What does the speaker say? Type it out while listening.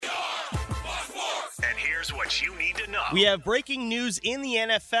Here's what you need to know. We have breaking news in the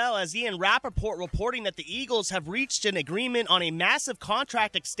NFL as Ian Rappaport reporting that the Eagles have reached an agreement on a massive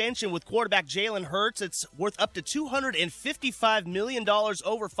contract extension with quarterback Jalen Hurts. It's worth up to $255 million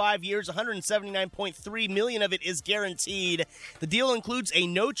over 5 years. $179.3 million of it is guaranteed. The deal includes a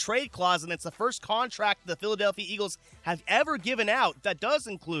no-trade clause, and it's the first contract the Philadelphia Eagles have ever given out that does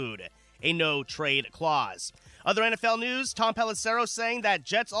include a no-trade clause. Other NFL news, Tom Pelissero saying that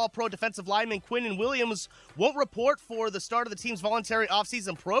Jets All-Pro defensive lineman Quinnen Williams won't report for the start of the team's voluntary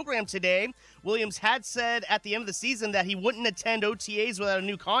offseason program today. Williams had said at the end of the season that he wouldn't attend OTAs without a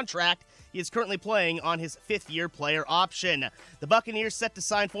new contract. He is currently playing on his fifth-year player option. The Buccaneers set to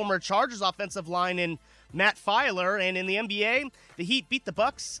sign former Chargers offensive lineman Matt Filer, and in the NBA, the Heat beat the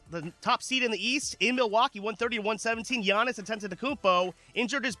Bucks, the top seed in the East, in Milwaukee, 130-117. Giannis Antetokounmpo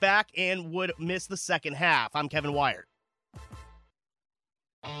injured his back and would miss the second half. I'm Kevin Wyatt.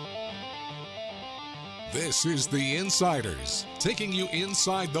 This is The Insiders, taking you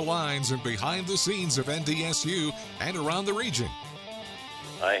inside the lines and behind the scenes of NDSU and around the region.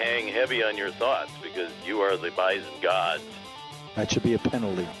 I hang heavy on your thoughts because you are the Bison gods. That should be a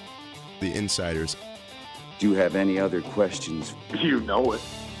penalty. The Insiders. Do you have any other questions? You know it.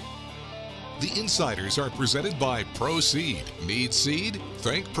 The Insiders are presented by Proseed. Need seed?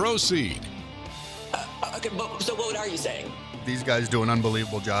 Think Proseed. Okay, so what are you saying? These guys do an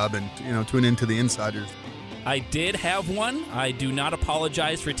unbelievable job, and tune into The Insiders. I did have one. I do not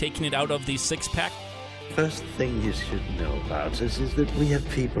apologize for taking it out of the six-pack. First thing you should know about us is that we have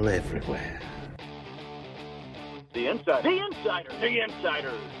people everywhere. The Insider. The Insider. The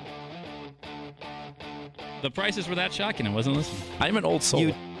Insider. The prices were that shocking. I wasn't listening. I'm an old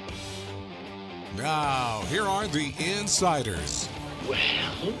soul. Now, here are The Insiders.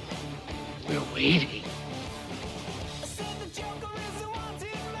 Well, we're waiting.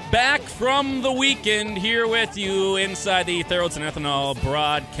 Back from the weekend here with you inside the Theraldson Ethanol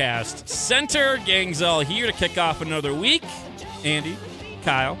Broadcast Center. Gang's all here to kick off another week. Andy,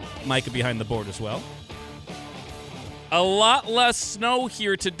 Kyle, Micah behind the board as well. A lot less snow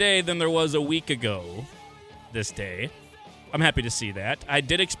here today than there was a week ago this day. I'm happy to see that. I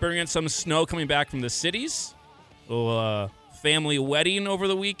did experience some snow coming back from the cities. A little family wedding over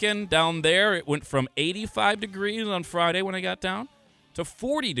the weekend down there. It went from 85 degrees on Friday when I got down to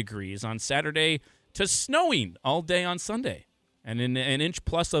 40 degrees on Saturday to snowing all day on Sunday. And an inch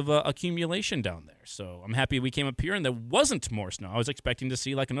plus of accumulation down there. So I'm happy we came up here and there wasn't more snow. I was expecting to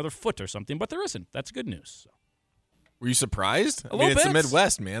see like another foot or something, but there isn't. That's good news. So. Were you surprised? A little bit. It's the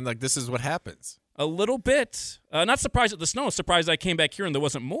Midwest, man. Like, this is what happens. A little bit. Not surprised at the snow. Surprised I came back here and there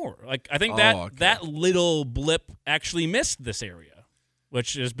wasn't more. Like, I think that little blip actually missed this area,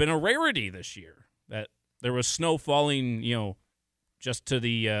 which has been a rarity this year. That there was snow falling, just to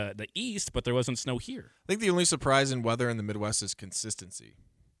the east, but there wasn't snow here. I think the only surprise in weather in the Midwest is consistency.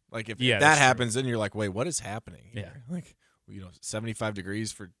 Like, if that happens, then you're like, wait, what is happening here? Yeah. Like, 75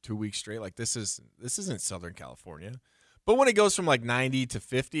 degrees for 2 weeks straight. Like, this isn't Southern California. But when it goes from like 90 to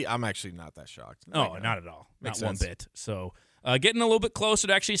 50, I'm actually not that shocked. Oh, not at all. Makes not sense. One bit. So getting a little bit closer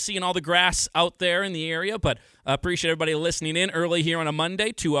to actually seeing all the grass out there in the area. But appreciate everybody listening in early here on a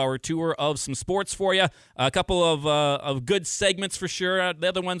Monday. 2-hour tour of some sports for you. A couple of good segments for sure. The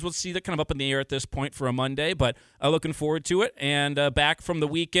other ones we'll see that kind of up in the air at this point for a Monday. But looking forward to it. And back from the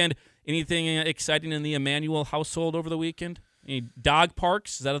weekend, anything exciting in the Emmanuel household over the weekend? Any dog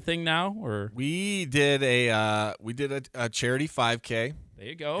parks? Is that a thing now? Or we did a charity 5K. There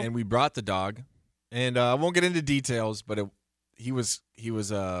you go. And we brought the dog. And I won't get into details, but he was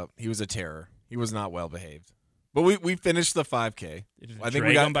a terror. He was not well behaved. But we finished the 5K. I think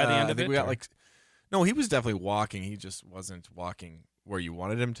we got him by the end of it. We got no, he was definitely walking. He just wasn't walking where you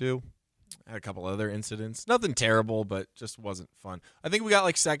wanted him to. Had a couple other incidents. Nothing terrible, but just wasn't fun. I think we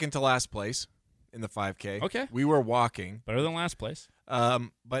got second to last place in the 5K. Okay. We were walking. Better than last place.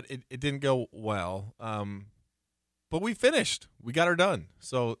 But it didn't go well. But we finished. We got her done.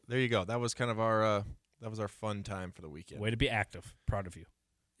 So there you go. That was kind of our fun time for the weekend. Way to be active. Proud of you.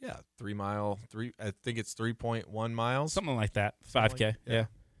 Yeah, 3 mile. I think it's 3.1 miles. Something like that. 5K. Yeah.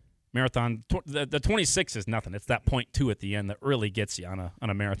 Marathon. The 26 is nothing. It's that 0.2 at the end that really gets you on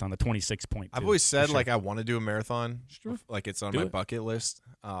a marathon. The 26.2. I've always said I want to do a marathon. Sure. Like it's on my bucket list.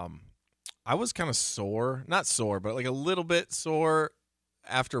 I was kind of sore, not sore, but a little bit sore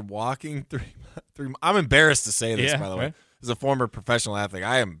after walking three. I'm embarrassed to say this, by the way. As a former professional athlete,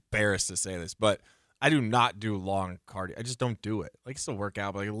 I am embarrassed to say this, but I do not do long cardio. I just don't do it. I still work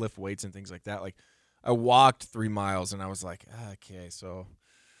out, but I lift weights and things like that. I walked 3 miles, and I was like, okay, so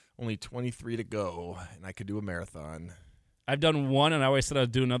only 23 to go, and I could do a marathon. I've done one, and I always said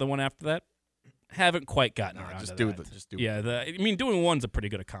I'd do another one after that. haven't quite gotten around just to do that. Just do it. Doing one's a pretty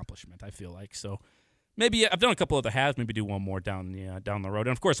good accomplishment, I feel like. So maybe I've done a couple of the halves. Maybe do one more down the road.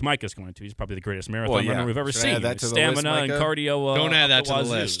 And of course, Mike is going to. He's probably the greatest marathon runner we've ever seen. Add that to the Stamina list, and cardio. Don't add that to the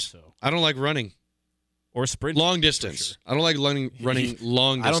wazoo, list. So. I don't like running or sprint. Long distance. Sure. I don't like running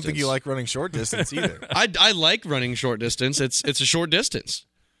long distance. I don't think you like running short distance either. I like running short distance. It's a short distance.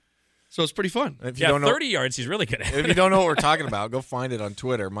 So it's pretty fun. If you don't know, 30 yards, he's really good at it. If you don't know what we're talking about, go find it on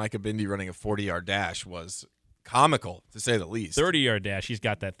Twitter. Micah Bindi running a 40-yard dash was comical, to say the least. 30-yard dash, he's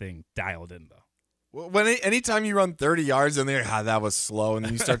got that thing dialed in, though. Anytime you run 30 yards and they're, that was slow, and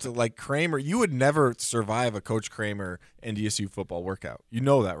then you start to like Kramer, you would never survive a Coach Kramer NDSU football workout. You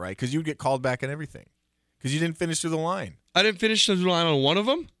know that, right? Because you'd get called back and everything because you didn't finish through the line. I didn't finish through the line on one of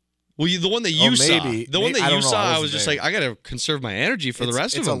them? Well, the one that you saw. The one that you saw, I was just like, I got to conserve my energy for the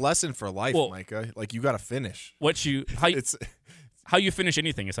rest of them. It's a lesson for life, Micah. Like, you got to finish. How you finish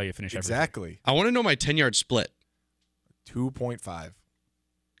anything is how you finish everything. Exactly. I want to know my 10-yard split. 2.5.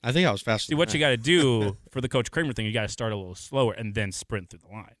 I think I was faster. See, what you got to do for the Coach Kramer thing, you got to start a little slower and then sprint through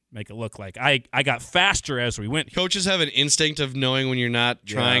the line. Make it look like I got faster as we went. Coaches have an instinct of knowing when you're not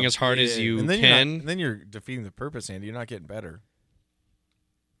trying as hard as you can. And then you're defeating the purpose, Andy. You're not getting better.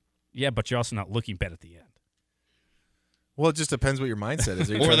 Yeah, but you're also not looking bad at the end. Well, it just depends what your mindset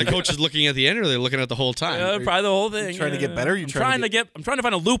is. Or the coach is looking at the end, or they're looking at the whole time. Probably the whole thing. Trying to get better. I'm trying to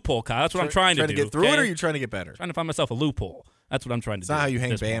find a loophole, Kyle. That's what I'm trying to do. Trying to get through it, or are you trying to get better? Trying to find myself a loophole. That's what I'm trying to do. It's not how you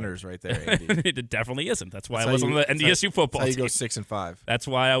hang banners right there, Andy. It definitely isn't. That's why I was on the NDSU football team. That's how you go 6-5. That's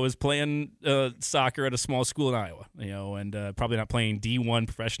why I was playing soccer at a small school in Iowa, and probably not playing D1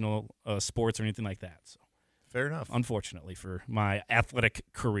 professional sports or anything like that. So, fair enough. Unfortunately for my athletic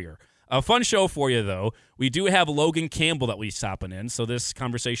career. A fun show for you, though. We do have Logan Campbell that we're stopping in, so this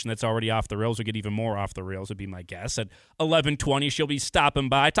conversation that's already off the rails will get even more off the rails, would be my guess. At 11:20, she'll be stopping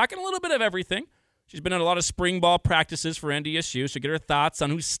by, talking a little bit of everything. She's been at a lot of spring ball practices for NDSU, so get her thoughts on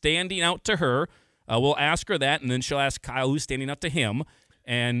who's standing out to her. We'll ask her that, and then she'll ask Kyle who's standing out to him,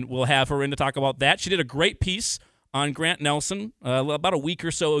 and we'll have her in to talk about that. She did a great piece on Grant Nelson about a week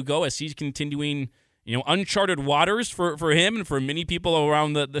or so ago as he's continuing uncharted waters for him and for many people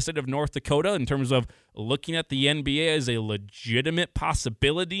around the state of North Dakota in terms of looking at the NBA as a legitimate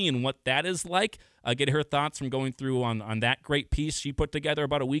possibility and what that is like. Get her thoughts from going through on that great piece she put together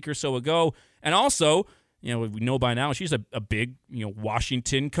about a week or so ago. And also, we know by now she's a big,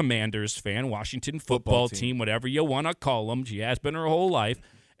 Washington Commanders fan, Washington football team, whatever you want to call them. She has been her whole life.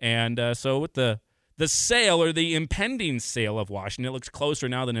 And so with the sale or the impending sale of Washington, it looks closer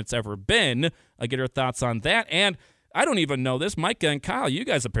now than it's ever been. I'll get her thoughts on that. And I don't even know this. Micah and Kyle, you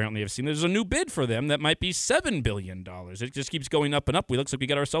guys apparently have seen there's a new bid for them that might be $7 billion. It just keeps going up and up. It looks like we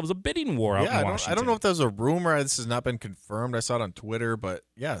got ourselves a bidding war out in Washington. I don't know if that was a rumor. This has not been confirmed. I saw it on Twitter. But,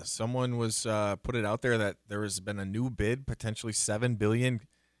 yeah, someone was put it out there that there has been a new bid, potentially $7 billion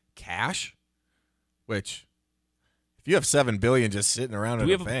cash, which – if you have $7 billion just sitting around in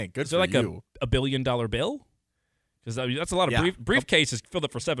a bank, good for you. Is there like a $1 billion bill? Because that's a lot of briefcases filled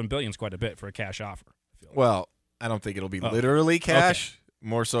up for $7 billion is quite a bit for a cash offer. Well, I don't think it'll be literally cash. Okay.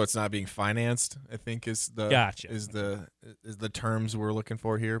 More so, it's not being financed. I think is the terms we're looking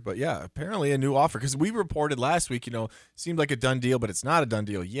for here. But yeah, apparently a new offer because we reported last week. Seemed like a done deal, but it's not a done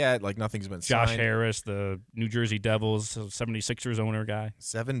deal yet. Like nothing's been signed. Josh Harris, the New Jersey Devils 76ers owner guy.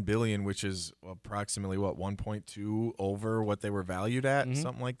 $7 billion, which is approximately 1.2 over what they were valued at,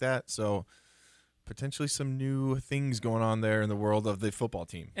 something like that. So potentially some new things going on there in the world of the football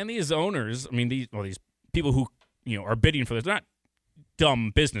team. And these owners, these people who are bidding for this, they're not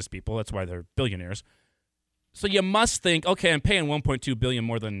dumb business people. That's why they're billionaires. So you must think, okay, I'm paying $1.2 billion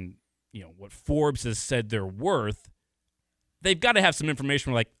more than what Forbes has said they're worth. They've got to have some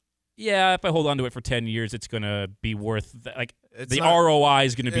information like, yeah, if I hold on to it for 10 years, it's going to be worth ROI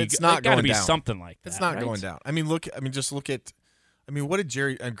is going to be. It's not going down. Something like that. It's not going down. Just look at. What did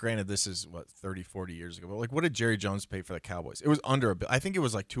Jerry? And granted, this is 30, 40 years ago. But what did Jerry Jones pay for the Cowboys? It was under I think it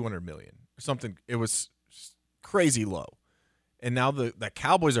was like $200 million or something. It was crazy low. And now the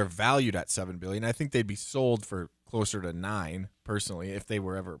Cowboys are valued at $7 billion. I think they'd be sold for closer to $9 billion, personally, if they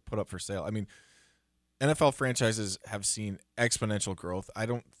were ever put up for sale. NFL franchises have seen exponential growth. I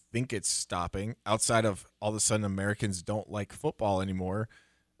don't think it's stopping. Outside of all of a sudden Americans don't like football anymore,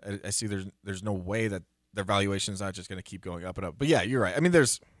 I see there's no way that their valuation is not just going to keep going up and up. But yeah, you're right.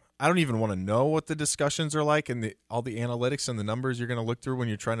 I don't even want to know what the discussions are like and all the analytics and the numbers you're going to look through when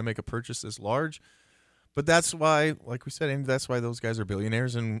you're trying to make a purchase this large. But that's why, like we said, Andy, that's why those guys are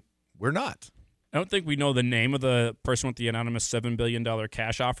billionaires and we're not. I don't think we know the name of the person with the anonymous $7 billion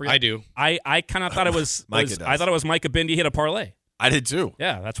cash offer yet. I do. I kind of thought it was, I thought it was Micah Bindi hit a parlay. I did too.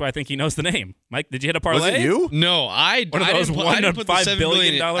 Yeah, that's why I think he knows the name. Mike, did you hit a parlay? Was it you? No, I didn't put the $7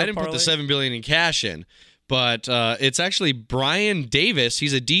 billion. I didn't put the $7 billion in cash in. But it's actually Brian Davis.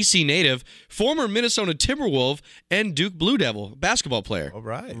 He's a D.C. native, former Minnesota Timberwolf, and Duke Blue Devil basketball player. All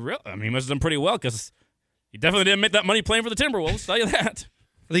right. Really? I mean, he must have done pretty well because he definitely didn't make that money playing for the Timberwolves. Tell you that.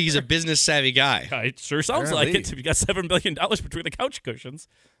 I think he's a business-savvy guy. It sure sounds like it. If you got $7 billion between the couch cushions,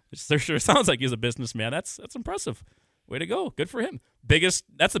 it sure sounds like he's a businessman. That's impressive. Way to go. Good for him.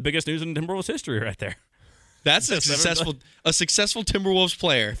 That's the biggest news in Timberwolves history right there. That's a successful Timberwolves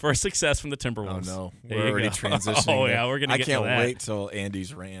player. For a success from the Timberwolves. Oh, no. We're already transitioning. Oh, yeah. We're going to get to that. I can't wait till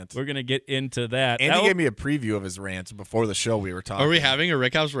Andy's rant. We're going to get into that. Andy gave me a preview of his rant before the show we were talking. Are we having a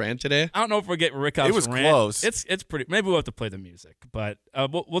Rickhouse rant today? I don't know if we'll get Rickhouse rant. It was close. It's pretty. Maybe we'll have to play the music. But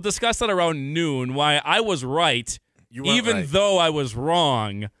we'll discuss that around noon, why I was right, though I was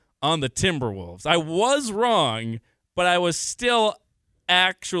wrong on the Timberwolves. I was wrong, but I was still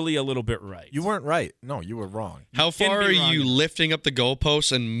actually a little bit right. You weren't right. No, you were wrong. How far are you lifting up the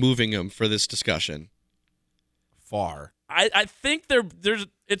goalposts and moving them for this discussion? Far. I think there's.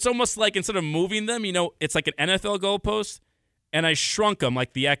 It's almost like instead of moving them, it's like an NFL goalpost, and I shrunk them like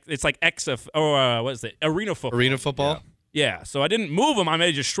it's like what is it? Arena football. Arena football. Yeah. So I didn't move them. I may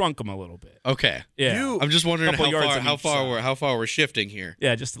have just shrunk them a little bit. Okay. Yeah. I'm just wondering how far we're shifting here.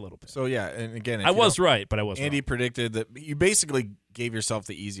 Yeah, just a little bit. So yeah, and again, I was right, but I was. Andy wrong. predicted that you basically gave yourself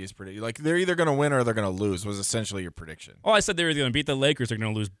the easiest prediction. Like they're either going to win or they're going to lose. Was essentially your prediction. Oh, I said they were either going to beat the Lakers or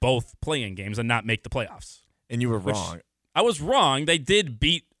going to lose both play-in games and not make the playoffs. And you were wrong. I was wrong. They did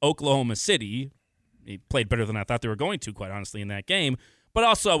beat Oklahoma City. They played better than I thought they were going to, quite honestly, in that game. But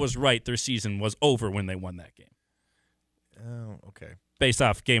also, I was right. Their season was over when they won that game. Oh, okay. Based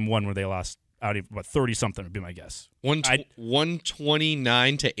off game one where they lost out of 30-something would be my guess.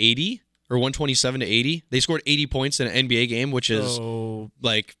 129 to 80 or 127 to 80. They scored 80 points in an NBA game, which is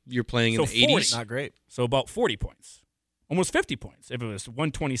like you're playing in the 80s. Not great. So about 40 points. Almost 50 points if it was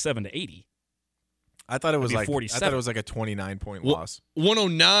 127 to 80. I thought it was like 47. I thought it was like a 29-point loss.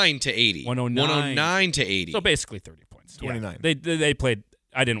 109 to 80. 109 to 80. So basically 30 points. 29. Yeah. They played.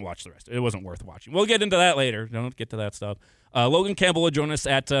 I didn't watch the rest. It wasn't worth watching. We'll get into that later. Don't get to that stuff. Logan Campbell will join us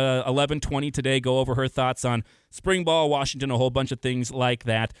at 11:20 today. Go over her thoughts on spring ball, Washington, a whole bunch of things like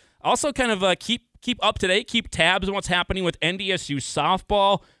that. Also, kind of keep up to date, keep tabs on what's happening with NDSU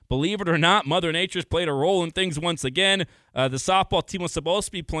softball. Believe it or not, Mother Nature's played a role in things once again. The softball team was supposed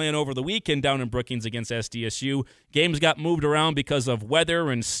to be playing over the weekend down in Brookings against SDSU. Games got moved around because of weather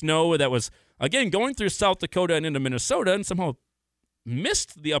and snow that was, again, going through South Dakota and into Minnesota, and somehow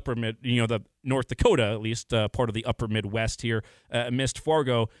missed the upper mid, the North Dakota, at least part of the upper Midwest here, missed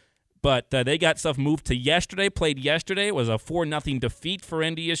Fargo. But they got stuff moved to yesterday, played yesterday. It was a 4-0 defeat for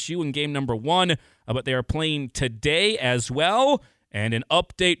NDSU in game number 1. But they are playing today as well. And an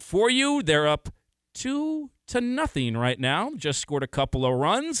update for you, they're up 2-0 right now. Just scored a couple of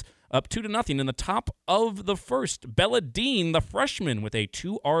runs. Up 2-0 in the top of the first. Bella Dean, the freshman, with a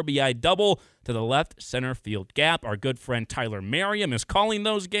 2 RBI double to the left center field gap. Our good friend Tyler Merriam is calling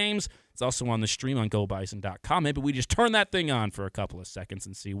those games. It's also on the stream on GoBison.com. Maybe we just turn that thing on for a couple of seconds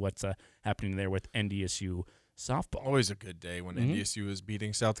and see what's happening there with NDSU softball. Always a good day when NDSU is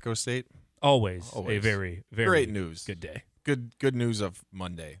beating South Dakota State. Always. A very, very great news. Good day. Good news of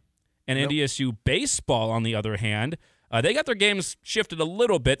Monday. And NDSU baseball, on the other hand, they got their games shifted a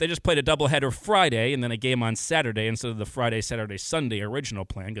little bit. They just played a doubleheader Friday and then a game on Saturday instead of the Friday, Saturday, Sunday original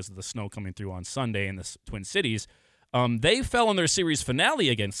plan because of the snow coming through on Sunday in the Twin Cities. They fell in their series finale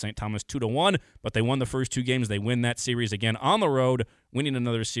against St. Thomas 2-1, but they won the first 2 games. They win that series again on the road, winning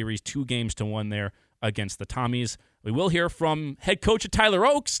another series 2-1 there against the Tommies. We will hear from head coach of Tyler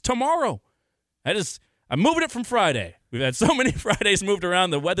Oaks tomorrow. I'm moving it from Friday. We've had so many Fridays moved around.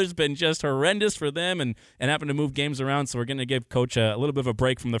 The weather's been just horrendous for them and having to move games around. So we're going to give Coach a little bit of a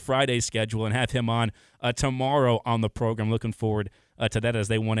break from the Friday schedule and have him on tomorrow on the program. Looking forward to that as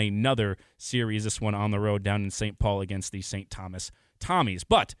they won another series, this one on the road down in St. Paul against the St. Thomas Tommies.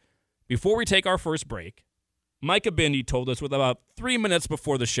 But before we take our first break, Micah Bindi told us with about 3 minutes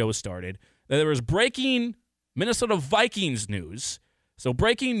before the show started that there was breaking Minnesota Vikings news. So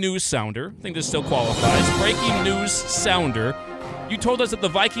breaking news sounder, I think this still qualifies. Breaking news sounder. You told us that the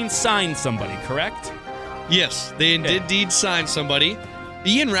Vikings signed somebody, correct? Yes, they did indeed sign somebody.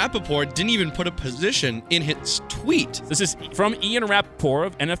 Ian Rappaport didn't even put a position in his tweet. This is from Ian Rappaport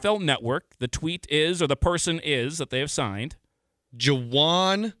of NFL Network. The tweet is, or the person is, that they have signed.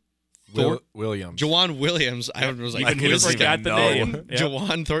 Jawan Williams. Jawan Williams. I was like, we forgot the name. Yep.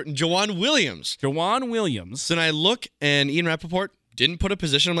 Jawan Thornton. Jawan Williams. Jawan Williams. So then I look, and Ian Rappaport didn't put a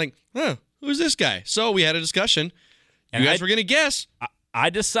position. I'm like, who's this guy? So we had a discussion. You guys were going to guess. I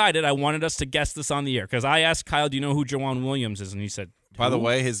decided I wanted us to guess this on the air because I asked Kyle, do you know who Jawan Williams is? And he said, by the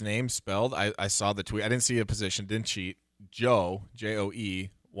way, his name spelled, I saw the tweet. I didn't see a position, didn't cheat. Joe,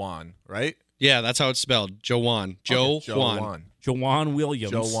 J-O-E, Juan, right? Yeah, that's how it's spelled. Jawan. Jawan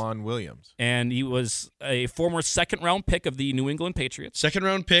Williams. Jawan Williams. And he was a former second-round pick of the New England Patriots.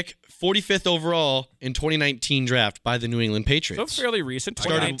 Second-round pick, 45th overall in 2019 draft by the New England Patriots. So fairly recent,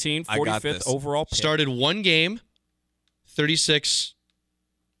 2019, 45th overall pick. Started one game, 36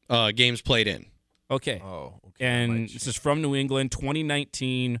 games played in. Okay. Oh, okay. And this is from New England,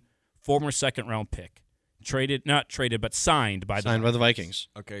 2019, former second-round pick. Not traded, but signed by the Vikings.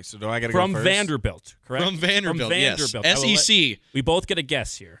 Okay, so do I got to go first? From Vanderbilt, correct? From Vanderbilt, yes. SEC. We both get a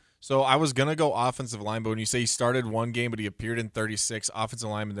guess here. So I was going to go offensive line, but when you say he started one game, but he appeared in 36, offensive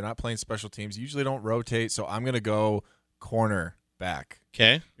linemen, they're not playing special teams. Usually don't rotate, so I'm going to go cornerback.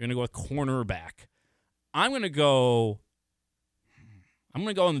 Okay. You're going to go with cornerback. I'm going to go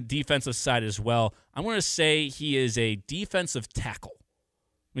on the defensive side as well. I'm going to say he is a defensive tackle.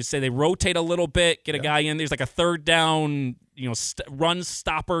 We say they rotate a little bit, get a guy in. There's like a third down, run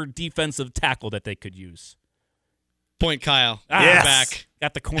stopper defensive tackle that they could use. Point, Kyle. Yes. Back.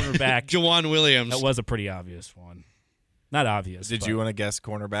 Got the cornerback. Jawan Williams. That was a pretty obvious one. Not obvious. Did you want to guess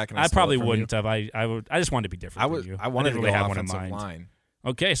cornerback? And I probably wouldn't have. I just wanted to be different from you. I wanted to really have offensive one in mind. line.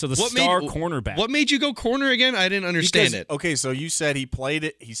 Okay, so cornerback. What made you go corner again? I didn't understand it. Okay, so you said he played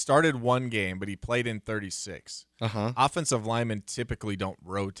it. He started one game, but he played in 36. Offensive linemen typically don't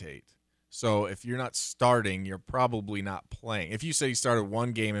rotate. So if you're not starting, you're probably not playing. If you say he started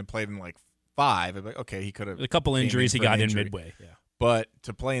one game and played in like 5, I'd be like, okay, he could have. A couple injuries he got in midway. Yeah. But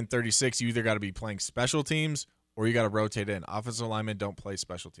to play in 36, you either got to be playing special teams or you got to rotate in. Offensive linemen don't play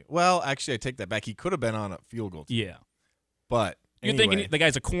special teams. Well, actually, I take that back. He could have been on a field goal team. Yeah. But you're thinking the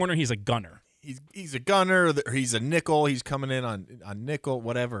guy's a corner, he's a gunner. He's a gunner, he's a nickel, he's coming in on nickel,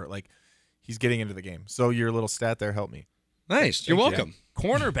 whatever. Like, he's getting into the game. So your little stat there helped me. Nice. You're welcome.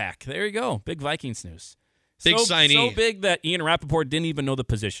 Cornerback. There you go. Big Vikings news. Big signee. So big that Ian Rappaport didn't even know the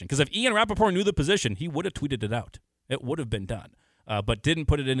position. Because if Ian Rappaport knew the position, he would have tweeted it out. It would have been done. But didn't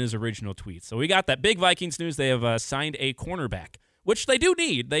put it in his original tweet. So we got that big Vikings news. They have signed a cornerback, which they do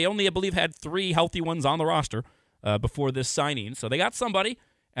need. They only, I believe, had 3 healthy ones on the roster before this signing. So they got somebody,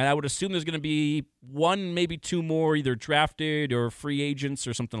 and I would assume there's going to be 1, maybe 2 more either drafted or free agents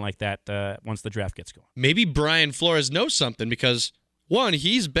or something like that once the draft gets going. Maybe Brian Flores knows something because, 1,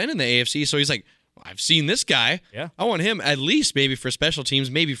 he's been in the AFC, so he's like, I've seen this guy. Yeah. I want him at least maybe for special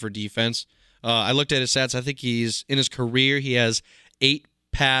teams, maybe for defense. I looked at his stats. I think he's, in his career, he has 8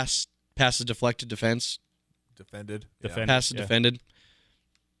 passes deflected defense. Defended. Passes defended.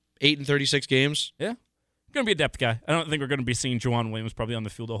 8 in 36 games. Yeah. Going to be a depth guy. I don't think we're going to be seeing Jawan Williams probably on the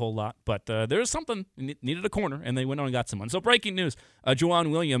field a whole lot, but there's something. Needed a corner, and they went on and got someone. So breaking news,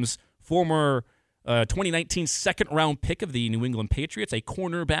 Jawan Williams, former 2019 second-round pick of the New England Patriots, a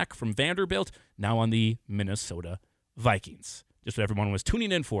cornerback from Vanderbilt, now on the Minnesota Vikings. Just what everyone was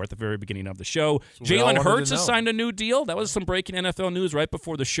tuning in for at the very beginning of the show. Jalen Hurts has signed a new deal. That was some breaking NFL news right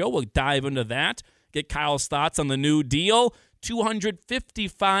before the show. We'll dive into that, get Kyle's thoughts on the new deal.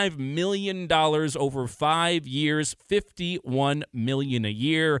 $255 million over 5 years, $51 million a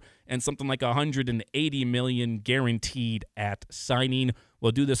year, and something like $180 million guaranteed at signing.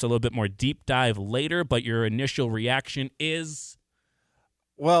 We'll do this a little bit more deep dive later, but your initial reaction is?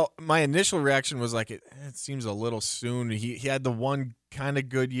 Well, my initial reaction was like, it seems a little soon. He had the one kind of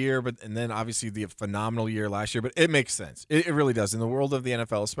good year, and then obviously the phenomenal year last year, but it makes sense. It really does. In the world of the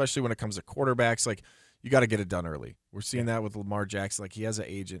NFL, especially when it comes to quarterbacks, like, you got to get it done early. We're seeing that with Lamar Jackson. Like, he has an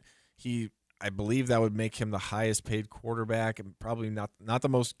agent. I believe that would make him the highest paid quarterback, and probably not the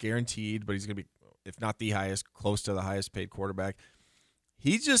most guaranteed, but he's going to be, if not the highest, close to the highest paid quarterback.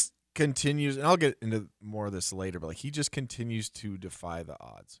 He just continues, and I'll get into more of this later, but like, he just continues to defy the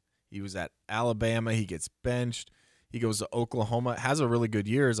odds. He was at Alabama. He gets benched. He goes to Oklahoma. Has a really good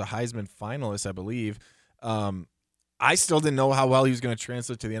year as a Heisman finalist, I believe. I still didn't know how well he was going to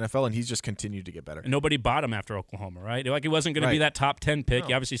translate to the NFL, and he's just continued to get better. And nobody bought him after Oklahoma, right? Like, he wasn't going to be that top 10 pick. No.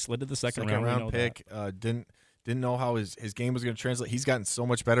 He obviously slid to the second round pick. Didn't know how his game was going to translate. He's gotten so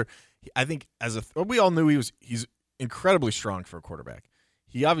much better. I think we all knew he's incredibly strong for a quarterback.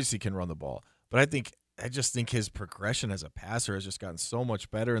 He obviously can run the ball, but I just think his progression as a passer has just gotten so much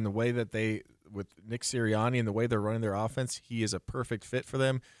better. In the way that with Nick Sirianni and the way they're running their offense, he is a perfect fit for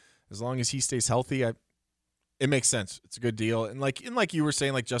them. As long as he stays healthy, it makes sense. It's a good deal. And like you were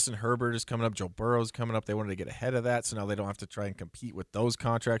saying, like, Justin Herbert is coming up, Joe Burrow's coming up. They wanted to get ahead of that, so now they don't have to try and compete with those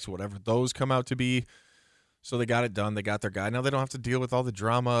contracts, whatever those come out to be. So they got it done. They got their guy. Now they don't have to deal with all the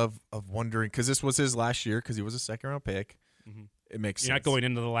drama of wondering, because this was his last year because he was a second-round pick. Mm-hmm. It makes sense. You're not going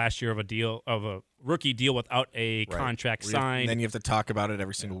into the last year of a rookie deal without a contract signed. And then you have to talk about it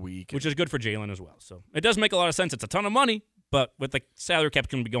every single week. Which is good for Jalen as well. So it does make a lot of sense. It's a ton of money, but with the salary cap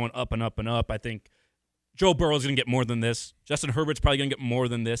going to be going up and up and up, I think Joe Burrow's going to get more than this. Justin Herbert's probably going to get more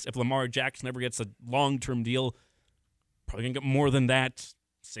than this. If Lamar Jackson ever gets a long-term deal, probably going to get more than that.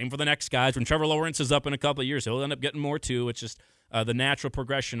 Same for the next guys. When Trevor Lawrence is up in a couple of years, he'll end up getting more too. It's just the natural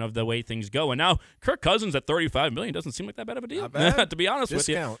progression of the way things go. And now Kirk Cousins at $35 million doesn't seem like that bad of a deal, to be honest with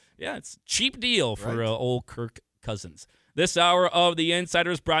you. Yeah, it's a cheap deal for old Kirk Cousins. This hour of The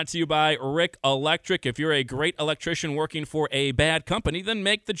Insiders brought to you by Rick Electric. If you're a great electrician working for a bad company, then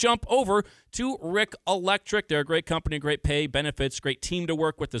make the jump over to Rick Electric. They're a great company, great pay, benefits, great team to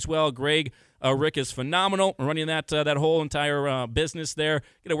work with as well. Rick is phenomenal running that whole entire business there.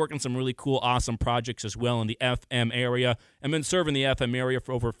 Get to work on some really cool, awesome projects as well in the FM area. I've been serving the FM area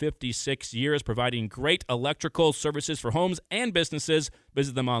for over 56 years, providing great electrical services for homes and businesses.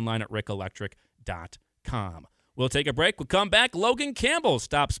 Visit them online at rickelectric.com. We'll take a break. We'll come back. Logan Campbell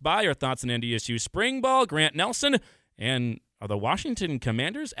stops by. Our thoughts on NDSU spring ball. Grant Nelson. And are the Washington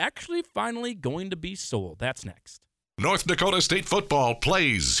Commanders actually finally going to be sold? That's next. North Dakota State football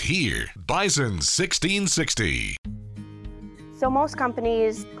plays here. Bison 1660. So most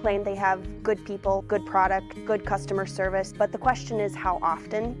companies claim they have good people, good product, good customer service, but the question is how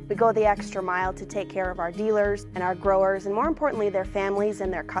often. We go the extra mile to take care of our dealers and our growers, and more importantly, their families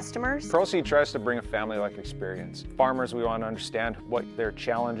and their customers. ProSeed tries to bring a family-like experience. Farmers, we want to understand what their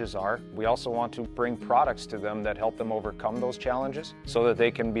challenges are. We also want to bring products to them that help them overcome those challenges so that they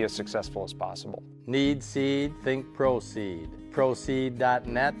can be as successful as possible. Need seed? Think ProSeed.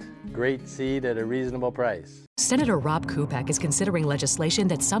 ProSeed.net. Great seed at a reasonable price. Senator Rob Kupek is considering legislation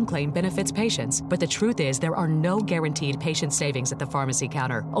that some claim benefits patients, but the truth is there are no guaranteed patient savings at the pharmacy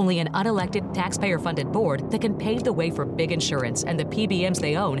counter. Only an unelected, taxpayer-funded board that can pave the way for big insurance and the PBMs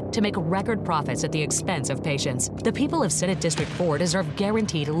they own to make record profits at the expense of patients. The people of Senate District 4 deserve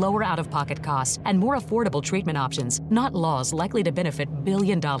guaranteed lower out-of-pocket costs and more affordable treatment options, not laws likely to benefit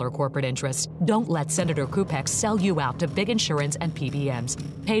billion-dollar corporate interests. Don't let Senator Kupek sell you out to big insurance and PBMs.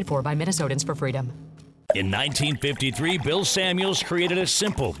 Paid for by Minnesotans for Freedom. In 1953, Bill Samuels created a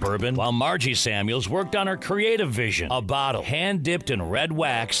simple bourbon, while Margie Samuels worked on her creative vision. A bottle hand-dipped in red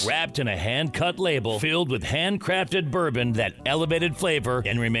wax, wrapped in a hand-cut label, filled with handcrafted bourbon that elevated flavor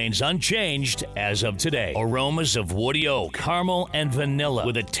and remains unchanged as of today. Aromas of woody oak, caramel, and vanilla,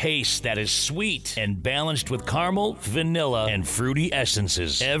 with a taste that is sweet and balanced with caramel, vanilla, and fruity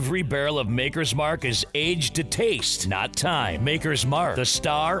essences. Every barrel of Maker's Mark is aged to taste, not time. Maker's Mark, the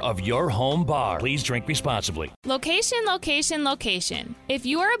star of your home bar. Please drink responsibly. Location, location, location. If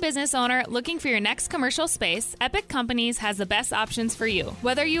you are a business owner looking for your next commercial space, Epic Companies has the best options for you.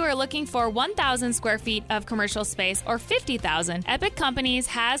 Whether you are looking for 1,000 square feet of commercial space or 50,000, Epic Companies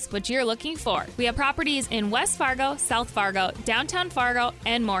has what you're looking for. We have properties in West Fargo, South Fargo, downtown Fargo,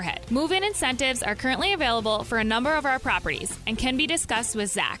 and Moorhead. Move-in incentives are currently available for a number of our properties and can be discussed with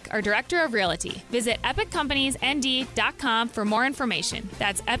Zach, our Director of Realty. Visit EpicCompaniesND.com for more information.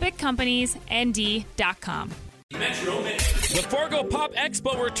 That's EpicCompaniesND.com. Metro Minute. The Fargo Pop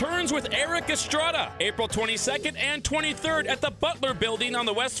Expo returns with Eric Estrada, April 22nd and 23rd at the Butler Building on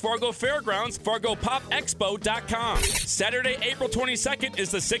the West Fargo Fairgrounds, FargoPopExpo.com. Saturday, April 22nd is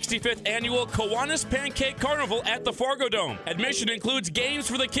the 65th annual Kiwanis Pancake Carnival at the Fargo Dome. Admission includes games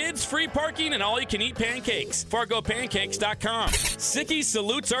for the kids, free parking, and all-you-can-eat pancakes. FargoPancakes.com. Sicky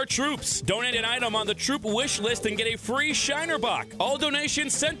salutes our troops. Donate an item on the troop wish list and get a free Shiner Bock. All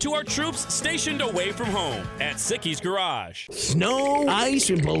donations sent to our troops stationed away from home at Sicky's Garage. Snow, ice,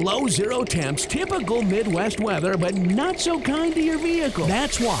 and below zero temps. Typical Midwest weather, but not so kind to your vehicle.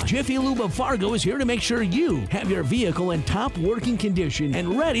 That's why Jiffy Lube of Fargo is here to make sure you have your vehicle in top working condition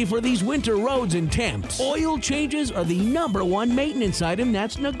and ready for these winter roads and temps. Oil changes are the #1 maintenance item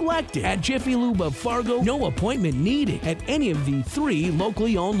that's neglected. At Jiffy Lube of Fargo, no appointment needed at any of the 3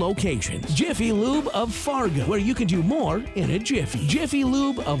 locally owned locations. Jiffy Lube of Fargo, where you can do more in a jiffy. Jiffy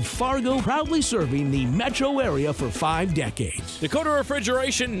Lube of Fargo, proudly serving the metro area for 5 decades. Dakota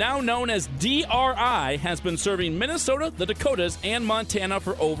Refrigeration, now known as DRI, has been serving Minnesota, the Dakotas, and Montana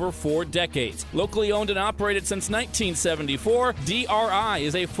for over 4 decades. Locally owned and operated since 1974, DRI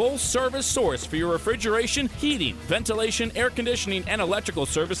is a full-service source for your refrigeration, heating, ventilation, air conditioning, and electrical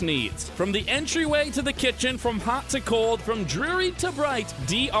service needs. From the entryway to the kitchen, from hot to cold, from dreary to bright,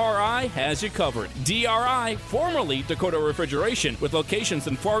 DRI has you covered. DRI, formerly Dakota Refrigeration, with locations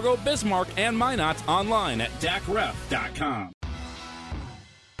in Fargo, Bismarck, and Minot, online at DACREF.com.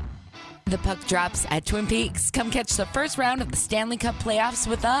 The puck drops at Twin Peaks. Come catch the first round of the Stanley Cup playoffs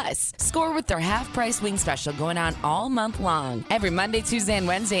with us. Score with their half-price wing special going on all month long. Every Monday, Tuesday, and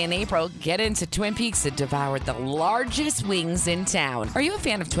Wednesday in April, get into Twin Peaks to devour the largest wings in town. Are you a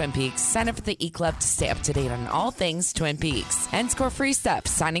fan of Twin Peaks? Sign up for the E-Club to stay up to date on all things Twin Peaks. And score free stuff.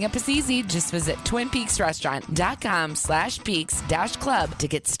 Signing up is easy. Just visit twinpeaksrestaurant.com/peaks-club to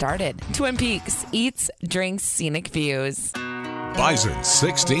get started. Twin Peaks. Eats, drinks, scenic views. Bison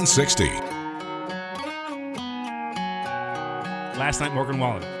 1660. Last night, Morgan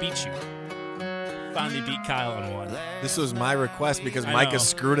Wallen beat you. Finally beat Kyle on one. This was my request because Micah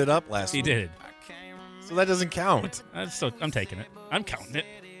screwed it up last week. He did. So that doesn't count. I'm taking it. I'm counting it.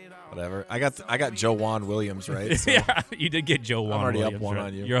 Whatever. I got Joe Juan Williams, right? So yeah, you did get Joe Juan Williams. I'm already up one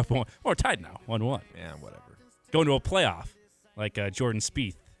on you. You're up one. We're tied now, 1-1. Yeah, whatever. Going to a playoff like Jordan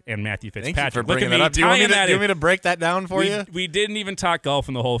Spieth and Matthew Fitzpatrick. Thank you for bringing that up. Do you want me to break that down for you? We didn't even talk golf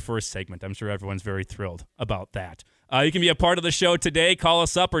in the whole first segment. I'm sure everyone's very thrilled about that. You can be a part of the show today. Call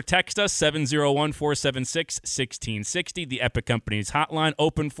us up or text us, 701-476-1660. The Epic Companies hotline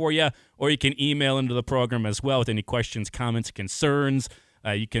open for you, or you can email into the program as well with any questions, comments, concerns.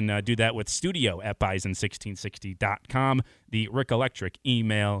 You can do that with studio@bison1660.com, the Rick Electric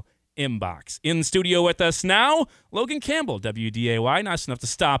email inbox. In studio with us now, Logan Campbell, WDAY. Nice enough to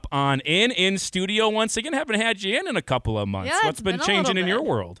stop on in studio once again. Haven't had you in a couple of months. Yeah, What's been changing in your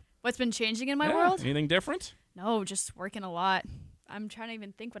world? What's been changing in my world? Anything different? No, just working a lot. I'm trying to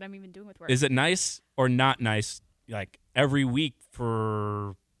even think what I'm even doing with work. Is it nice or not nice? Like every week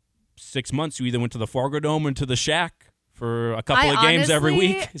for 6 months, you either went to the Fargo Dome and to the Shack for a couple of games every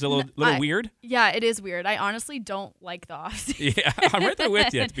week. Is it a little weird? Yeah, it is weird. I honestly don't like the off-season. Yeah, I'm right there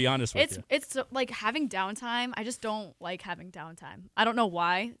with you, to be honest with you. It's like having downtime. I just don't like having downtime. I don't know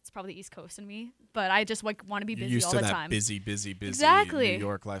why. It's probably the East Coast in me, but I just want to be busy all the time. Busy exactly. New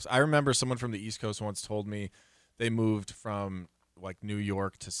York life. I remember someone from the East Coast once told me they moved from like New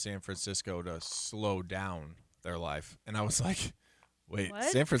York to San Francisco to slow down their life. And I was like, wait, what?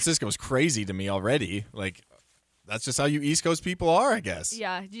 San Francisco is crazy to me already. Like, that's just how you East Coast people are, I guess.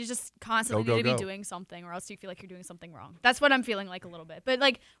 Yeah, you just constantly need to be doing something, or else you feel like you're doing something wrong. That's what I'm feeling like a little bit. But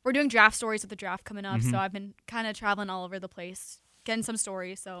like, we're doing draft stories with the draft coming up, so I've been kind of traveling all over the place, getting some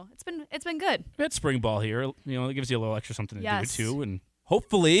stories. So it's been good. It's spring ball here. You know, it gives you a little extra something to do too, and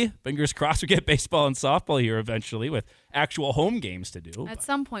hopefully, fingers crossed, we get baseball and softball here eventually with actual home games to do. At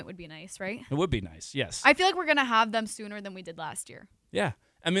some point would be nice, right? It would be nice, yes. I feel like we're gonna have them sooner than we did last year. Yeah.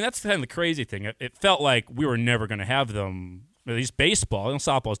 I mean, that's kind of the crazy thing. It felt like we were never going to have them, at least baseball.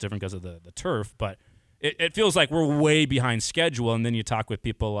 Softball is different because of the turf, but it feels like we're way behind schedule. And then you talk with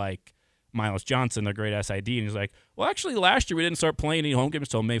people like Miles Johnson, their great SID, and he's like, well, actually, last year we didn't start playing any home games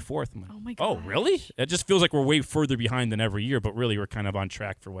until May 4th. I'm like, oh, my God. Oh, really? It just feels like we're way further behind than every year, but really we're kind of on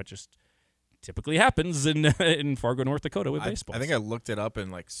track for what just typically happens in Fargo, North Dakota with baseball. I think I looked it up,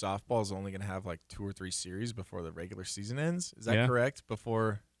 and like softball is only going to have like 2 or 3 series before the regular season ends. Is that correct?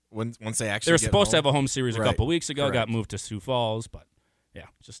 Once they actually they were supposed to have a home series a couple weeks ago. Correct. Got moved to Sioux Falls, but yeah,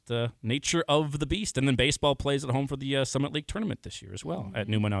 just the nature of the beast. And then baseball plays at home for the Summit League tournament this year as well at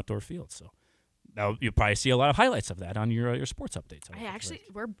Newman Outdoor Field. So now you'll probably see a lot of highlights of that on your sports updates.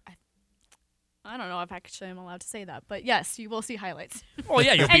 I don't know if actually I'm allowed to say that, but yes, you will see highlights. Well,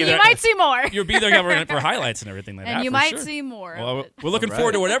 yeah, you'll be and there. You might see more. You'll be there for highlights and everything like that. And you might see more. Well, we're looking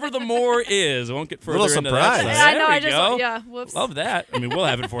forward to whatever the more is. I won't get further into surprise. that. Yeah, I know. Whoops. Love that. I mean, we'll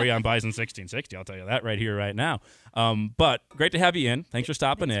have it for you on Bison 1660. I'll tell you that right here, right now. But great to have you in. Thanks for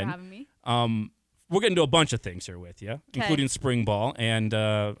stopping in. Thanks for having me. We're getting to a bunch of things here with you, including spring ball and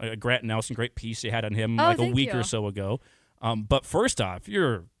Grant Nelson. Great piece you had on him a week or so ago. But first off,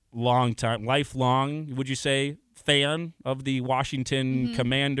 you're lifelong, would you say, fan of the Washington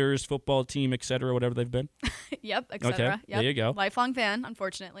Commanders football team, et cetera, whatever they've been? Yep, et cetera. Okay, there you go. Lifelong fan,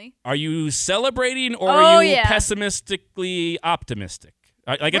 unfortunately. Are you celebrating or are you pessimistically optimistic?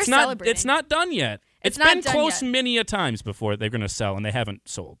 Like it's not done yet. It's been close many a times before they're going to sell, and they haven't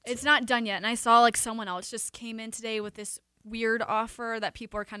sold. So. It's not done yet, and I saw like someone else just came in today with this weird offer that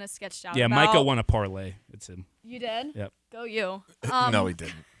people are kind of sketched out about. Yeah, Micah won a parlay. It's him. You did? Yep. Go you. No, he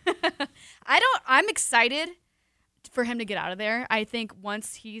didn't. I'm excited for him to get out of there. I think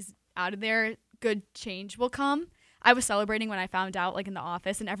once he's out of there, good change will come. I was celebrating when I found out, like in the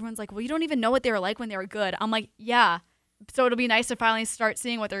office, and everyone's like, well, you don't even know what they were like when they were good. I'm like, yeah. So it'll be nice to finally start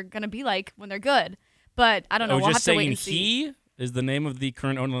seeing what they're going to be like when they're good. But I don't know. We'll have to wait and see. Is the name of the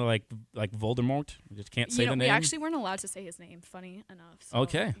current owner like Voldemort? You just can't say the name? We actually weren't allowed to say his name, funny enough. So,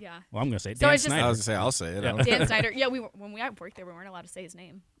 okay. Yeah. Well, I'm going to say so Dan Snyder. I was going to say, I'll say it. Yeah. Dan Snyder. Yeah, when we worked there, we weren't allowed to say his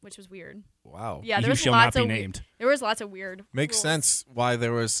name, which was weird. Wow. Yeah, You shall not be named. There was lots of weird Makes rules. sense why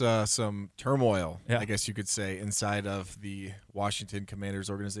there was some turmoil, I guess you could say, inside of the Washington Commanders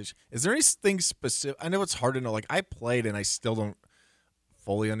organization. Is there anything specific? I know it's hard to know. Like, I played, and I still don't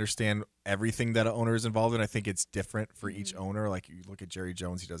fully understand everything that an owner is involved in. I think it's different for each owner. Like, you look at Jerry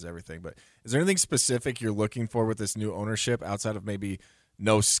Jones, he does everything. But is there anything specific you're looking for with this new ownership outside of maybe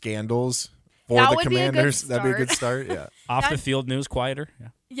no scandals for the Commanders? That'd be a good start. Yeah. Off the field news, quieter. Yeah.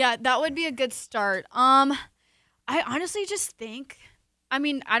 Yeah, that would be a good start. I honestly just think, I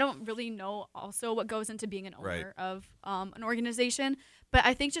mean, I don't really know also what goes into being an owner of an organization, but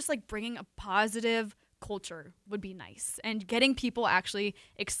I think just like bringing a positive culture would be nice and getting people actually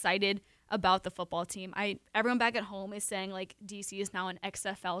excited about the football team. Everyone back at home is saying like DC is now an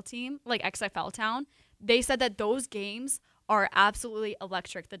XFL team, like XFL town. They said that those games are absolutely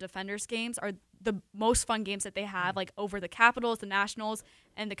electric. The Defenders games are the most fun games that they have, like over the Capitals, the Nationals,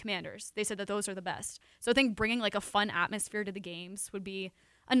 and the Commanders. They said that those are the best. So I think bringing like a fun atmosphere to the games would be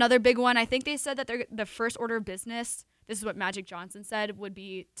another big one. I think they said that the first order of business, this is what Magic Johnson said, would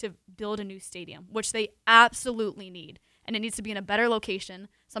be to build a new stadium, which they absolutely need. And it needs to be in a better location,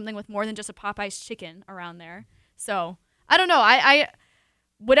 something with more than just a Popeye's chicken around there. So I don't know. I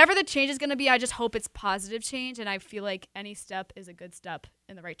whatever the change is going to be, I just hope it's positive change. And I feel like any step is a good step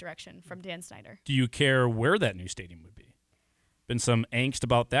in the right direction from Dan Snyder. Do you care where that new stadium would be? Been some angst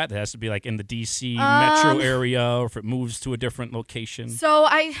about that. It has to be like in the D.C. metro area, or if it moves to a different location. So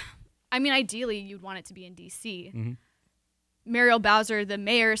I mean, ideally, you'd want it to be in D.C. Mm-hmm. Muriel Bowser, the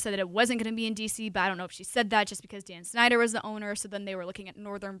mayor, said that it wasn't going to be in D.C., but I don't know if she said that just because Dan Snyder was the owner. So then they were looking at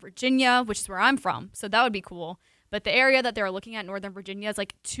Northern Virginia, which is where I'm from. So that would be cool. But the area that they were looking at, Northern Virginia, is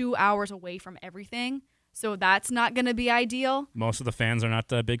like 2 hours away from everything. So that's not going to be ideal. Most of the fans are not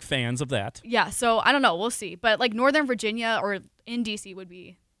big fans of that. Yeah, so I don't know. We'll see. But like Northern Virginia or in D.C. would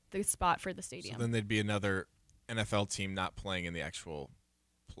be the spot for the stadium. So then there'd be another NFL team not playing in the actual,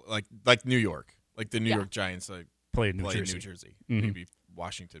 like New York. Like the New York Giants play in New Jersey. Mm-hmm. Maybe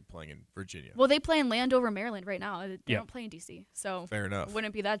Washington playing in Virginia. Well, they play in Landover, Maryland right now. They don't play in D.C. So fair enough. It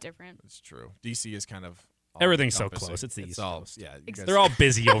wouldn't be that different. That's true. D.C. is kind of everything's so close. It's the East all, Coast. Yeah, they're all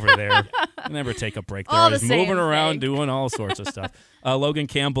busy over there. They never take a break. They're always moving around, doing all sorts of stuff. Logan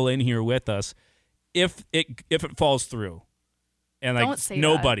Campbell in here with us. If it falls through, and like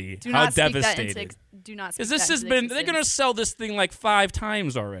nobody, how devastated? Do not. Because this has been. They're gonna sell this thing like 5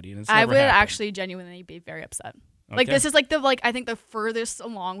 times already, and it's I never would happened. actually genuinely be very upset. Okay. Like this is like I think the furthest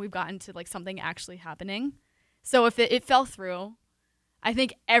along we've gotten to like something actually happening. So if it fell through, I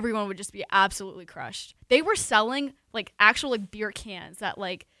think everyone would just be absolutely crushed. They were selling like actual like beer cans that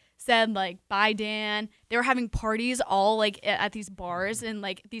like said like "Bye Dan." They were having parties all like at these bars and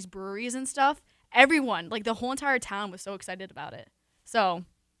like these breweries and stuff. Everyone, like the whole entire town, was so excited about it. So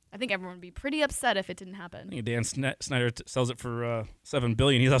I think everyone would be pretty upset if it didn't happen. I think Dan Snyder sells it for $7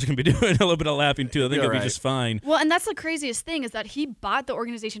 billion. He's also going to be doing a little bit of laughing too. I think it'll be just fine. Well, and that's the craziest thing is that he bought the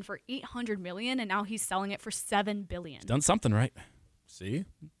organization for $800 million, and now he's selling it for $7 billion. He's done something right. See,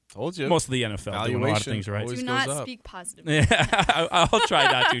 told you. Most of the NFL doing a lot of things right. Do not speak positively. Yeah, I'll try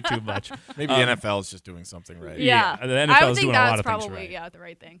not to too much. Maybe the NFL is just doing something right. Yeah, the NFL is doing a lot of probably, things right. Yeah, the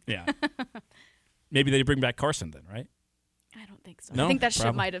right thing. Yeah. Maybe they bring back Carson then, right? I don't think so. No? I think that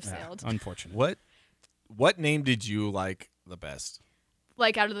ship might have sailed. Unfortunate. What name did you like the best?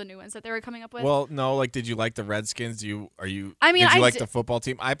 Like out of the new ones that they were coming up with? Well, no. Like, did you like the Redskins? Did you like the football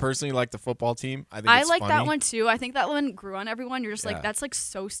team? I personally like the football team. I think it's like funny. that one too. I think that one grew on everyone. You're just like, that's like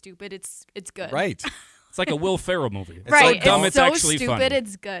so stupid. It's good. Right. It's like a Will Ferrell movie. It's right. So dumb, it's so actually stupid. Funny.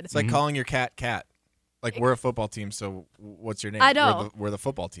 It's good. It's like calling your cat cat. Like, we're a football team, so what's your name? I know. We're the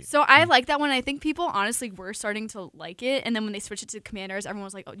football team. So I like that one. I think people honestly were starting to like it. And then when they switched it to Commanders, everyone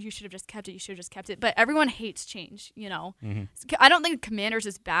was like, oh, you should have just kept it. You should have just kept it. But everyone hates change, you know. Mm-hmm. So I don't think Commanders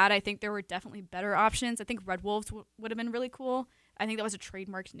is bad. I think there were definitely better options. I think Red Wolves would have been really cool. I think that was a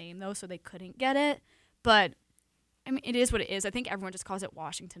trademarked name, though, so they couldn't get it. But, I mean, it is what it is. I think everyone just calls it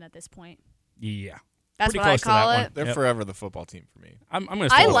Washington at this point. Yeah. That's what I call it. They're forever the football team for me. I'm gonna.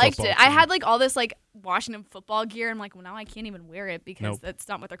 I liked it. I had like all this like Washington football gear. I'm like, well, now I can't even wear it because that's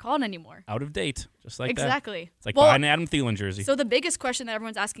not what they're called anymore. Out of date, just like that. Exactly. It's like buying an Adam Thielen jersey. So the biggest question that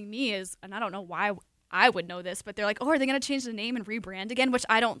everyone's asking me is, and I don't know why I would know this, but they're like, oh, are they going to change the name and rebrand again? Which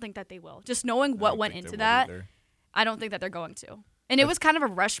I don't think that they will. Just knowing what went into that, I don't think that they're going to. And it was kind of a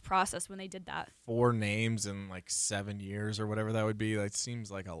rushed process when they did that. 4 names in like 7 years or whatever that would be. That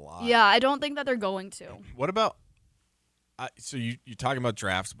seems like a lot. Yeah, I don't think that they're going to. What about? So you're talking about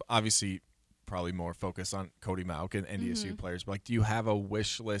drafts, but obviously probably more focus on Cody Mauch and NDSU players. But do you have a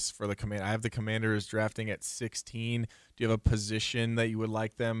wish list for the Commanders? I have the Commanders drafting at 16. Do you have a position that you would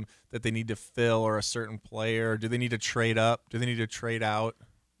like them that they need to fill, or a certain player? Do they need to trade up? Do they need to trade out?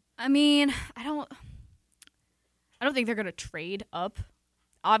 I mean, I don't think they're going to trade up.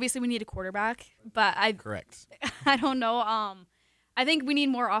 Obviously, we need a quarterback, but Correct. I don't know. I think we need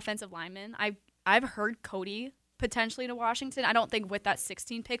more offensive linemen. I've heard Cody potentially to Washington. I don't think with that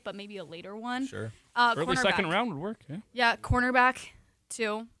 16 pick, but maybe a later one. Sure. Early second round would work. Yeah. Yeah, cornerback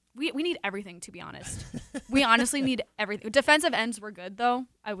too. We need everything, to be honest. We honestly need everything. Defensive ends were good though,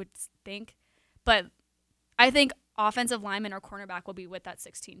 I would think, but I think offensive lineman or cornerback will be with that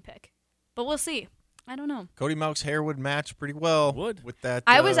 16 pick. But we'll see. I don't know. Cody Mauch's hair would match pretty well with that.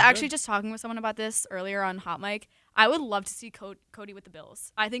 I was actually just talking with someone about this earlier on Hot Mic. I would love to see Cody with the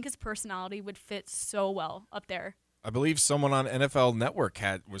Bills. I think his personality would fit so well up there. I believe someone on NFL Network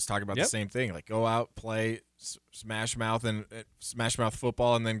was talking about the same thing. Like, go out, play smash mouth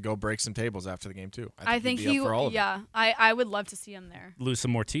football, and then go break some tables after the game too. I think he up for all of it. I would love to see him there. Lose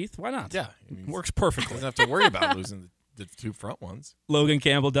some more teeth? Why not? Yeah, works perfectly. Doesn't have to worry about losing the two front ones. Logan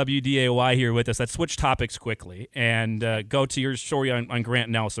Campbell, WDAY here with us. Let's switch topics quickly and go to your story on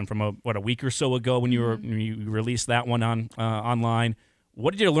Grant Nelson from a week or so ago when you released that one on online.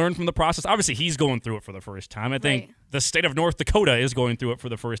 What did you learn from the process? Obviously, he's going through it for the first time. I think the state of North Dakota is going through it for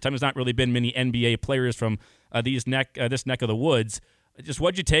the first time. There's not really been many NBA players from this neck of the woods. Just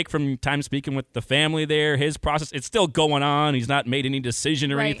what'd you take from time speaking with the family there, his process? It's still going on. He's not made any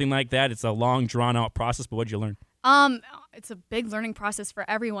decision or anything like that. It's a long, drawn-out process, but what'd you learn? It's a big learning process for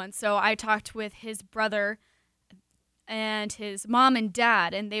everyone. So I talked with his brother and his mom and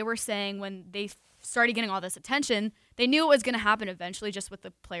dad, and they were saying when they started getting all this attention, they knew it was going to happen eventually just with the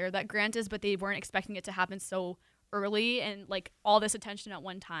player that Grant is, but they weren't expecting it to happen so early and like all this attention at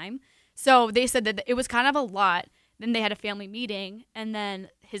one time. So they said that it was kind of a lot. Then they had a family meeting, and then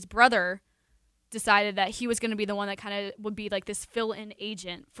his brother decided that he was going to be the one that kind of would be like this fill-in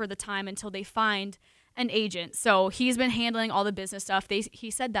agent for the time until they find an agent. So he's been handling all the business stuff. He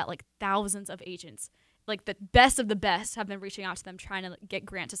said that like thousands of agents, like the best of the best, have been reaching out to them trying to get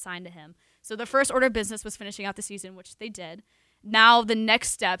Grant to sign to him. So the first order of business was finishing out the season, which they did. Now the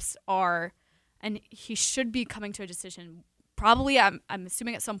next steps are, and he should be coming to a decision probably, I'm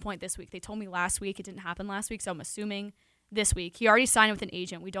assuming at some point this week. They told me last week. It didn't happen last week, so I'm assuming this week. He already signed with an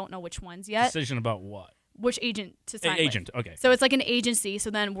agent. We don't know which ones yet. Decision about what? Which agent to sign agent, with. Okay. So it's like an agency.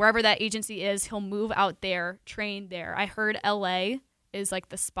 So then wherever that agency is, he'll move out there, train there. I heard L.A. is like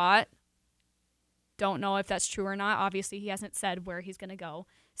the spot. Don't know if that's true or not. Obviously, he hasn't said where he's going to go.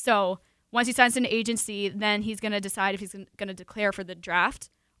 So once he signs an agency, then he's going to decide if he's going to declare for the draft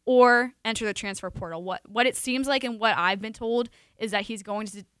or enter the transfer portal. What it seems like and what I've been told is that he's going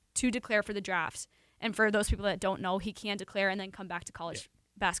to declare for the draft. And for those people that don't know, he can declare and then come back to college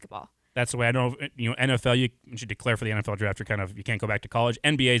basketball. That's the way I know. NFL, you should declare for the NFL draft. You can't go back to college.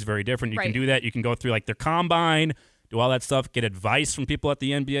 NBA is very different. You can do that. You can go through like their combine, do all that stuff, get advice from people at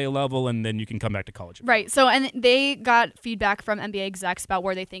the NBA level, and then you can come back to college. Right. So, and they got feedback from NBA execs about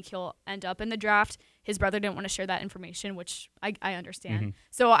where they think he'll end up in the draft. His brother didn't want to share that information, which I understand. Mm-hmm.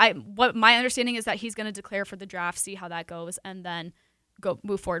 So, what my understanding is that he's going to declare for the draft, see how that goes, and then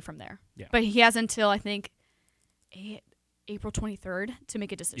move forward from there. Yeah. But he has until I think April 23rd to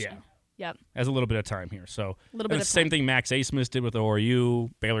make a decision. Yeah. Yep. Has a little bit of time here. So the same thing Max Asmus did with ORU.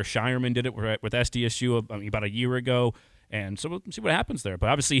 Baylor Shireman did it with SDSU about a year ago. And so we'll see what happens there. But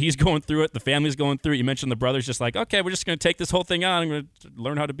obviously he's going through it. The family's going through it. You mentioned the brother's just like, okay, we're just going to take this whole thing on. I'm going to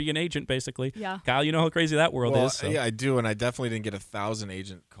learn how to be an agent, basically. Yeah. Kyle, you know how crazy that world is. So. Yeah, I do. And I definitely didn't get 1,000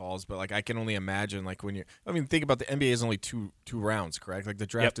 agent calls. But, like, I can only imagine, like, when think about the NBA is only two rounds, correct? Like, the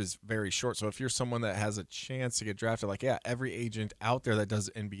draft is very short. So if you're someone that has a chance to get drafted, like, yeah, every agent out there that does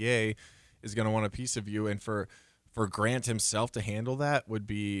NBA is going to want a piece of you. And for Grant himself to handle that would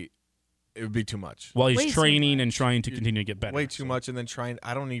be too much. While he's training and trying to continue to get better. Way too much, and then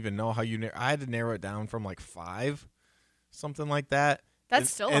I don't even know how I had to narrow it down from like 5, something like that. That's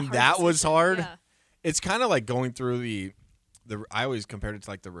still a hard and that decision. was hard. Yeah. It's kind of like going through the I always compared it to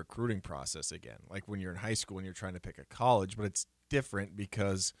like the recruiting process again. Like when you're in high school and you're trying to pick a college, but it's different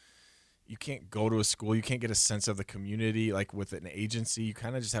because you can't go to a school, you can't get a sense of the community like with an agency. You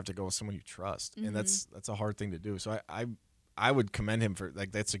kind of just have to go with someone you trust, and that's a hard thing to do. So I would commend him for like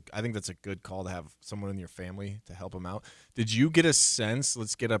I think that's a good call to have someone in your family to help him out. Did you get a sense?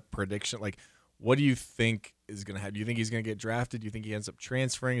 Let's get a prediction. Like, what do you think is going to happen? Do you think he's going to get drafted? Do you think he ends up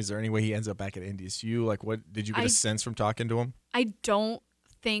transferring? Is there any way he ends up back at NDSU? Like, what did you get a sense from talking to him? I don't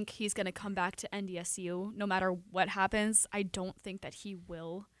think he's going to come back to NDSU no matter what happens. I don't think that he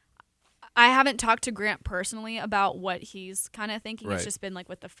will. I haven't talked to Grant personally about what he's kind of thinking. Right. It's just been like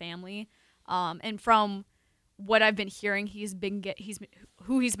with the family. And from what I've been hearing,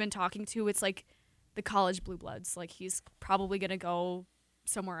 who he's been talking to, it's like the college blue bloods. Like he's probably going to go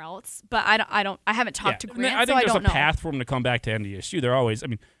somewhere else. But I haven't talked to Grant, I think so there's I don't a path for him to come back to NDSU. They're always,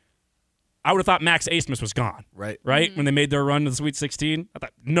 I would have thought Max Asmus was gone. Right. Mm-hmm. When they made their run to the Sweet 16, I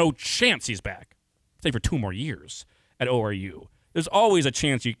thought, no chance he's back. Stay for 2 more years at ORU. There's always a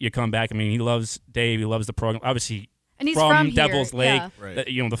chance you come back. I mean, he loves Dave. He loves the program. Obviously, and he's from Devil's here, Lake. yeah.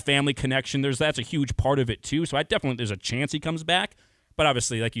 Right. The family connection. That's a huge part of it, too. So there's a chance he comes back. But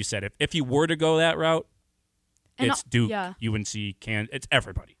obviously, like you said, if you were to go that route, it's Duke, UNC, it's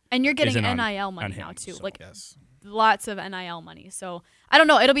everybody. And you're getting NIL money now, too. Lots of NIL money. So I don't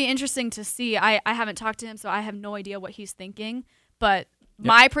know. It'll be interesting to see. I haven't talked to him, so I have no idea what he's thinking. But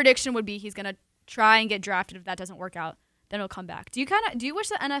my prediction would be he's going to try and get drafted. If that doesn't work out, then he'll come back. Do you wish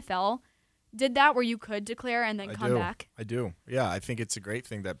the NFL did that where you could declare and then come back? I do. Yeah, I think it's a great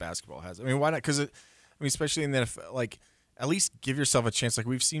thing that basketball has. I mean, why not? Because especially in the NFL, like, at least give yourself a chance. Like,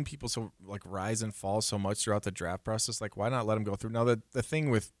 we've seen people rise and fall so much throughout the draft process. Like, why not let them go through? Now, the thing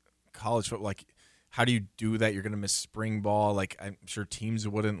with college football, like, how do you do that? You're going to miss spring ball. Like, I'm sure teams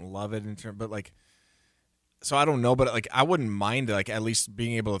wouldn't love it but like, so I don't know, but like, I wouldn't mind like at least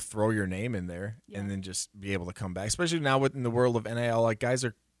being able to throw your name in there and then just be able to come back. Especially now in the world of NIL, like guys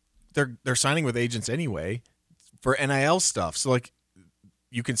they're signing with agents anyway for NIL stuff. So like,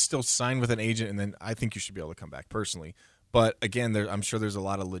 you can still sign with an agent, and then I think you should be able to come back personally. But again, I'm sure there's a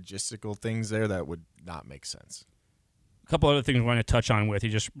lot of logistical things there that would not make sense. A couple other things I want to touch on with you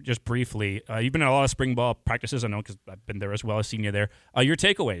just briefly. You've been at a lot of spring ball practices, I know, because I've been there as well. I've seen you there. Your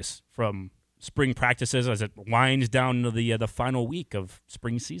takeaways from spring practices as it winds down into the final week of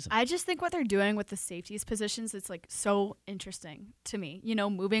spring season? I just think what they're doing with the safeties positions, it's like so interesting to me.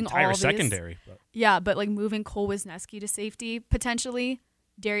 Moving entire all these secondary. But like moving Cole Wisniewski to safety potentially,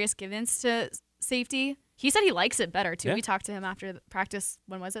 Darius Givens to safety. He said he likes it better too. Yeah. We talked to him after the practice.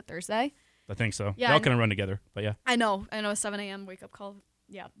 When was it? Thursday. I think so. Yeah, they all kind of run together, but yeah. I know. 7 a.m. wake up call.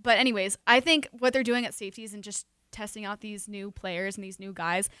 Yeah. But anyways, I think what they're doing at safeties and just testing out these new players and these new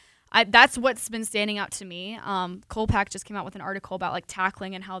guys, that's what's been standing out to me. Kolpak just came out with an article about like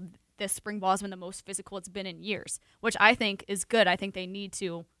tackling and how this spring ball has been the most physical it's been in years, which I think is good. I think they need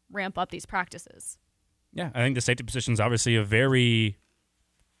to ramp up these practices. Yeah, I think the safety position is obviously a very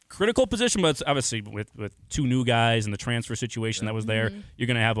critical position, but it's obviously with 2 new guys and the transfer situation that was there, you're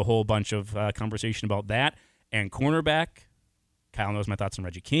going to have a whole bunch of conversation about that. And cornerback, Kyle knows my thoughts on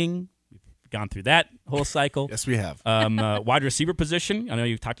Reggie King. We've gone through that whole cycle. Yes, we have. Wide receiver position, I know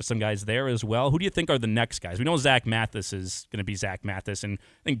you've talked to some guys there as well. Who do you think are the next guys? We know Zach Mathis is going to be Zach Mathis, and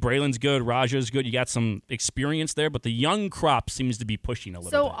I think Braylon's good, Raja's good. You got some experience there, but the young crop seems to be pushing a little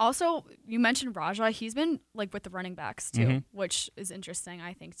bit. So also, you mentioned Raja. He's been like with the running backs too, which is interesting,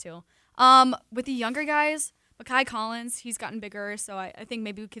 I think, too. With the younger guys, Mekhi Collins, he's gotten bigger, so I think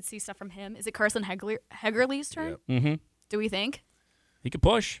maybe we could see stuff from him. Is it Carson Hegerle's turn? Yep. Do we think? He could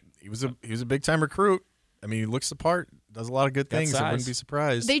push. He was a big time recruit. I mean, he looks the part, does a lot of good things. I wouldn't be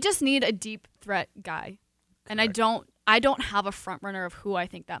surprised. They just need a deep threat guy. And I don't have a front runner of who I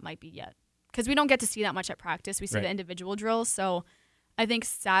think that might be yet. Because we don't get to see that much at practice. We see the individual drills. So I think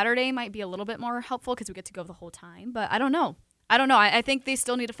Saturday might be a little bit more helpful because we get to go the whole time. But I don't know. I think they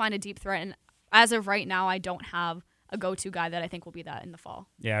still need to find a deep threat. And as of right now, I don't have a go-to guy that I think will be that in the fall.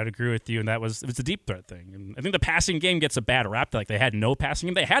 Yeah, I'd agree with you. And it's a deep threat thing. And I think the passing game gets a bad rap. Like they had no passing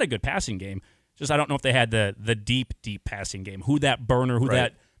game. They had a good passing game. Just I don't know if they had the deep passing game. Who that burner,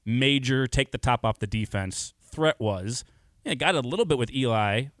 that major take the top off the defense threat was. Yeah, got a little bit with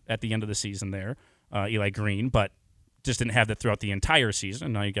Eli at the end of the season there, Eli Green, but just didn't have that throughout the entire season.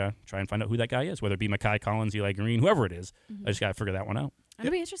 And now you got to try and find out who that guy is, whether it be Mekhi Collins, Eli Green, whoever it is. I just got to figure that one out.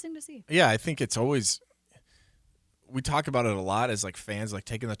 It'll be interesting to see. Yeah, I think it's always – we talk about it a lot as like fans, like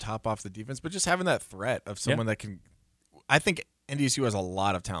taking the top off the defense, but just having that threat of someone that can – I think NDSU has a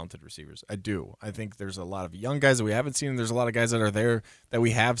lot of talented receivers. I do. I think there's a lot of young guys that we haven't seen, and there's a lot of guys that are there that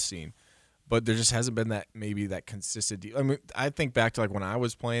we have seen. But there just hasn't been that consistent – I mean, I think back to like when I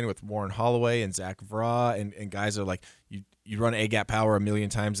was playing with Warren Holloway and Zach Vra and guys are like you'd run A-gap power a million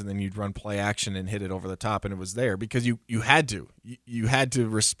times and then you'd run play action and hit it over the top, and it was there because you had to. You had to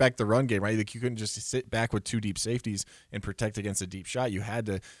respect the run game, right? Like you couldn't just sit back with 2 deep safeties and protect against a deep shot. You had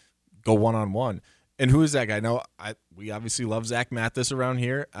to go one-on-one. And who is that guy? No, we obviously love Zach Mathis around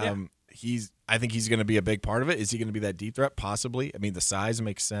here. I think he's going to be a big part of it. Is he going to be that deep threat? Possibly. I mean, the size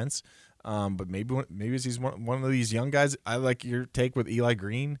makes sense. But maybe he's one of these young guys. I like your take with Eli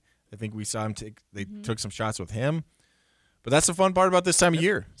Green. I think we saw him took some shots with him. But that's the fun part about this time of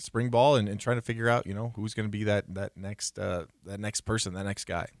year, spring ball, and trying to figure out, who's going to be that next person, that next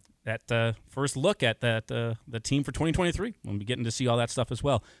guy. That first look at the team for 2023. We'll be getting to see all that stuff as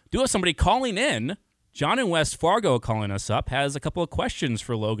well. Do have somebody calling in. John in West Fargo calling us up has a couple of questions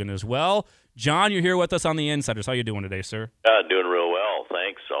for Logan as well. John, you're here with us on the Insiders. How you doing today, sir? Doing real well,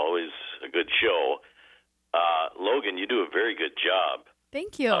 thanks. Always a good show. Logan, you do a very good job.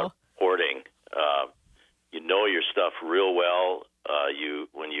 Thank you. Reporting. You know your stuff real well.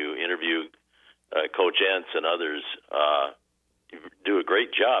 When you interview Coach Entz and others, you do a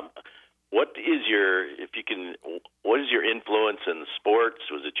great job. What is your influence in sports?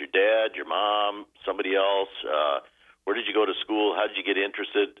 Was it your dad, your mom, somebody else? Where did you go to school? How did you get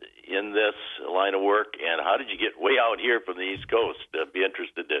interested in this line of work? And how did you get way out here from the East Coast? I'd be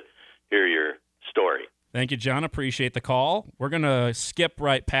interested to hear your story. Thank you, John. Appreciate the call. We're going to skip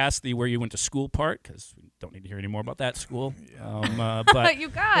right past the where you went to school part because we don't need to hear any more about that school. But you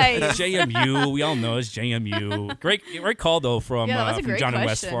guys. JMU, we all know it's JMU. Great call, though, from John in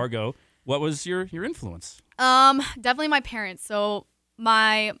West Fargo. What was your influence? Definitely my parents. So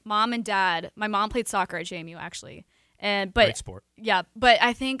my mom and dad, my mom played soccer at JMU, actually. Great sport. Yeah, but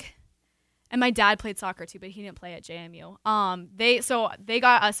I think... And my dad played soccer too, but he didn't play at JMU. They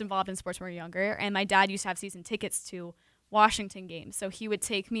got us involved in sports when we were younger, and my dad used to have season tickets to Washington games, so he would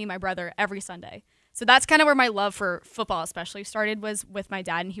take me and my brother every Sunday. So that's kind of where my love for football especially started, was with my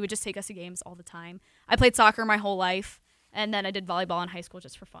dad, and he would just take us to games all the time. I played soccer my whole life, and then I did volleyball in high school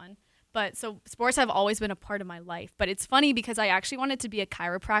just for fun. But so sports have always been a part of my life. But it's funny because I actually wanted to be a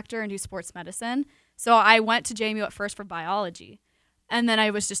chiropractor and do sports medicine. So I went to JMU at first for biology. And then I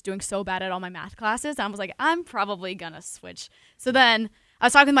was just doing so bad at all my math classes. And I was like, I'm probably going to switch. So then I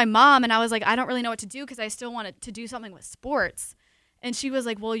was talking with my mom, and I was like, I don't really know what to do because I still wanted to do something with sports. And she was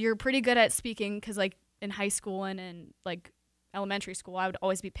like, well, you're pretty good at speaking because, like, in high school and in, like, elementary school, I would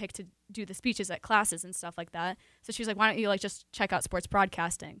always be picked to do the speeches at classes and stuff like that. So she was like, why don't you, like, just check out sports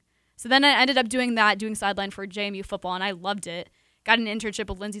broadcasting? So then I ended up doing sideline for JMU football, and I loved it. Got an internship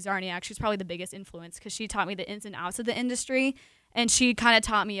with Lindsay Zarniak. She's probably the biggest influence because she taught me the ins and outs of the industry. And she kind of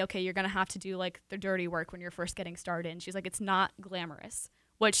taught me, okay, you're going to have to do, like, the dirty work when you're first getting started. And she's like, it's not glamorous,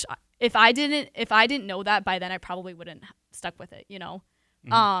 which if I didn't know that by then, I probably wouldn't have stuck with it,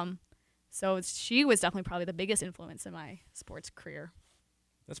 Mm-hmm. So she was definitely probably the biggest influence in my sports career.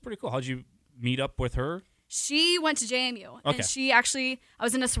 That's pretty cool. How'd you meet up with her? She went to JMU. Okay. And she actually, I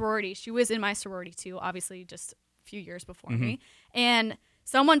was in a sorority. She was in my sorority too, obviously just a few years before me. And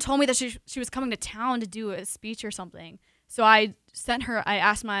someone told me that she was coming to town to do a speech or something. So I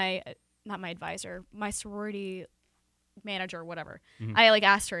asked my sorority manager or whatever. Mm-hmm. I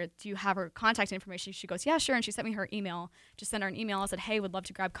asked her, do you have her contact information? She goes, yeah, sure. And she sent me her email. Just sent her an email. I said, hey, would love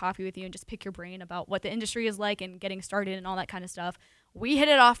to grab coffee with you and just pick your brain about what the industry is like and getting started and all that kind of stuff. We hit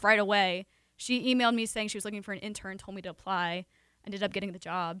it off right away. She emailed me saying she was looking for an intern, told me to apply. Ended up getting the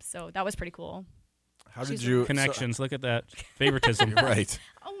job. So that was pretty cool. How did you connections? Look at that favoritism. Right.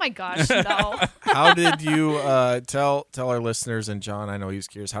 Oh my gosh, no. How did you tell our listeners, and John, I know he was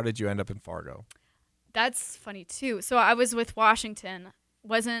curious, how did you end up in Fargo? That's funny too. So I was with Washington,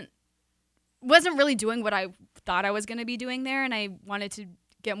 wasn't really doing what I thought I was going to be doing there, and I wanted to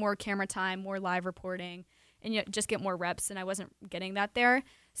get more camera time, more live reporting, and just get more reps, and I wasn't getting that there.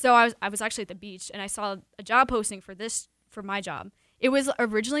 So I was actually at the beach, and I saw a job posting for my job. It was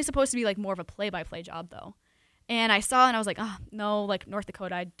originally supposed to be more of a play-by-play job, though. And I saw it, and I was like, oh, no, North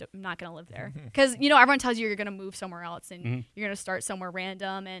Dakota, I'm not going to live there. Because, everyone tells you you're going to move somewhere else, and you're going to start somewhere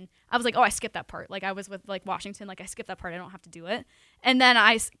random. And I was like, oh, I skipped that part. I was with, Washington. I skipped that part. I don't have to do it. And then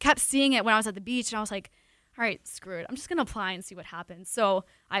I kept seeing it when I was at the beach, and I was like, all right, screw it. I'm just going to apply and see what happens. So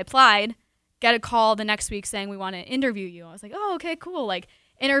I applied, get a call the next week saying we want to interview you. I was like, oh, okay, cool.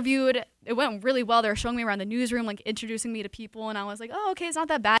 Interviewed, it went really well. They were showing me around the newsroom, introducing me to people, and I was like, oh, okay, it's not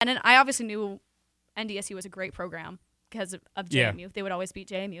that bad. And I obviously knew NDSU was a great program because of JMU. Yeah. They would always beat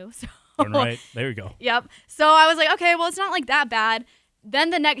JMU. So right, there you go. Yep. So I was like, okay, well, it's not that bad. Then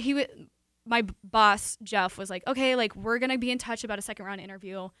my boss Jeff was like, okay, we're gonna be in touch about a second round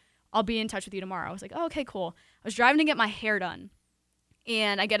interview. I'll be in touch with you tomorrow. I was like, oh, okay, cool. I was driving to get my hair done,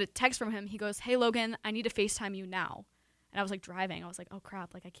 and I get a text from him. He goes, hey, Logan, I need to FaceTime you now. And I was driving. I was like, oh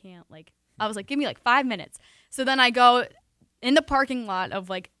crap, I can't. I was like, give me 5 minutes. So then I go in the parking lot of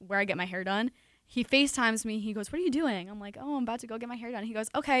where I get my hair done. He FaceTimes me. He goes, what are you doing? I'm like, oh, I'm about to go get my hair done. He goes,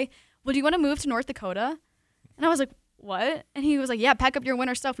 okay, well, do you want to move to North Dakota? And I was like, what? And he was like, yeah, pack up your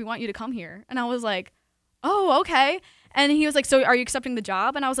winter stuff. We want you to come here. And I was like, oh, okay. And he was like, so are you accepting the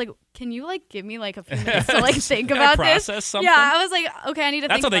job? And I was like, can you like give me like a few minutes to like think about this? Process something? Yeah, I was like, okay, I need to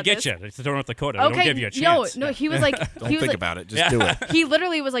think about this. That's how they get you. It's North Dakota. They don't give you a chance. No, he was like, don't think about it. Just do it. He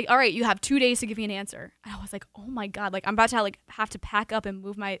literally was like, all right, you have 2 days to give me an answer. And I was like, oh my God, like I'm about to have to pack up and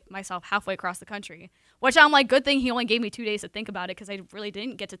move myself halfway across the country. Which I'm like, good thing he only gave me 2 days to think about it because I really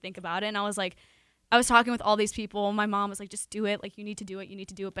didn't get to think about it. And I was like, I was talking with all these people. My mom was like, just do it. Like you need to do it. You need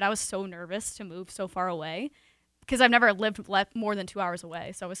to do it. But I was so nervous to move so far away because I've never lived more than 2 hours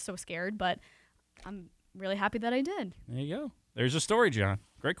away. So I was so scared, but I'm really happy that I did. There you go. There's a story, John.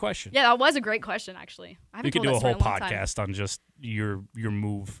 Great question. Yeah, that was a great question, actually. You could do a whole podcast on just your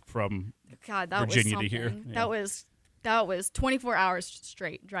move from Virginia to here. Yeah. That was 24 hours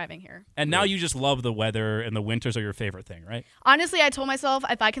straight driving here. And now you just love the weather, and the winters are your favorite thing, right? Honestly, I told myself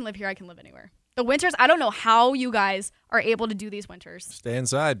if I can live here, I can live anywhere. The winters, I don't know how you guys are able to do these winters. Stay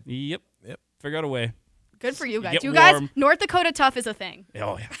inside. Yep. Figure out a way. Good for you guys. You guys, North Dakota tough is a thing.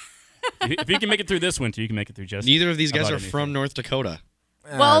 Oh, yeah. If you can make it through this winter, you can make it through just Neither of these guys are from North Dakota.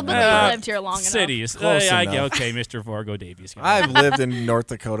 Well, but they lived here long enough. Cities. Close enough. Okay, Mr. Fargo Davies. I've lived in North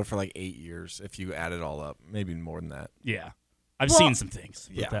Dakota for like 8 years, if you add it all up. Maybe more than that. Yeah. I've seen some things.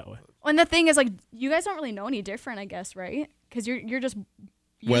 Yeah. That way. And the thing is, like, you guys don't really know any different, I guess, right? Because you're just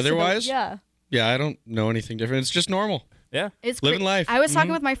weather-wise. Yeah. Yeah, I don't know anything different. It's just normal. Yeah. It's living life. I was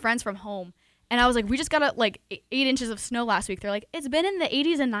talking with my friends from home, and I was like, we just got like 8 inches of snow last week. They're like, it's been in the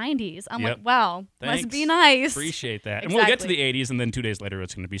 80s and 90s. I'm like, wow, thanks. must be nice. Appreciate that. And we'll get to the 80s, and then 2 days later,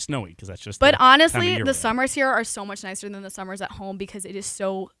 it's going to be snowy because that's just. But honestly, the summers here are so much nicer than the summers at home because it is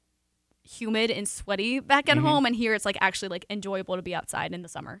so humid and sweaty back at home, and here it's like actually like enjoyable to be outside in the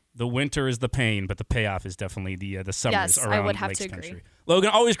summer. The winter is the pain, but the payoff is definitely the summers around I would have Lakes to agree. Country.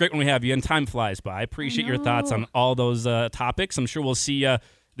 Logan, always great when we have you, and time flies by. I appreciate your thoughts on all those topics. I'm sure we'll see you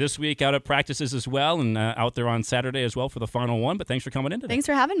this week out at practices as well, and out there on Saturday as well for the final one. But thanks for coming in today. Thanks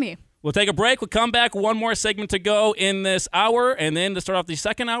for having me. We'll take a break. We'll come back. One more segment to go in this hour, and then to start off the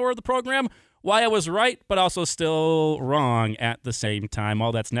second hour of the program, why I was right, but also still wrong at the same time.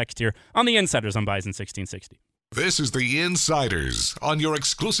 All that's next here on The Insiders on Bison 1660. This is The Insiders on your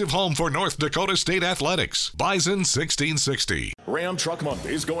exclusive home for North Dakota State Athletics, Bison 1660. Ram Truck Month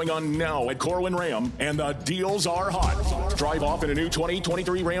is going on now at Corwin Ram, and the deals are hot. Drive off in a new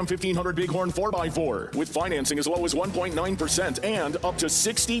 2023 Ram 1500 Bighorn 4x4 with financing as low as 1.9% and up to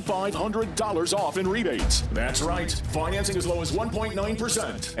 $6,500 off in rebates. That's right, financing as low as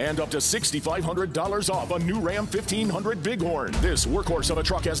 1.9% and up to $6,500 off a new Ram 1500 Bighorn. This workhorse of a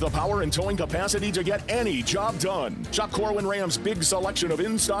truck has the power and towing capacity to get any job done. Shop Corwin Ram's big selection of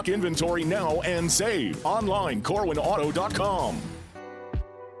in-stock inventory now and save. Online, corwinauto.com.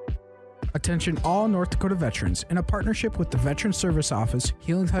 Attention all North Dakota veterans. In a partnership with the Veteran Service Office,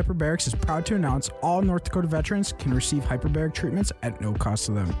 Healing Hyperbarics is proud to announce all North Dakota veterans can receive hyperbaric treatments at no cost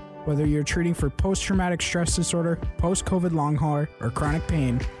to them. Whether you're treating for post-traumatic stress disorder, post-COVID long hauler, or chronic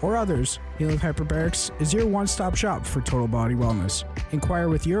pain, or others, Healing Hyperbarics is your one-stop shop for total body wellness. Inquire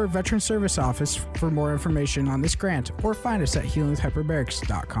with your Veteran Service Office for more information on this grant, or find us at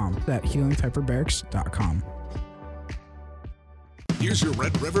healinghyperbarics.com. That's healinghyperbarics.com. Here's your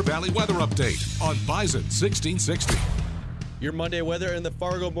Red River Valley weather update on Bison 1660. Your Monday weather in the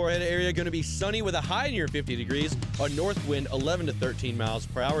Fargo-Moorhead area going to be sunny with a high near 50 degrees. A north wind 11 to 13 miles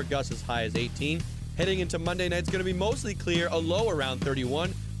per hour, gusts as high as 18. Heading into Monday night, it's going to be mostly clear, a low around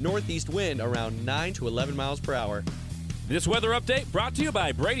 31. Northeast wind around 9 to 11 miles per hour. This weather update brought to you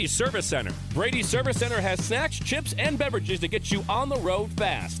by Brady's Service Center. Brady's Service Center has snacks, chips, and beverages to get you on the road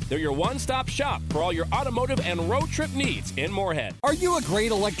fast. They're your one-stop shop for all your automotive and road trip needs in Moorhead. Are you a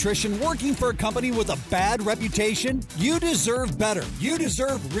great electrician working for a company with a bad reputation? You deserve better. You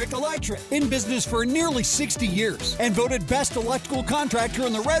deserve Rick Electric. In business for nearly 60 years and voted best electrical contractor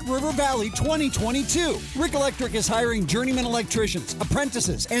in the Red River Valley 2022. Rick Electric is hiring journeyman electricians,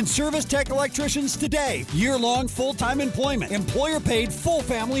 apprentices, and service tech electricians today. Year-long full-time employment, employer-paid full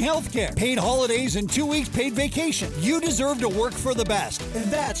family health care, paid holidays, and 2 weeks paid vacation. You deserve to work for the best, and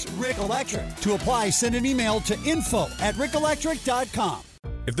that's Rick Electric. To apply, send an email to info@rickelectric.com.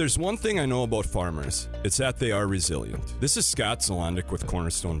 If there's one thing I know about farmers, it's that they are resilient. This is Scott Zolandic with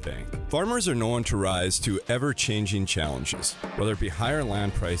Cornerstone Bank. Farmers are known to rise to ever-changing challenges, whether it be higher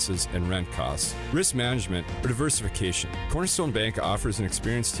land prices and rent costs, risk management, or diversification. Cornerstone Bank offers an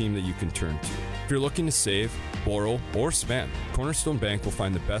experienced team that you can turn to. If you're looking to save, borrow, or spend, Cornerstone Bank will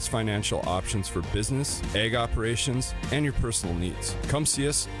find the best financial options for business, ag operations, and your personal needs. Come see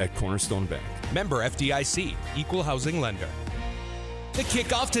us at Cornerstone Bank. Member FDIC, Equal Housing Lender. The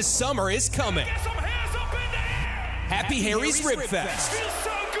kickoff to summer is coming. Happy Harry's Rib Fest.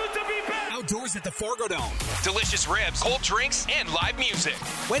 outdoors at the Fargo Dome. Delicious ribs, cold drinks, and live music.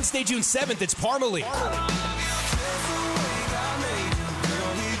 Wednesday, June 7th, it's Parmalee.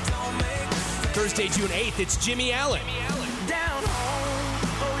 Thursday, June 8th, it's Jimmy Allen.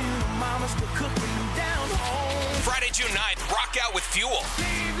 Friday, June 9th, rock out with Fuel.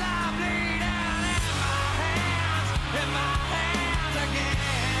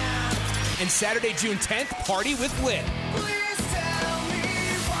 And Saturday, June 10th, party with Lit.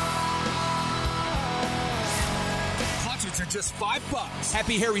 Concerts are just $5.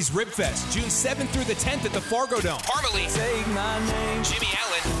 Happy Harry's Rib Fest, June 7th through the 10th at the Fargo Dome. Parmalee, take my name, Jimmy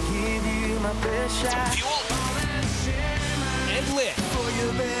Allen, give you my best shot. Fuel, and Lit.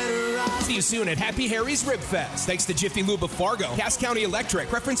 See you soon at Happy Harry's Rib Fest. Thanks to Jiffy Lube of Fargo, Cass County Electric,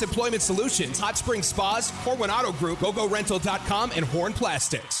 Preference Employment Solutions, Hot Spring Spas, Horwin Auto Group, GoGoRental.com, and Horn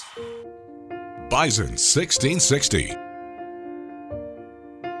Plastics. Bison 1660.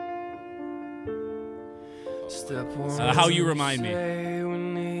 How You Remind Me.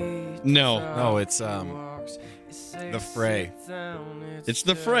 No, it's The Fray. It's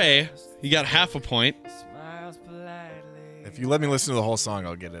The Fray. You got half a point. If you let me listen to the whole song,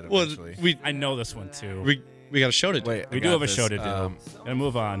 I'll get it eventually. I know this one too. We got a show to do. Wait, we do have a show to do. And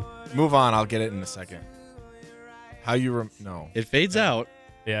move on. Move on. I'll get it in a second. How you no. It fades out.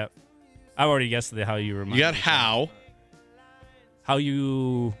 Yeah. I've already guessed How You Remind Me. You got how. How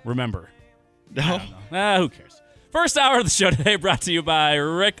You Remember. No. Who cares? First hour of the show today brought to you by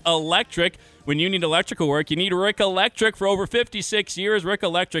Rick Electric. When you need electrical work, you need Rick Electric. For over 56 years, Rick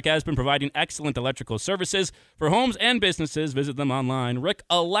Electric has been providing excellent electrical services for homes and businesses. Visit them online,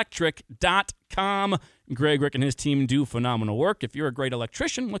 rickelectric.com. Greg, Rick, and his team do phenomenal work. If you're a great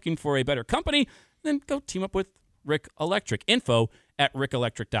electrician looking for a better company, then go team up with Rick Electric. Info at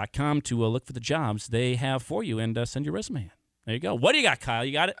rickelectric.com to look for the jobs they have for you and send your resume in. There you go. What do you got, Kyle?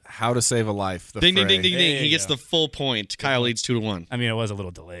 You got it? How to Save a Life. Ding, ding, ding, ding, ding. He gets the full point. Kyle leads 2-1. I mean, it was a little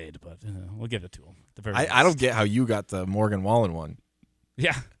delayed, but we'll give it to him. I don't get how you got the Morgan Wallen one.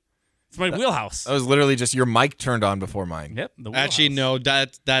 Yeah. It's my wheelhouse. That was literally just your mic turned on before mine. Yep. Actually, no.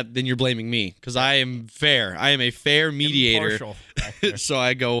 That then you're blaming me because I am fair. I am a fair mediator. So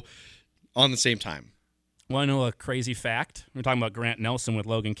I go on the same time. Want to know a crazy fact? We were talking about Grant Nelson with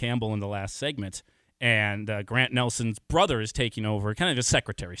Logan Campbell in the last segment. And Grant Nelson's brother is taking over, kind of just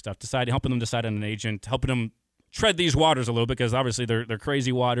secretary stuff, helping them decide on an agent, helping them tread these waters a little bit because obviously they're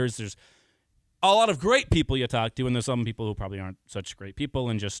crazy waters. There's a lot of great people you talk to, and there's some people who probably aren't such great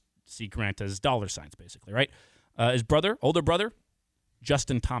people and just see Grant as dollar signs, basically, right? His brother, older brother,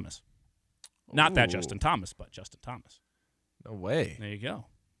 Justin Thomas. Not that Justin Thomas, but Justin Thomas. No way. There you go.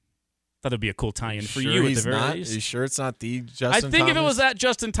 Thought it'd be a cool tie-in for you at the very least. Are you sure it's not the Justin Thomas? I think if it was that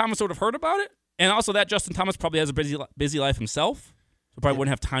Justin Thomas, I would have heard about it. And also that Justin Thomas probably has a busy life himself, so probably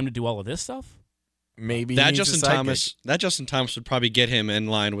wouldn't have time to do all of this stuff. Maybe that Justin Thomas would probably get him in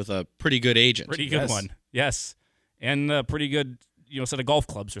line with a pretty good agent. Pretty good one, yes, and a pretty good set of golf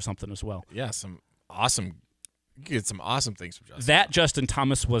clubs or something as well. Yeah, some awesome. You get some awesome things from Justin. That Justin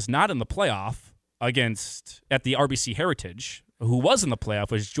Thomas was not in the playoff at the RBC Heritage. Who was in the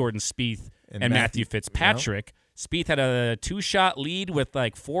playoff was Jordan Spieth and Matthew Fitzpatrick. Yep. Spieth had a 2-shot lead with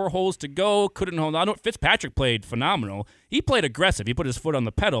like 4 holes to go. Couldn't hold on. Fitzpatrick played phenomenal. He played aggressive. He put his foot on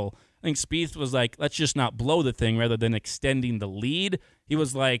the pedal. I think Spieth was like, let's just not blow the thing rather than extending the lead. He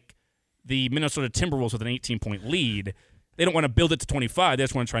was like the Minnesota Timberwolves with an 18-point lead. They don't want to build it to 25. They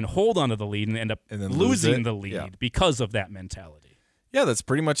just want to try and hold on to the lead and end up losing the lead because of that mentality. Yeah, that's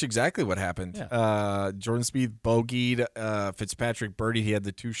pretty much exactly what happened. Yeah. Jordan Spieth bogeyed. Fitzpatrick birdied. He had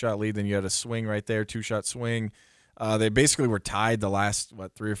the 2-shot lead. Then you had a swing right there, 2-shot swing. They basically were tied the last,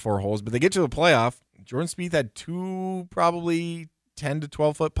 3 or 4 holes. But they get to the playoff. Jordan Spieth had 2 probably 10 to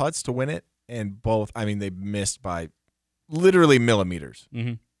 12-foot putts to win it. And both, they missed by literally millimeters.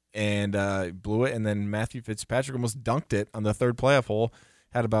 Mm-hmm. And blew it. And then Matthew Fitzpatrick almost dunked it on the 3rd playoff hole.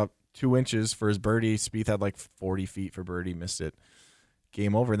 Had about 2 inches for his birdie. Spieth had like 40 feet for birdie. Missed it.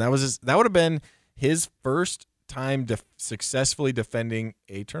 Game over. And that would have been his first time successfully defending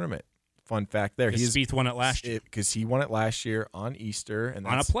a tournament. Fun fact there. Spieth won it last year. Because he won it last year on Easter. And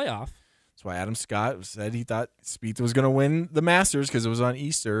on a playoff. That's why Adam Scott said he thought Spieth was going to win the Masters because it was on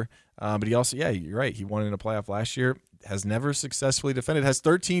Easter. But he also, you're right. He won in a playoff last year. Has never successfully defended. Has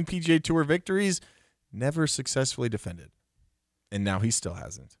 13 PGA Tour victories. Never successfully defended. And now he still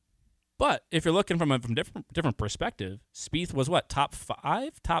hasn't. But if you're looking from different perspective, Spieth was top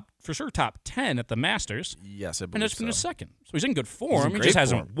 5, top 10 at the Masters. Yes, I believe and it's so. Second. So he's in good form. He just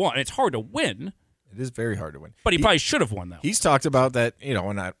hasn't won. It's hard to win. It is very hard to win. But he probably should have won that. He's talked about that,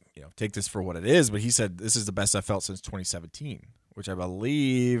 and I take this for what it is, but he said this is the best I've felt since 2017 which I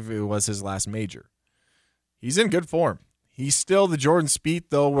believe it was his last major. He's in good form. He's still the Jordan Spieth,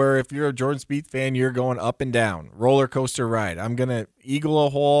 though, where if you're a Jordan Spieth fan, you're going up and down, roller coaster ride. I'm going to eagle a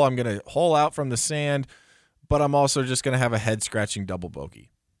hole. I'm going to hole out from the sand, but I'm also just going to have a head-scratching double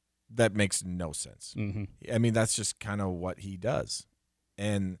bogey. That makes no sense. Mm-hmm. I mean, that's just kind of what he does.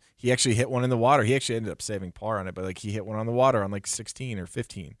 And he actually hit one in the water. He actually ended up saving par on it, but he hit one on the water on 16 or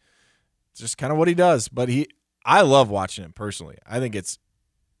 15. It's just kind of what he does. But I love watching him personally. I think it's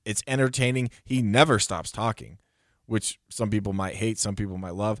entertaining. He never stops talking, which some people might hate, some people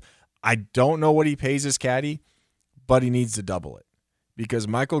might love. I don't know what he pays his caddy, but he needs to double it. Because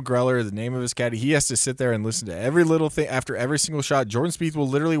Michael Greller, the name of his caddy, he has to sit there and listen to every little thing after every single shot. Jordan Spieth will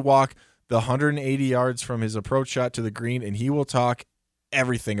literally walk the 180 yards from his approach shot to the green, and he will talk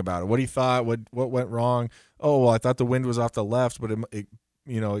everything about it. What he thought, what went wrong. Oh, well, I thought the wind was off the left, but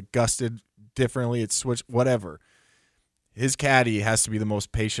it gusted differently. It switched, whatever. His caddy has to be the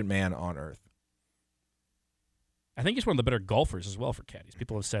most patient man on earth. I think he's one of the better golfers as well for caddies.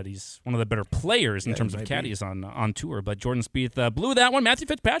 People have said he's one of the better players in terms of caddies on tour. But Jordan Spieth blew that one. Matthew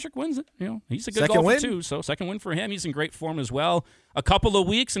Fitzpatrick wins it. He's a good golfer too. So second win for him. He's in great form as well. A couple of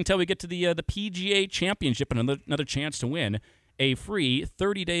weeks until we get to the PGA Championship and another chance to win a free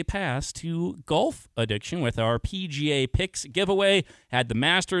 30-day pass to Golf Addiction with our PGA Picks giveaway. Had the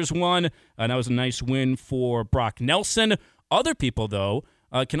Masters won. That was a nice win for Brock Nelson. Other people, though,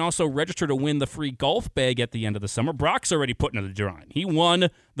 can also register to win the free golf bag at the end of the summer. Brock's already put into the drawing. He won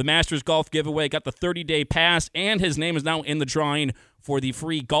the Masters Golf giveaway, got the 30-day pass, and his name is now in the drawing for the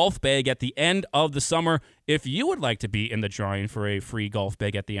free golf bag at the end of the summer. If you would like to be in the drawing for a free golf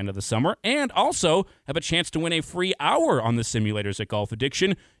bag at the end of the summer and also have a chance to win a free hour on the simulators at Golf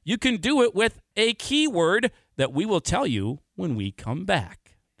Addiction, you can do it with a keyword that we will tell you when we come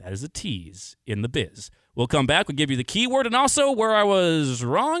back. That is a tease in the biz. We'll come back. We'll give you the keyword and also where I was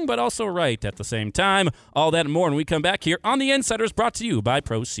wrong, but also right at the same time. All that and more when we come back here on The Insiders, brought to you by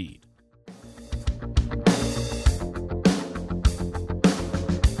Proceed.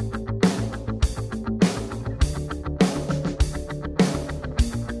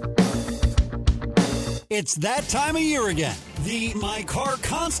 It's that time of year again. The "my car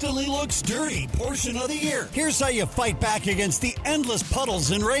constantly looks dirty" portion of the year. Here's how you fight back against the endless puddles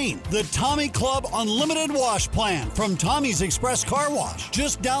and rain. The Tommy Club Unlimited Wash Plan from Tommy's Express Car Wash.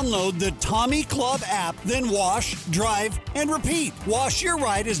 Just download the Tommy Club app, then wash, drive, and repeat. Wash your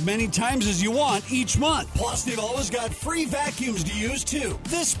ride as many times as you want each month. Plus, they've always got free vacuums to use, too.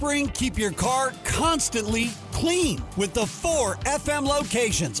 This spring, keep your car constantly clean with the 4 FM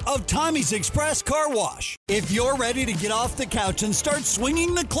locations of Tommy's Express Car Wash. If you're ready to get off the couch and start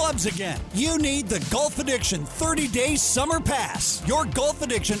swinging the clubs again, you need the Golf Addiction 30-Day Summer Pass. Your Golf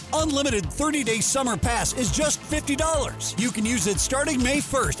Addiction Unlimited 30-Day Summer Pass is just $50. You can use it starting May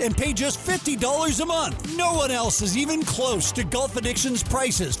 1st and pay just $50 a month. No one else is even close to Golf Addiction's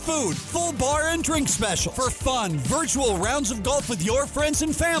prices, food, full bar and drink special. For fun, virtual rounds of golf with your friends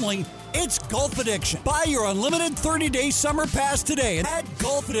and family, it's Golf Addiction. Buy your unlimited 30-day summer pass today at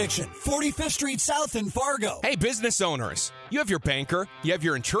Golf Addiction, 45th Street South in Fargo. Hey, business owners. You have your banker, you have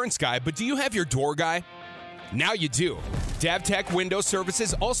your insurance guy, but do you have your door guy? Now you do. DavTech Window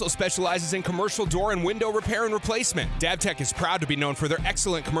Services also specializes in commercial door and window repair and replacement. DavTech is proud to be known for their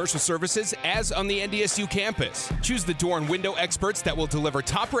excellent commercial services as on the NDSU campus. Choose the door and window experts that will deliver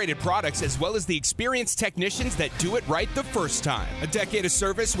top-rated products as well as the experienced technicians that do it right the first time. A decade of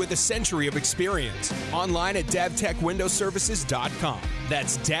service with a century of experience. Online at DavTechWindowServices.com.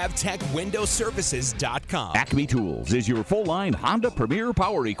 That's DavTechWindowServices.com. Acme Tools is your full-line Honda Premier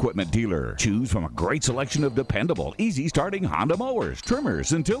Power Equipment dealer. Choose from a great selection of dependable, easy-starting Honda mowers,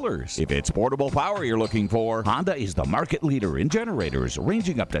 trimmers, and tillers. If it's portable power you're looking for, Honda is the market leader in generators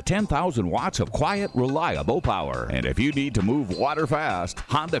ranging up to 10,000 watts of quiet, reliable power. And if you need to move water fast,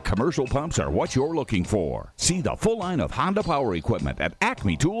 Honda commercial pumps are what you're looking for. See the full line of Honda power equipment at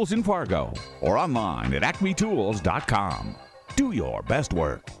Acme Tools in Fargo or online at acmetools.com. Do your best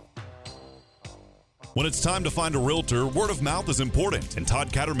work. When it's time to find a realtor, word of mouth is important, and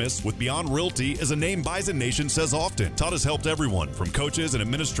Todd Cattermas with Beyond Realty is a name Bison Nation says often. Todd has helped everyone from coaches and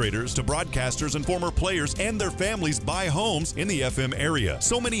administrators to broadcasters and former players and their families buy homes in the FM area.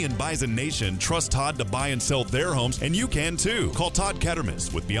 So many in Bison Nation trust Todd to buy and sell their homes, and you can too. Call Todd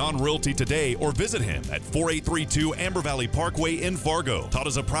Cattermas with Beyond Realty today or visit him at 4832 Amber Valley Parkway in Fargo. Todd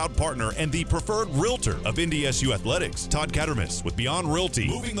is a proud partner and the preferred realtor of NDSU Athletics. Todd Cattermas with Beyond Realty,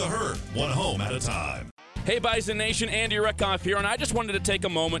 moving the herd one home at a time. Hey, Bison Nation, Andy Reckoff here, and I just wanted to take a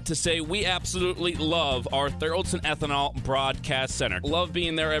moment to say we absolutely love our Theraldson Ethanol Broadcast Center. Love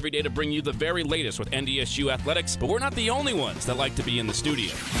being there every day to bring you the very latest with NDSU athletics, but we're not the only ones that like to be in the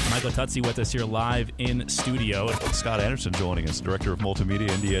studio. Michael Tutsi with us here live in studio. Scott Anderson joining us, Director of Multimedia,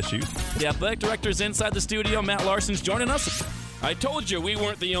 NDSU. The athletic director's inside the studio. Matt Larson's joining us. I told you we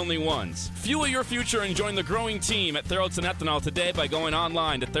weren't the only ones. Fuel your future and join the growing team at Theraldson Ethanol today by going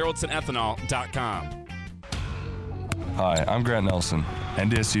online to theraldsonethanol.com. Hi, I'm Grant Nelson,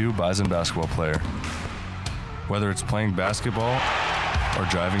 NDSU Bison basketball player. Whether it's playing basketball or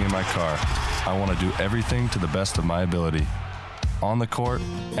driving in my car, I want to do everything to the best of my ability, on the court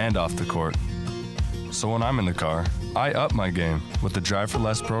and off the court. So when I'm in the car, I up my game with the Drive for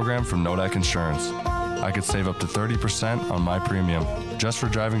Less program from Nodak Insurance. I could save up to 30% on my premium just for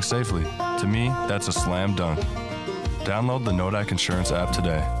driving safely. To me, that's a slam dunk. Download the Nodak Insurance app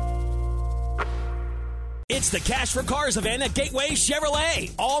today. It's the Cash for Cars event at Gateway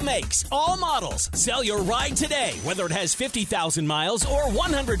Chevrolet. All makes, all models. Sell your ride today. Whether it has 50,000 miles or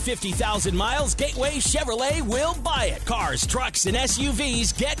 150,000 miles, Gateway Chevrolet will buy it. Cars, trucks, and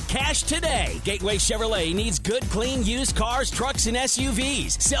SUVs get cash today. Gateway Chevrolet needs good, clean, used cars, trucks, and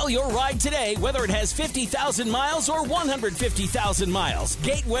SUVs. Sell your ride today, whether it has 50,000 miles or 150,000 miles.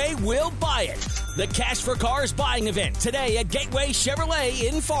 Gateway will buy it. The Cash for Cars buying event today at Gateway Chevrolet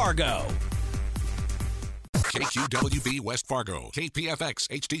in Fargo. KQWB West Fargo, KPFX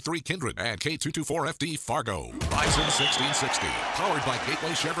HD3 Kindred, and K224FD Fargo. Bison 1660, powered by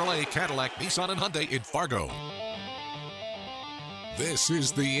Gateway Chevrolet, Cadillac, Nissan, and Hyundai in Fargo. This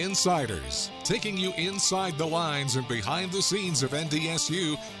is The Insiders, taking you inside the lines and behind the scenes of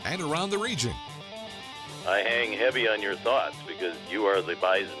NDSU and around the region. I hang heavy on your thoughts because you are the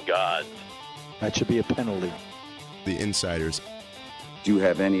Bison gods. That should be a penalty. The Insiders. Do you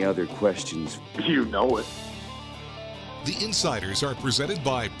have any other questions? You know it. The Insiders are presented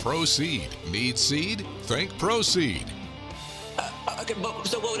by Proseed. Need seed? Think Proseed. Okay,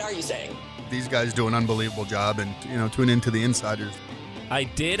 so what are you saying? These guys do an unbelievable job, and, tune into The Insiders. I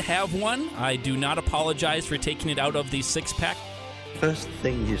did have one. I do not apologize for taking it out of the six-pack. First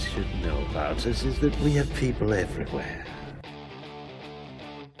thing you should know about us is that we have people everywhere.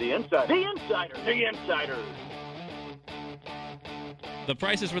 The Insiders. The Insiders. The Insiders. The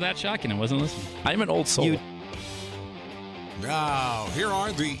prices were that shocking. I wasn't listening. I'm an old soul. Now, here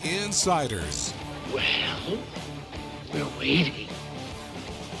are the Insiders. Well, we're waiting.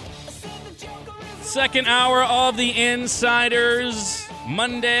 Second hour of the Insiders.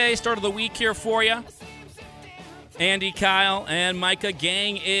 Monday, start of the week here for you. Andy, Kyle, and Micah.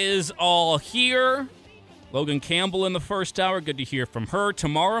 Gang is all here. Logan Campbell in the first hour. Good to hear from her.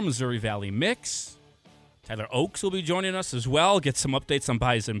 Tomorrow, Missouri Valley Mix. Tyler Oakes will be joining us as well. Get some updates on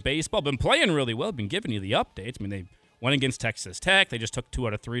Bison baseball. Been playing really well. Been giving you the updates. I mean, they went against Texas Tech. They just took 2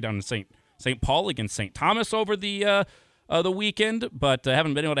 out of 3 down in St. Paul against St. Thomas over the weekend, but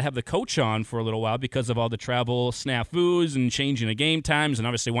haven't been able to have the coach on for a little while because of all the travel snafus and changing the game times, and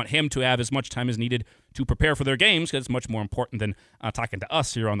obviously want him to have as much time as needed to prepare for their games because it's much more important than talking to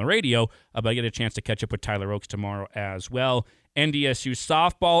us here on the radio. But I get a chance to catch up with Tyler Oakes tomorrow as well. NDSU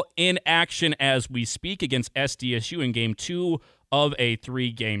softball in action as we speak against SDSU in Game 2 of a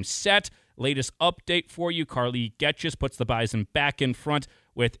 3-game set. Latest update for you, Carly Getchis puts the Bison back in front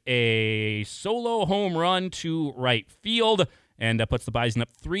with a solo home run to right field and puts the Bison up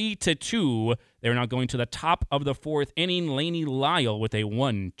 3-2. They're now going to the top of the 4th inning. Laney Lyle with a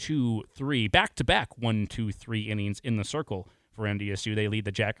 1-2-3, back-to-back 1-2-3 innings in the circle for NDSU. They lead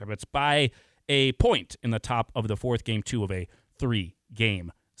the Jackrabbits by a point in the top of the 4th, Game 2 of a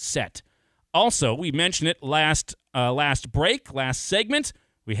 3-game set. Also, we mentioned it last segment.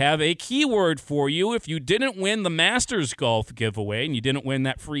 We have a keyword for you. If you didn't win the Masters Golf giveaway and you didn't win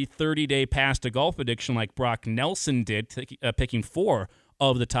that free 30-day pass to Golf Addiction like Brock Nelson did, picking 4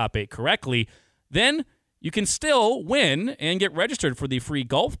 of the top 8 correctly, then you can still win and get registered for the free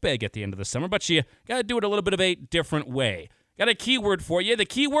golf bag at the end of the summer, but you got to do it a little bit of a different way. Got a keyword for you. The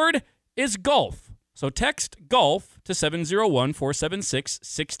keyword is golf. So text golf to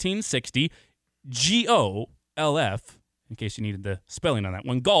 701-476-1660, GOLF, in case you needed the spelling on that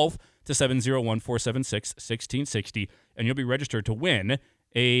one, golf to 701-476-1660, and you'll be registered to win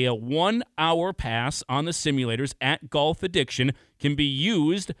a 1-hour pass on the simulators at Golf Addiction. Can be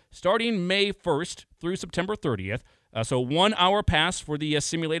used starting May 1st through September 30th. So 1-hour pass for the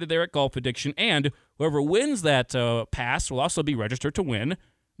simulator there at Golf Addiction, and whoever wins that pass will also be registered to win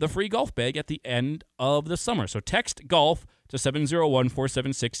the free golf bag at the end of the summer. So text golf to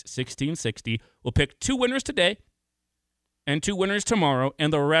 701-476-1660. We'll pick 2 winners today and 2 winners tomorrow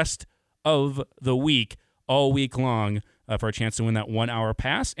and the rest of the week. all week long for a chance to win that 1-hour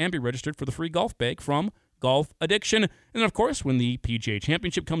pass and be registered for the free golf bag from Golf Addiction. And, of course, when the PGA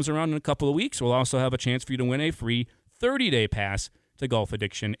Championship comes around in a couple of weeks, we'll also have a chance for you to win a free 30-day pass to Golf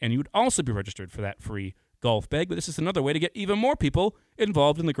Addiction, and you would also be registered for that free golf bag. But this is another way to get even more people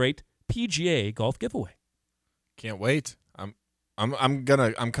involved in the great PGA golf giveaway. Can't wait.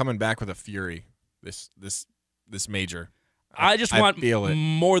 I'm coming back with a fury this major. I just want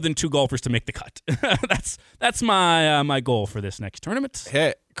more than 2 golfers to make the cut. That's my goal for this next tournament.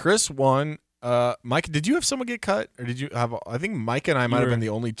 Hey, Chris won. Mike, did you have someone get cut, or did you have? I think Mike and I might have been the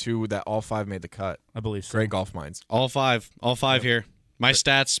only 2 that all 5 made the cut. I believe so. Great golf minds. All 5 here. My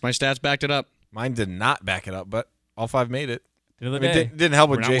stats backed it up. Mine did not back it up, but all 5 made it. It didn't help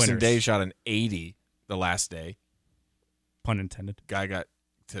when Jason Day shot an 80 the last day. Pun intended. Guy got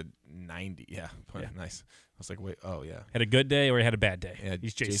to 90. Yeah, nice. I was like, wait, oh yeah. Had a good day or he had a bad day? Yeah,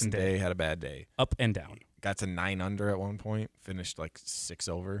 he's Jason Day had a bad day. Up and down. Got to 9 under at one point. Finished like 6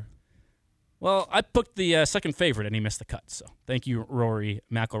 over. Well, I picked the second favorite, and he missed the cut. So thank you, Rory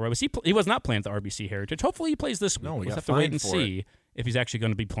McIlroy. He was not playing at the RBC Heritage. Hopefully he plays this week. No, we'll have to wait and see if he's actually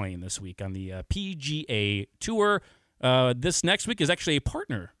going to be playing this week on the PGA Tour. This next week is actually a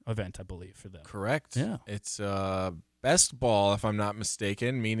partner event, I believe, for them. Correct. Yeah. It's best ball, if I'm not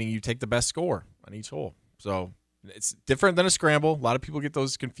mistaken, meaning you take the best score on each hole. So it's different than a scramble. A lot of people get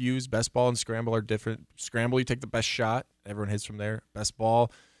those confused. Best ball and scramble are different. Scramble, you take the best shot. Everyone hits from there. Best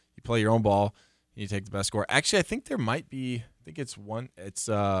ball, you play your own ball, and you take the best score. Actually, I think there might be. I think it's one. It's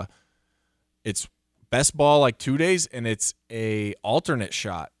best ball like 2 days, and it's a alternate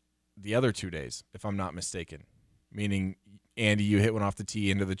shot the other 2 days, if I'm not mistaken. Meaning, Andy, you hit one off the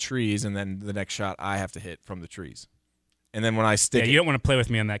tee into the trees, and then the next shot I have to hit from the trees. And then when I stick you don't want to play with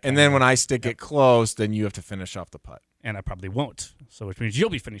me on that. And then when I stick it close, then you have to finish off the putt. And I probably won't. So which means you'll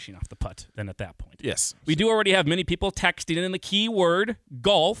be finishing off the putt then at that point. Yes. We do already have many people texting in the keyword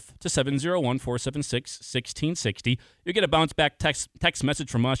golf to 701-476-1660. You'll get a bounce back text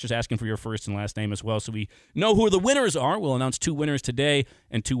message from us just asking for your first and last name as well, so we know who the winners are. We'll announce 2 winners today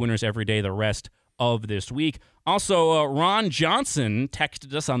and 2 winners every day the rest of this week. Also, Ron Johnson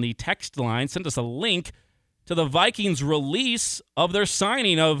texted us on the text line, sent us a link to the Vikings' release of their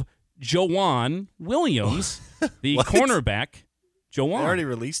signing of Joanne Williams, the cornerback. Joanne. They already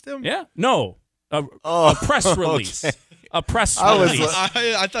released him? Yeah. No. A press release. Okay. A press release.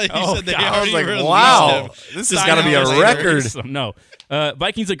 I thought you said they already released wow. him. This has got to be a record. No.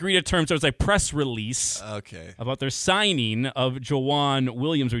 Vikings agreed to terms. There was a press release about their signing of Joanne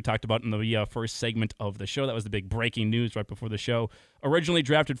Williams we talked about in the first segment of the show. That was the big breaking news right before the show. Originally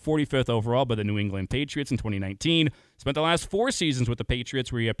drafted 45th overall by the New England Patriots in 2019. Spent the last 4 seasons with the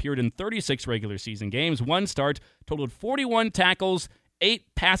Patriots where he appeared in 36 regular season games, 1 start, totaled 41 tackles,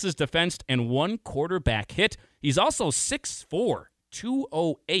 8 passes defensed, and 1 quarterback hit. He's also 6'4",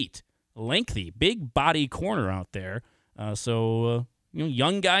 208, lengthy, big body corner out there.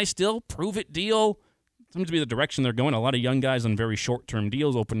 Young guy still, prove it deal. Seems to be the direction they're going. A lot of young guys on very short-term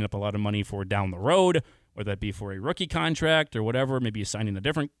deals, opening up a lot of money for down the road, whether that be for a rookie contract or whatever, maybe signing a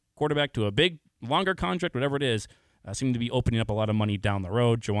different quarterback to a big, longer contract, whatever it is. Seem to be opening up a lot of money down the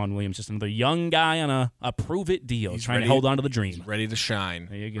road. Joanne Williams, just another young guy on a prove-it deal, trying to hold on to the dream. He's ready to shine.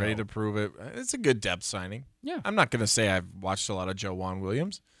 There you go. Ready to prove it. It's a good depth signing. Yeah. I'm not going to say I've watched a lot of Joanne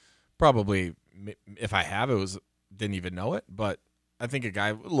Williams. Probably, if I have, didn't even know it. But I think a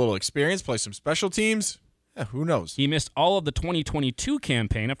guy with a little experience, play some special teams. Yeah, who knows? He missed all of the 2022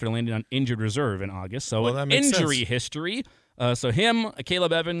 campaign after landing on injured reserve in August. So injury history. So him,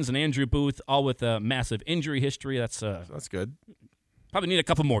 Caleb Evans, and Andrew Booth, all with a massive injury history. That's good. Probably need a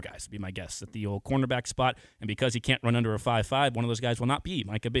couple more guys, would be my guess, at the old cornerback spot. And because he can't run under a 5'5", one of those guys will not be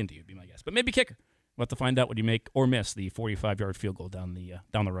Micah Bindi, would be my guess. But maybe kicker. We'll have to find out what you make or miss the 45-yard field goal down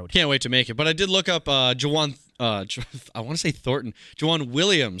the road. Can't wait to make it. But I did look up Joanne. I want to say Thornton. Joanne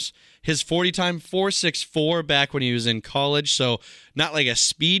Williams. His 40-time 4.64 back when he was in college. So not like a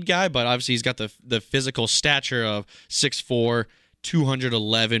speed guy, but obviously he's got the physical stature of 6'4",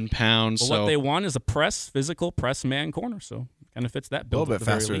 211 pounds. Well, what they want is a physical press man corner. So kind of fits that bill. A little bit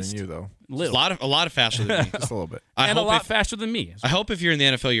faster than you, though. A lot of faster than me. Just a little bit. And a lot faster than me. I hope if you're in the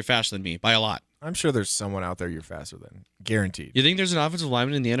NFL, you're faster than me by a lot. I'm sure there's someone out there you're faster than. Guaranteed. You think there's an offensive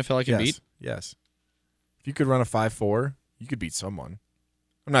lineman in the NFL I can beat? Yes. If you could run a 5'4", you could beat someone.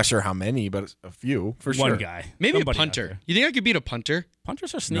 I'm not sure how many, but a few, for sure. One guy. Maybe a punter. You think I could beat a punter?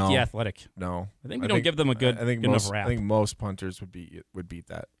 Punters are sneaky athletic. No. I think we don't give them a good enough rap. I think most punters would beat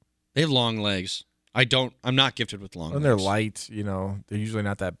that. They have long legs. I'm not gifted with long legs. And they're light, they're usually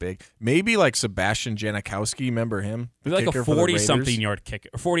not that big. Maybe like Sebastian Janikowski, remember him? He's like a 40-something yard kicker,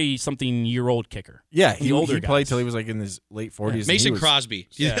 40-something-year-old kicker. Yeah, he played till he was like in his late 40s. Yeah. Mason Crosby.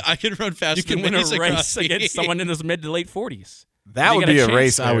 Yeah. I can run faster. You can win a race against someone in his mid to late 40s. That would be a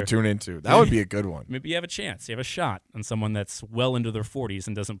race I would tune into. That would be a good one. Maybe you have a chance. You have a shot on someone that's well into their 40s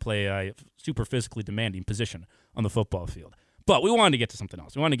and doesn't play a super physically demanding position on the football field. But we wanted to get to something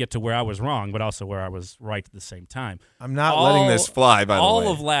else. We wanted to get to where I was wrong, but also where I was right at the same time. I'm not letting this fly, by the way.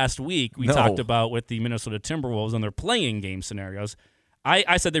 All of last week, we talked about with the Minnesota Timberwolves and their playing game scenarios.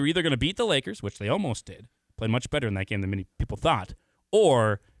 I said they were either going to beat the Lakers, which they almost did, played much better in that game than many people thought,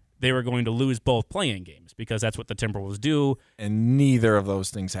 or they were going to lose both playing games because that's what the Timberwolves do. And neither of those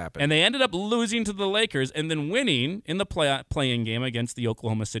things happened. And they ended up losing to the Lakers and then winning in the playing game against the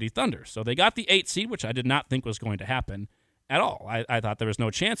Oklahoma City Thunder. So they got the 8th seed, which I did not think was going to happen at all. I thought there was no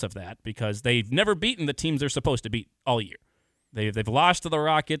chance of that because they've never beaten the teams they're supposed to beat all year. They've lost to the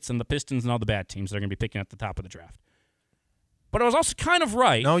Rockets and the Pistons and all the bad teams they're going to be picking at the top of the draft. But I was also kind of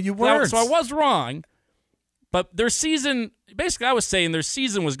right. No, you weren't. So I was wrong. But their season, basically I was saying their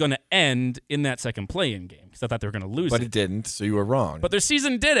season was going to end in that second play-in game because I thought they were going to lose But it didn't, so you were wrong. But their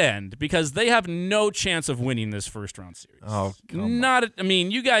season did end because they have no chance of winning this first-round series. Oh, come on. I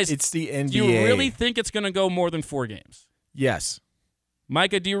mean, you guys. It's the NBA. Do you really think it's going to go more than 4 games? Yes.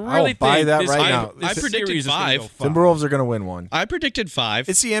 Micah, do you really think buy that right now? I predicted 5. Timberwolves are going to win one. I predicted 5.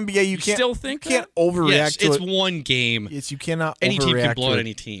 It's the NBA. You can't still think you can't overreact yes, to it's it. one game. You cannot any overreact team can blow to out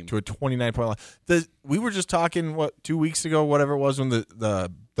any team to a 29-point line. We were just talking 2 weeks ago, whatever it was, when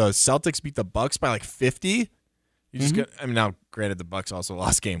the Celtics beat the Bucks by like 50. You just now, granted, the Bucks also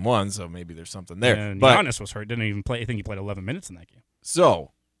lost game 1, so maybe there's something there. And but Giannis was hurt. Didn't even play. I think he played 11 minutes in that game.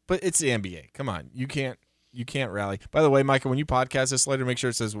 So, but it's the NBA. Come on, you can't rally. By the way, Micah, when you podcast this later, make sure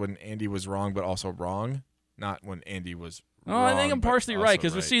it says when Andy was wrong, but also wrong, not when Andy was wrong. I think I'm partially right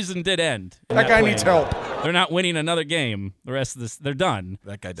because the season did end. That guy needs help. They're not winning another game. The rest of this, they're done.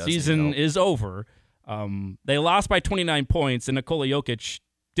 That guy does. Season is over. They lost by 29 points, and Nikola Jokic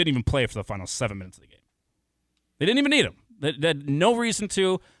didn't even play for the final 7 minutes of the game. They didn't even need him. They had no reason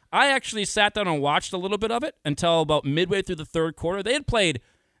to. I actually sat down and watched a little bit of it until about midway through the third quarter. They had played.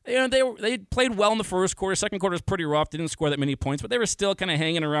 They played well in the first quarter. Second quarter was pretty rough. They didn't score that many points, but they were still kind of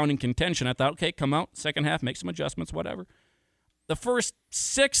hanging around in contention. I thought, okay, come out, second half, make some adjustments, whatever. The first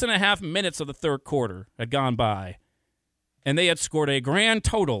 6.5 minutes of the third quarter had gone by, and they had scored a grand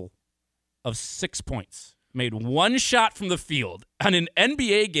total of 6 points. Made one shot from the field on an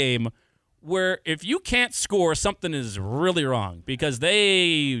NBA game where if you can't score, something is really wrong because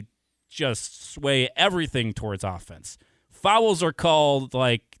they just sway everything towards offense. Fouls are called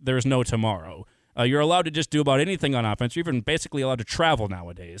like there's no tomorrow. You're allowed to just do about anything on offense. You're even basically allowed to travel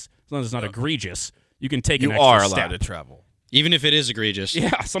nowadays. As long as it's not egregious, you can take an extra step. You are allowed to travel. Even if it is egregious.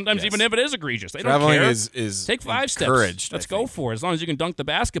 Yeah, sometimes even if it is egregious. They Traveling don't care. is take 5 steps. Let's go for it. As long as you can dunk the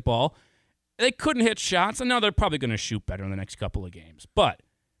basketball. They couldn't hit shots, and now they're probably going to shoot better in the next couple of games. But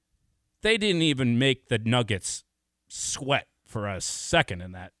they didn't even make the Nuggets sweat for a second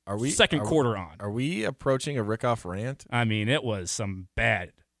in that second quarter on. Are we approaching a Rickoff rant? I mean, it was some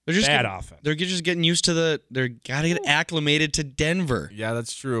bad offense. They're just getting used to they're got to get acclimated to Denver. Yeah,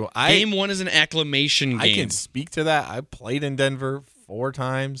 that's true. Game 1 is an acclimation game. I can speak to that. I played in Denver 4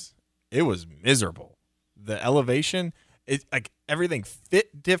 times. It was miserable. The elevation, like everything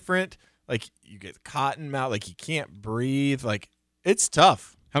fit different. Like you get cotton mouth, like you can't breathe. Like it's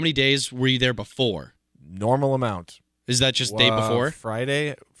tough. How many days were you there before? Normal amount. Is that just day before?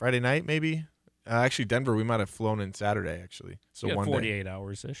 Friday night maybe. Actually, Denver, we might have flown in Saturday. Actually, so you had 1 48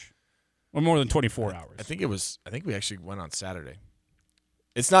 hours ish, or more than 24 hours. I think we actually went on Saturday.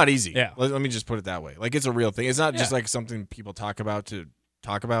 It's not easy. Yeah. Let me just put it that way. Like it's a real thing. It's not just like something people talk about to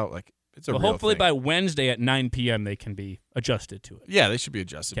talk about. Like it's a real hopefully thing. by Wednesday at 9 p.m. they can be adjusted to it. Yeah, they should be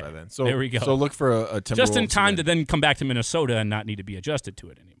adjusted by then. So there we go. So look for a Timberwolves just in time to then come back to Minnesota and not need to be adjusted to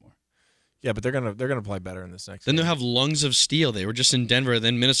it anymore. Yeah, but they're gonna play better in this next Then game. they'll have lungs of steel. They were just in Denver.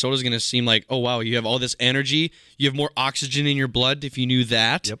 Then Minnesota's going to seem like, oh, wow, you have all this energy. You have more oxygen in your blood, if you knew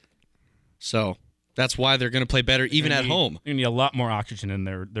that. Yep. So that's why they're going to play better even at home. You need a lot more oxygen in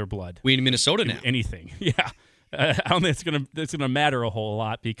their blood. We in Minnesota now. Anything. Yeah. I don't think it's gonna matter a whole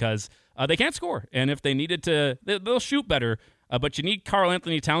lot because they can't score. And if they needed to, they'll shoot better. But you need Karl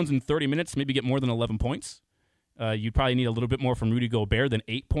Anthony Towns in 30 minutes to maybe get more than 11 points. You'd probably need a little bit more from Rudy Gobert than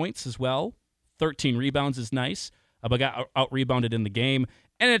 8 points as well. 13 rebounds is nice, but got out-rebounded in the game.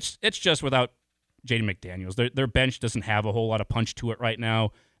 And it's just without Jaden McDaniels. Their bench doesn't have a whole lot of punch to it right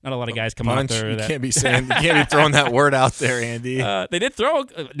now. Not a lot of guys come out there. You can't be throwing that word out there, Andy. They did throw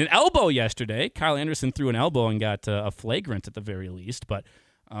an elbow yesterday. Kyle Anderson threw an elbow and got a flagrant at the very least. But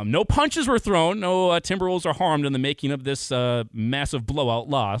no punches were thrown. No Timberwolves are harmed in the making of this massive blowout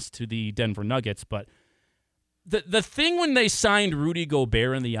loss to the Denver Nuggets. But the thing when they signed Rudy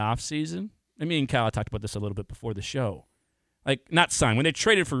Gobert in the offseason, and me and Kyle talked about this a little bit before the show. Like, not signed, when they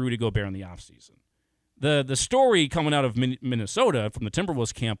traded for Rudy Gobert in the offseason. The story coming out of Minnesota from the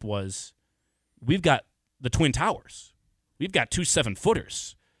Timberwolves camp was, we've got the Twin Towers. We've got 2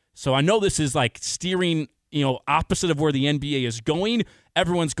 7-footers. So I know this is like steering, opposite of where the NBA is going.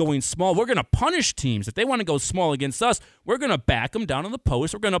 Everyone's going small. We're going to punish teams. If they want to go small against us, we're going to back them down on the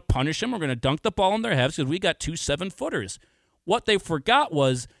post. We're going to punish them. We're going to dunk the ball in their heads because we got 2 7-footers. What they forgot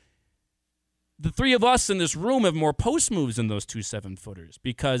was the 3 of us in this room have more post moves than those 2 7-footers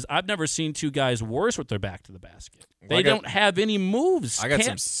because I've never seen 2 guys worse with their back to the basket. They don't have any moves. I got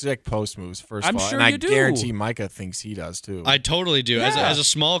some sick post moves, first I'm of all. sure and you do. I guarantee Micah thinks he does, too. I totally do. Yeah. As a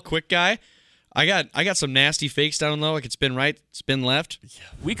small, quick guy, I got some nasty fakes down low. I could spin right, spin left.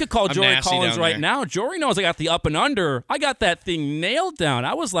 We could call Jory Collins right now. Jory knows I got the up and under. I got that thing nailed down.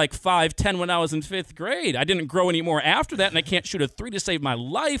 I was like 5'10" when I was in 5th grade. I didn't grow any more after that, and I can't shoot a 3 to save my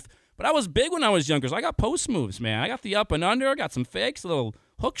life. But I was big when I was younger, so I got post moves, man. I got the up and under. I got some fakes, a little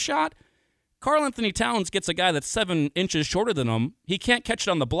hook shot. Karl Anthony Towns gets a guy that's 7 inches shorter than him. He can't catch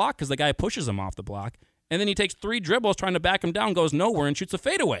it on the block because the guy pushes him off the block. And then he takes 3 dribbles trying to back him down, goes nowhere, and shoots a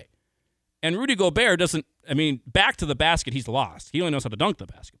fadeaway. And Rudy Gobert back to the basket, he's lost. He only knows how to dunk the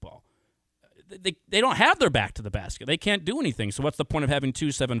basketball. They don't have their back to the basket. They can't do anything. So what's the point of having 2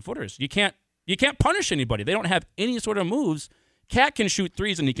 7-footers? You can't punish anybody. They don't have any sort of moves. Cat can shoot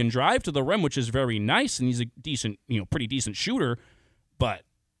threes and he can drive to the rim, which is very nice, and he's a decent, pretty decent shooter. But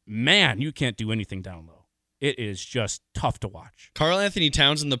man, you can't do anything down low. It is just tough to watch. Karl Anthony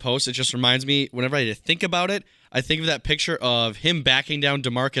Towns in the post, it just reminds me, whenever I think about it, I think of that picture of him backing down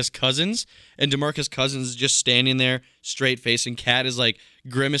DeMarcus Cousins, and DeMarcus Cousins is just standing there, straight facing. Cat is like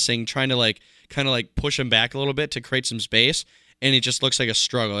grimacing, trying to kind of push him back a little bit to create some space, and it just looks like a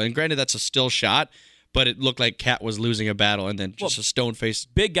struggle. And granted, that's a still shot, but it looked like Cat was losing a battle, and then just a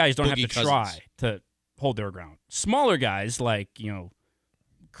stone-faced big guys don't have to Cousins. try to hold their ground. Smaller guys like,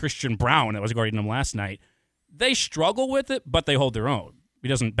 Christian Brown that was guarding them last night, they struggle with it, but they hold their own. He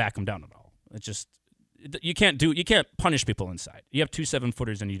doesn't back them down at all. It's just you can't punish people inside. You have 2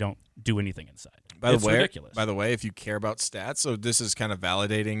 7-footers and you don't do anything inside. It's ridiculous. By the way, if you care about stats, so this is kind of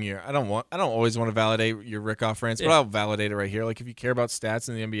validating your. I don't always want to validate your Rickoff rants, but I'll validate it right here. Like if you care about stats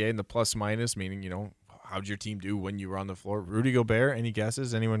in the NBA and the plus minus, meaning how'd your team do when you were on the floor? Rudy Gobert, any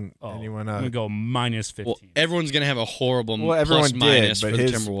guesses? Anyone? I'm gonna go minus 15. Well, everyone's gonna have a horrible plus minus for the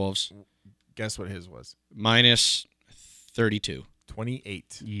Timberwolves. Guess what his was? Minus 32.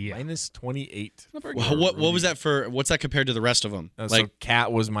 28. Yeah. Minus 28. What was that for? What's that compared to the rest of them? So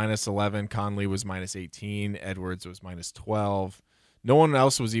Cat was minus 11. Conley was minus 18. Edwards was minus 12. No one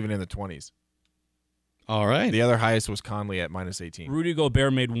else was even in the 20s. All right. The other highest was Conley at minus 18. Rudy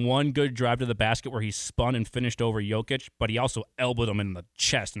Gobert made one good drive to the basket where he spun and finished over Jokic, but he also elbowed him in the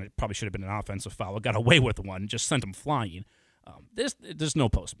chest, and it probably should have been an offensive foul. Got away with one, just sent him flying. There's no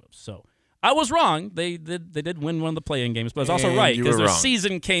post moves, so I was wrong. They did win one of the play-in games, but I was also right because their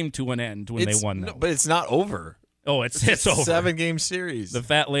season came to an end when they won that. No, but it's not over. Oh, it's over. 7-game series. The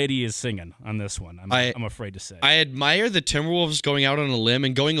fat lady is singing on this one. I'm afraid to say. I admire the Timberwolves going out on a limb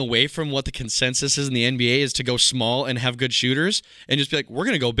and going away from what the consensus is in the NBA is to go small and have good shooters and just be like, we're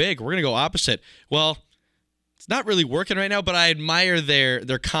going to go big. We're going to go opposite. Well, it's not really working right now, but I admire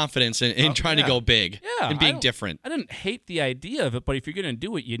their confidence in trying to go big and being different. I didn't hate the idea of it, but if you're going to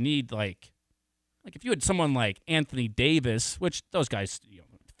do it, you need like if you had someone like Anthony Davis, which those guys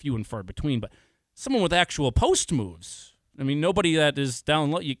few and far between, but someone with actual post moves. I mean, nobody that is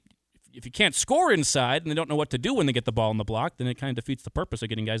down low. If you can't score inside and they don't know what to do when they get the ball in the block, then it kind of defeats the purpose of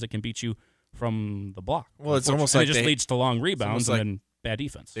getting guys that can beat you from the block. Well, it's almost like it just leads to long rebounds and then bad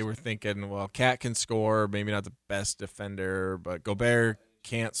defense. They were thinking, well, Cat can score, maybe not the best defender, but Gobert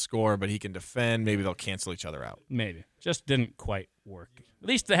can't score, but he can defend. Maybe they'll cancel each other out. Maybe. Just didn't quite work. At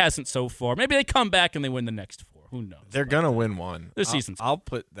least it hasn't so far. Maybe they come back and they win the next 4. Who knows? They're going to win one. This season's I'll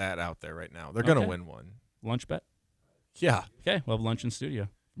put that out there right now. They're going to win one. Lunch bet? Yeah. Okay, we'll have lunch in studio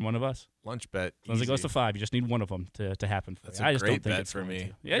from one of us. Lunch bet. As long as it goes to 5, you just need one of them to happen for That's you. a I just great don't think bet it's for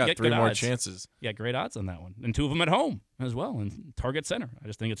me. Yeah, got get 3 good more odds. chances. Yeah, great odds on that one. And 2 of them at home as well in Target Center. I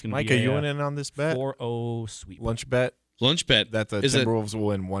just think it's going to be Micah, you went in on this bet? 4-0 sweep. Lunch bet? Lunch bet. That the Timberwolves will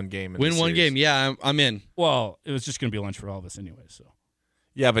win one game. Win one game. Yeah, I'm in. Well, it was just going to be lunch for all of us anyway, so.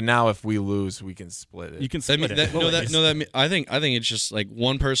 Yeah, but now if we lose, we can split it. You can split it. I think it's just like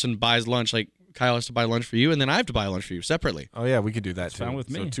one person buys lunch. Like Kyle has to buy lunch for you, and then I have to buy lunch for you separately. Oh yeah, we could do that too. Fine with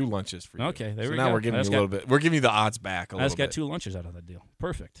me. So 2 lunches for you. Okay, there we go. Now we're giving you a little bit. We're giving you the odds back a little bit. I just got 2 lunches out of that deal.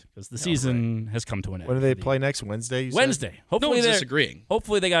 Perfect, because the season has come to an end. When do they play next Wednesday? Wednesday. Hopefully no one's disagreeing.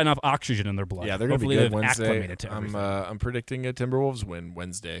 Hopefully they got enough oxygen in their blood. Yeah, they're going to be good Wednesday. Acclimated to everything. I'm predicting a Timberwolves win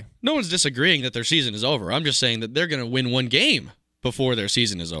Wednesday. No one's disagreeing that their season is over. I'm just saying that they're going to win 1 game before their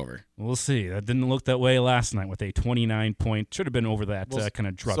season is over. We'll see. That didn't look that way last night with a 29-point. Should have been over that kind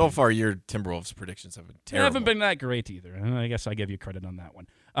of drug. So far, your Timberwolves predictions have been terrible. They haven't been that great either. I guess I give you credit on that one.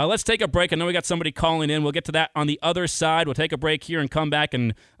 Let's take a break. I know we got somebody calling in. We'll get to that on the other side. We'll take a break here and come back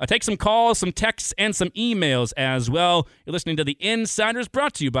and take some calls, some texts, and some emails as well. You're listening to The Insiders,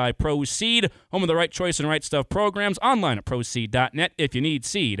 brought to you by Proceed, home of the Right Choice and Right Stuff programs, online at proceed.net. If you need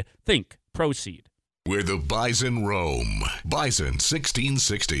seed, think Proceed. Where the Bison roam. Bison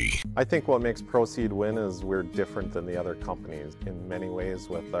 1660. I think what makes Proceed win is we're different than the other companies in many ways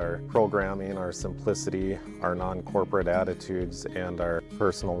with our programming, our simplicity, our non-corporate attitudes, and our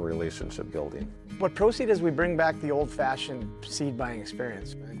personal relationship building. What Proceed is, we bring back the old-fashioned seed buying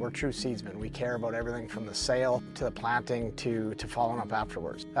experience. We're true seedsmen. We care about everything from the sale to the planting to following up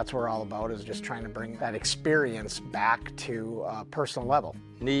afterwards. That's what we're all about, is just trying to bring that experience back to a personal level.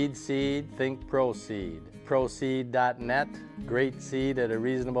 Need seed? Think Proceed. Proceed.net. Great seed at a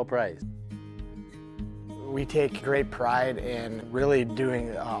reasonable price. We take great pride in really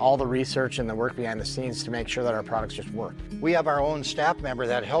doing all the research and the work behind the scenes to make sure that our products just work. We have our own staff member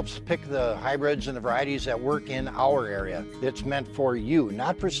that helps pick the hybrids and the varieties that work in our area. It's meant for you,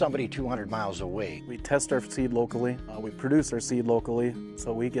 not for somebody 200 miles away. We test our seed locally. We produce our seed locally,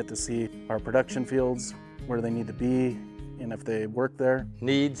 so we get to see our production fields, where they need to be, and if they work there.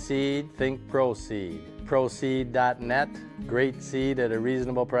 Need seed? Think Proceed. Proceed.net. Great seed at a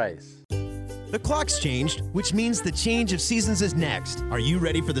reasonable price. The clock's changed, which means the change of seasons is next. Are you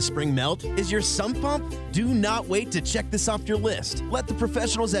ready for the spring melt? Is your sump pump? Do not wait to check this off your list. Let the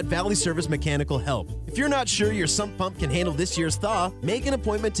professionals at Valley Service Mechanical help. If you're not sure your sump pump can handle this year's thaw, make an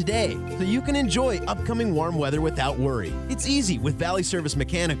appointment today so you can enjoy upcoming warm weather without worry. It's easy with Valley Service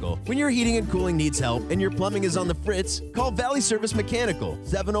Mechanical. When your heating and cooling needs help and your plumbing is on the fritz, call Valley Service Mechanical,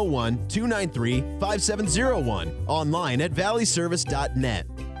 701-293-5701. Online at valleyservice.net.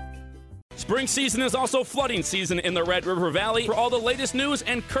 Spring season is also flooding season in the Red River Valley. For all the latest news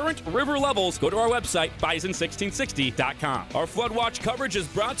and current river levels, go to our website, bison1660.com. Our Flood Watch coverage is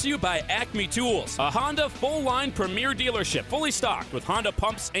brought to you by Acme Tools, a Honda full-line premier dealership, fully stocked with Honda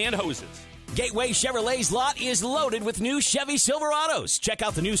pumps and hoses. Gateway Chevrolet's lot is loaded with new Chevy Silverados. Check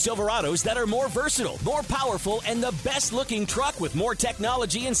out the new Silverados that are more versatile, more powerful, and the best-looking truck with more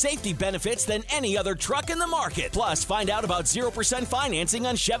technology and safety benefits than any other truck in the market. Plus, find out about 0% financing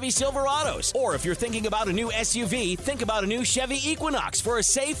on Chevy Silverados. Or if you're thinking about a new SUV, think about a new Chevy Equinox for a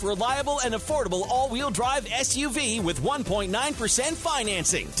safe, reliable, and affordable all-wheel drive SUV with 1.9%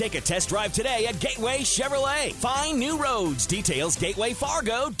 financing. Take a test drive today at Gateway Chevrolet. Find new roads. Details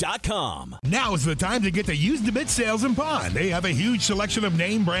gatewayfargo.com. Now is the time to get to Used a Bit Sales and Pawn. They have a huge selection of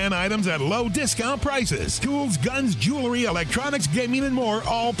name brand items at low discount prices. Tools, guns, jewelry, electronics, gaming, and more,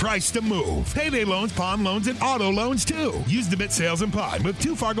 all priced to move. Payday loans, pawn loans, and auto loans too. Used a Bit Sales and Pawn with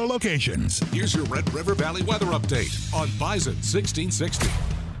 2 Fargo locations. Here's your Red River Valley weather update on Bison 1660.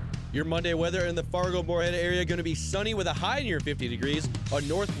 Your Monday weather in the Fargo-Moorhead area going to be sunny with a high near 50 degrees. A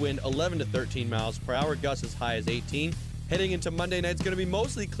north wind 11 to 13 miles per hour, gusts as high as 18. Heading into Monday night, it's going to be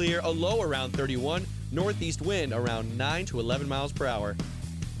mostly clear, a low around 31, northeast wind around 9 to 11 miles per hour.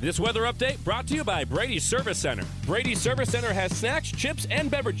 This weather update brought to you by Brady's Service Center. Brady's Service Center has snacks, chips, and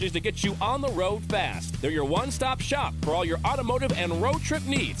beverages to get you on the road fast. They're your one-stop shop for all your automotive and road trip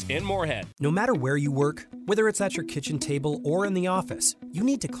needs in Moorhead. No matter where you work, whether it's at your kitchen table or in the office, you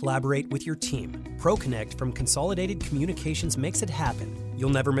need to collaborate with your team. ProConnect from Consolidated Communications makes it happen. You'll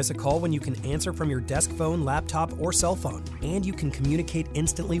never miss a call when you can answer from your desk phone, laptop, or cell phone. And you can communicate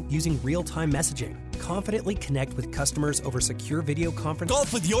instantly using real-time messaging. Confidently connect with customers over secure video conference.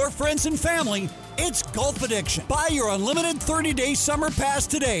 Golf with your friends and family. It's Golf Addiction. Buy your unlimited 30-day summer pass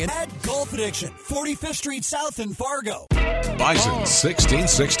today at Golf Addiction, 45th Street South in Fargo. Bison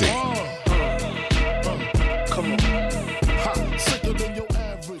 1660. Come on.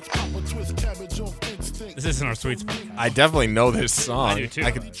 This isn't our sweet spot. I definitely know this song. I do too.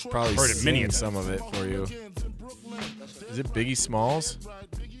 I could probably Heard it many sing times. some of it for you. Is it Biggie Smalls?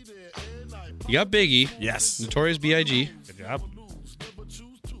 You got Biggie. Yes. Notorious B.I.G. Good job.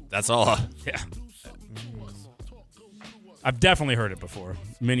 That's all. Yeah. I've definitely heard it before,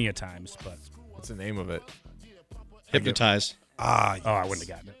 many a times, but what's the name of it? Hypnotize. Yes. Oh, I wouldn't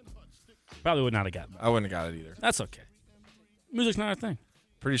have gotten it. Probably would not have gotten it. I wouldn't have got it either. That's okay. Music's not our thing.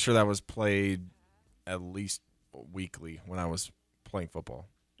 Pretty sure that was played at least weekly when I was playing football.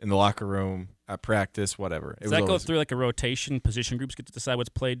 In the locker room, at practice, whatever. Does that go through like a rotation? Position groups get to decide what's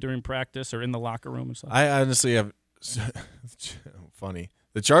played during practice or in the locker room and stuff? I honestly have funny.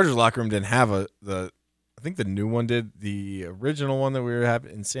 The Chargers locker room didn't have I think the new one did. The original one that we were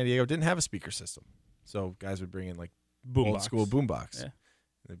having in San Diego didn't have a speaker system. So guys would bring in like old school boombox. Yeah.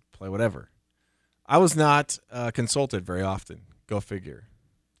 They'd play whatever. I was not consulted very often. Go figure.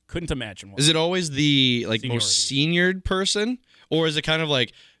 Couldn't imagine. Is it always the most seniored person, or is it kind of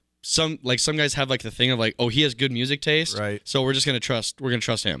like some guys have like the thing of like, oh, he has good music taste, right? So we're gonna trust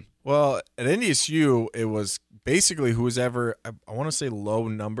him. Well, at NDSU, it was basically who was ever, I want to say low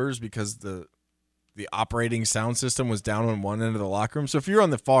numbers, because the operating sound system was down on one end of the locker room. So if you're on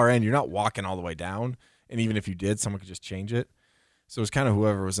the far end, you're not walking all the way down, and even if you did, someone could just change it. So it was kind of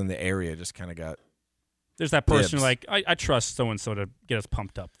whoever was in the area just kind of got. There's that person who like, I trust so-and-so to get us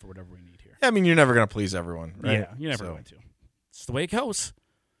pumped up for whatever we need here. Yeah, I mean, you're never going to please everyone, right? Yeah, you're never going to. It's the way it goes.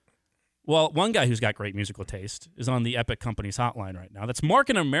 Well, one guy who's got great musical taste is on the Epic Company's hotline right now. That's Mark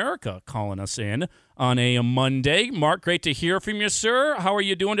in America calling us in on a Monday. Mark, great to hear from you, sir. How are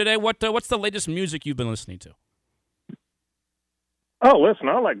you doing today? What's the latest music you've been listening to? Oh, listen,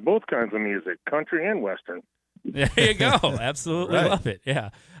 I like both kinds of music, country and Western. There you go. Absolutely love it. Yeah.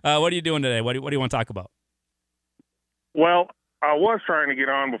 What are you doing today? What do you want to talk about? Well, I was trying to get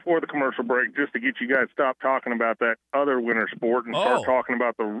on before the commercial break just to get you guys stopped talking about that other winter sport and start talking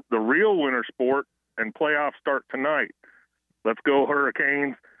about the real winter sport, and playoffs start tonight. Let's go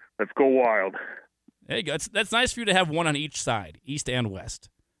Hurricanes. Let's go Wild. There you go. That's nice for you to have one on each side, East and West.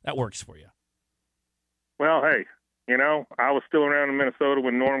 That works for you. Well, hey, I was still around in Minnesota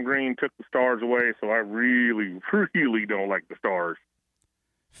when Norm Green took the Stars away, so I really, really don't like the Stars.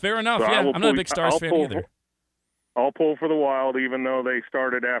 Fair enough. So I'm not a big Stars fan either. I'll pull for the Wild, even though they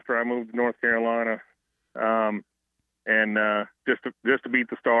started after I moved to North Carolina, and just to beat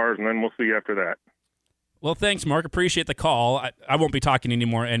the Stars, and then we'll see after that. Well, thanks, Mark. Appreciate the call. I won't be talking any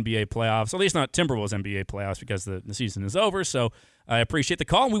more NBA playoffs, at least not Timberwolves NBA playoffs, because the season is over. So I appreciate the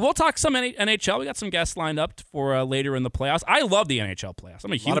call. And we will talk some NHL. We got some guests lined up for later in the playoffs. I love the NHL playoffs.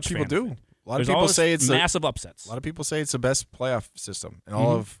 I'm a huge fan. A lot of people do. A lot of people say it's massive upsets. A lot of people say it's the best playoff system in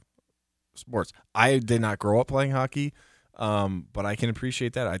all of sports. I did not grow up playing hockey, but I can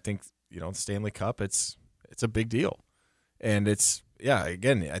appreciate that. I think the Stanley Cup, it's a big deal, and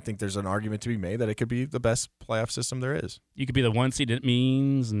again, I think there's an argument to be made that it could be the best playoff system there is. You could be the one seed, it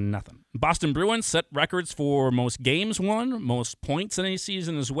means nothing. Boston Bruins set records for most games won, most points in a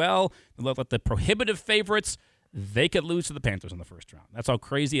season as well. They look like the prohibitive favorites. They could lose to the Panthers in the first round. That's how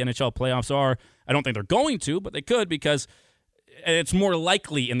crazy NHL playoffs are. I don't think they're going to, but they could, because it's more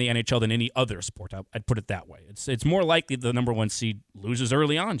likely in the NHL than any other sport. I'd put it that way. It's more likely the number one seed loses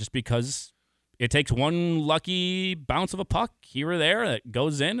early on, just because it takes one lucky bounce of a puck here or there that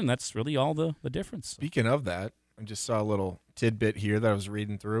goes in, and that's really all the difference. Speaking of that, I just saw a little tidbit here that I was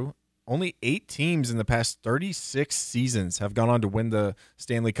reading through. Only 8 teams in the past 36 seasons have gone on to win the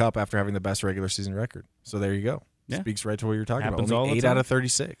Stanley Cup after having the best regular season record. So there you go. Yeah. Speaks right to what you're talking about. Only 8 out of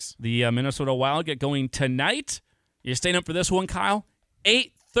 36. The Minnesota Wild get going tonight. You staying up for this one, Kyle?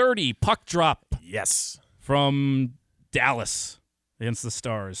 8:30 puck drop. Yes. From Dallas against the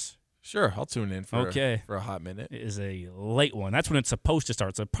Stars. Sure, I'll tune in for a hot minute. It is a late one. That's when it's supposed to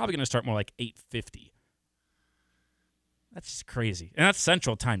start, so probably going to start more like 8:50. That's just crazy. And that's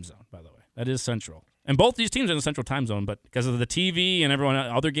Central Time Zone, by the way. That is Central. And both these teams are in the Central Time Zone, but because of the TV and everyone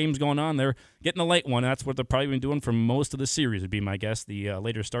other games going on, they're getting a late one. That's what they're probably been doing for most of the series, would be my guess, the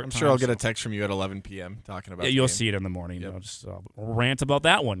later start time. I'm sure I'll get a text from you at 11 p.m. talking about you'll see it in the morning. Yep. I'll just rant about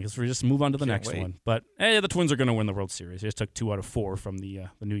that one, because we just move on to the next one. But, hey, the Twins are going to win the World Series. They just took 2 out of 4 from the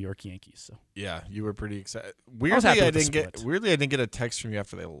New York Yankees. So yeah, you were pretty excited. Weirdly, I didn't get a text from you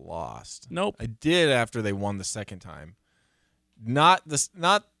after they lost. Nope. I did after they won the second time.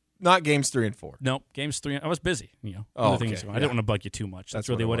 Not games 3 and 4. Nope, games 3. I was busy. Other things. I didn't want to bug you too much. That's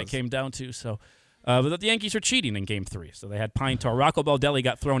really what it came down to. So, but the Yankees are cheating in Game 3. So they had Pine Tar. Rocco Baldelli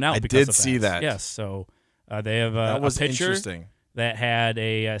got thrown out. I because did of see that. Yes. So they have a pitcher that had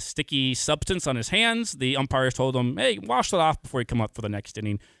a sticky substance on his hands. The umpires told him, "Hey, wash it off before you come up for the next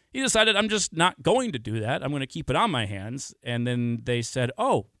inning." He decided, "I'm just not going to do that. I'm going to keep it on my hands." And then they said,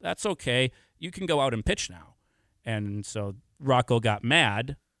 "Oh, that's okay. You can go out and pitch now." And so Rocco got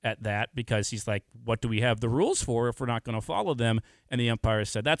mad at that, because he's like, what do we have the rules for if we're not going to follow them? And the umpire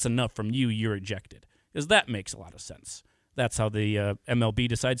said, that's enough from you. You're ejected. Because that makes a lot of sense. That's how the MLB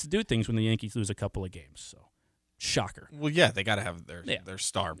decides to do things when the Yankees lose a couple of games. So Shocker. Well, yeah, they got to have their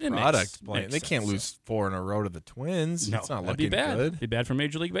star product playing. They can't lose 4 in a row to the Twins. No, it's not that'd be looking bad. good. It'd be bad for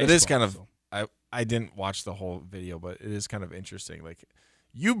Major League Baseball. It is kind of. I didn't watch the whole video, but it is kind of interesting. Like,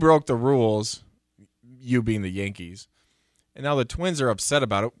 you broke the rules, you being the Yankees, and now the Twins are upset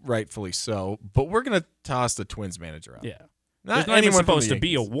about it, rightfully so. But we're gonna toss the Twins manager out. Yeah, not anyone even supposed to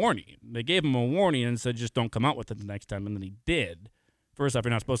be a warning. They gave him a warning and said just don't come out with it the next time, and then he did. First off,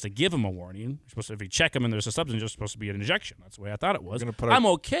 you're not supposed to give him a warning. You're supposed to, if you check him and there's a substance, it's supposed to be an injection. That's the way I thought it was. I'm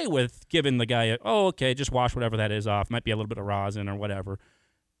okay with giving the guy just wash whatever that is off. Might be a little bit of rosin or whatever,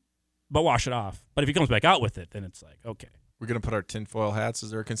 but wash it off. But if he comes back out with it, then it's like, okay. We're going to put our tinfoil hats. Is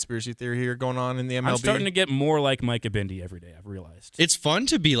there a conspiracy theory here going on in the MLB? I'm starting to get more like Micah Bindi every day, I've realized. It's fun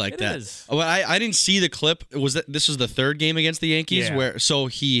to be like that. It is. Well, I didn't see the clip. This was the third game against the Yankees so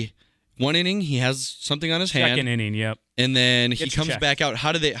he 1 inning, he has something on his hand. Second inning, yep. And then he comes back out.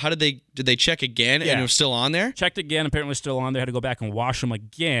 Did they check again and it was still on there? Checked again, apparently still on there. Had to go back and wash him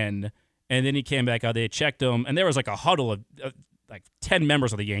again. And then he came back out. They checked him, and there was like a huddle of like 10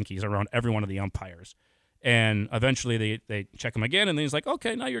 members of the Yankees around every one of the umpires. And eventually they check him again, and then he's like,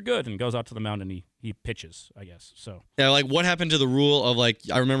 okay, now you're good, and goes out to the mound, and he pitches, I guess. So yeah, like what happened to the rule of like,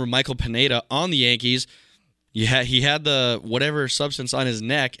 I remember Michael Pineda on the Yankees, he had the whatever substance on his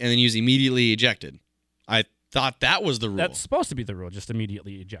neck, and then he was immediately ejected. I thought that was the rule. That's supposed to be the rule, just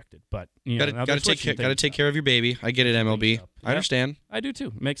immediately ejected. But gotta take care of your baby. I get it, MLB. I understand. I do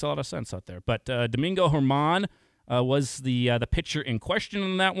too. It makes a lot of sense out there. But Domingo Germán was the pitcher in question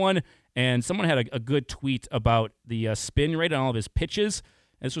in that one, and someone had a good tweet about the spin rate on all of his pitches.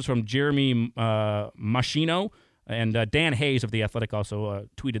 This was from Jeremy Machino, and Dan Hayes of The Athletic also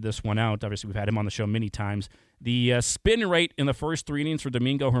tweeted this one out. Obviously, we've had him on the show many times. The spin rate in the first 3 innings for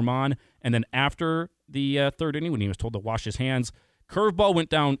Domingo Germán, and then after the third inning when he was told to wash his hands, curveball went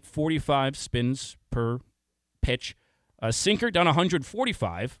down 45 spins per pitch. Sinker down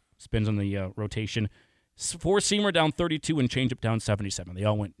 145 spins on the rotation. Four-seamer down 32 and changeup down 77. They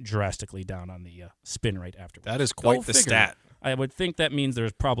all went drastically down on the spin rate afterwards. That is quite the stat. I would think that means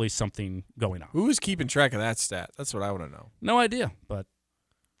there's probably something going on. Who is keeping track of that stat? That's what I want to know. No idea, but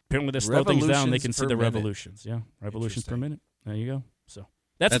apparently they slow things down. They can see the revolutions. Yeah, revolutions per minute. There you go. So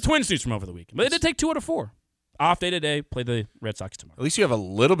that's the Twins news from over the weekend. But they did take 2 out of 4. Off day today, play the Red Sox tomorrow. At least you have a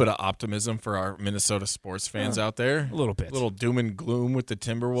little bit of optimism for our Minnesota sports fans out there. A little bit. A little doom and gloom with the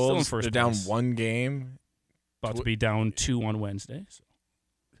Timberwolves. Still in They're down 1 game. About to be down 2 on Wednesday. So.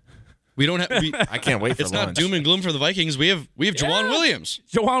 We don't have. I can't wait for It's lunch. not doom and gloom for the Vikings. We have Jawan Williams.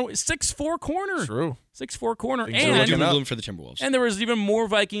 Jawan 6'4" corner. True. 6'4" corner. And doom and gloom for the Timberwolves. And there was even more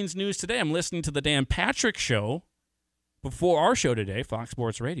Vikings news today. I'm listening to the Dan Patrick Show before our show today, Fox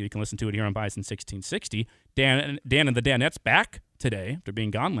Sports Radio. You can listen to it here on Bison 1660. Dan and the Danettes back today after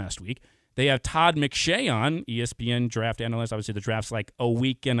being gone last week. They have Todd McShay on, ESPN draft analyst. Obviously, the draft's like a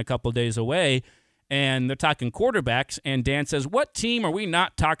week and a couple of days away. And they're talking quarterbacks, and Dan says, what team are we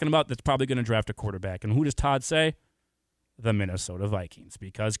not talking about that's probably going to draft a quarterback? And who does Todd say? The Minnesota Vikings,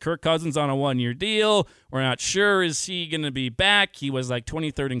 because Kirk Cousins on a 1-year deal. We're not sure, is he going to be back? He was like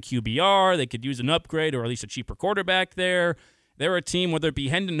 23rd in QBR. They could use an upgrade or at least a cheaper quarterback there. They're a team, whether it be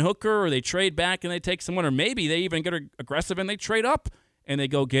Hendon Hooker or they trade back and they take someone, or maybe they even get aggressive and they trade up and they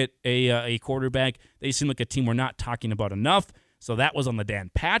go get a quarterback. They seem like a team we're not talking about enough. So that was on the Dan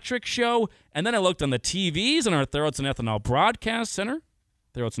Patrick Show. And then I looked on the TVs in our Therotz and Ethanol Broadcast Center.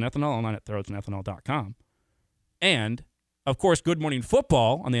 Therotz and Ethanol, online at therotsanethanol.com. And, of course, Good Morning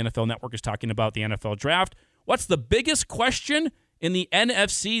Football on the NFL Network is talking about the NFL Draft. What's the biggest question in the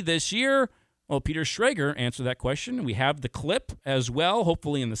NFC this year? Well, Peter Schrager answered that question. We have the clip as well,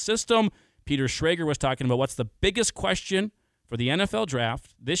 hopefully in the system. Peter Schrager was talking about what's the biggest question for the NFL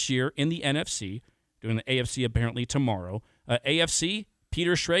Draft this year in the NFC, doing the AFC apparently tomorrow. AFC,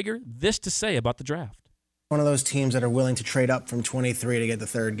 Peter Schrager, this to say about the draft. One of those teams that are willing to trade up from 23 to get the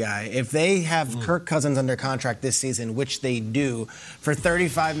third guy. If they have Kirk Cousins under contract this season, which they do, for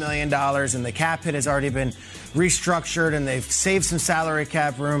 $35 million, and the cap hit has already been restructured and they've saved some salary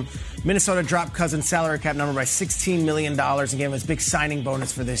cap room, Minnesota dropped Cousins' salary cap number by $16 million and gave him his big signing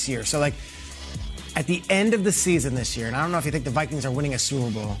bonus for this year. So, at the end of the season this year, and I don't know if you think the Vikings are winning a Super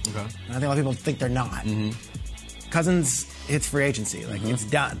Bowl. Okay. And I think a lot of people think they're not. Mm-hmm. Cousins hits free agency. It's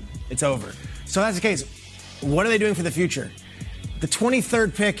done. It's over. So that's the case. What are they doing for the future? The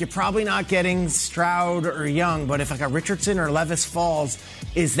 23rd pick, you're probably not getting Stroud or Young, but if a Richardson or Levis falls,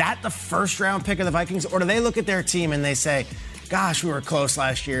 is that the first-round pick of the Vikings? Or do they look at their team and they say, gosh, we were close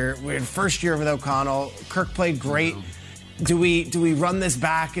last year. We had first year with O'Connell. Kirk played great. Do we run this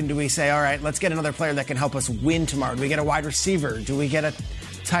back and do we say, all right, let's get another player that can help us win tomorrow? Do we get a wide receiver? Do we get a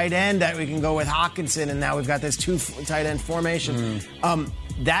tight end that we can go with Hawkinson, and now we've got this 2 tight end formation.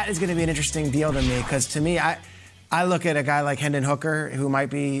 That is going to be an interesting deal to me, because to me, I look at a guy like Hendon Hooker, who might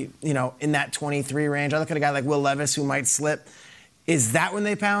be, in that 23 range. I look at a guy like Will Levis, who might slip. Is that when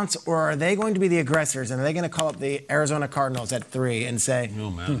they pounce, or are they going to be the aggressors, and are they going to call up the Arizona Cardinals at 3 and say,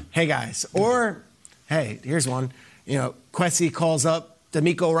 hey, guys, or, hey, here's one. Kwesi calls up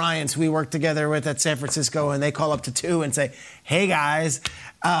D'Amico Ryans, who we worked together with at San Francisco, and they call up to 2 and say, hey, guys,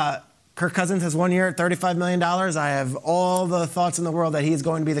 Kirk Cousins has 1 year at $35 million. I have all the thoughts in the world that he's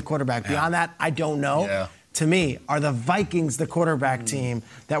going to be the quarterback. Beyond that, I don't know. Yeah. To me, are the Vikings the quarterback team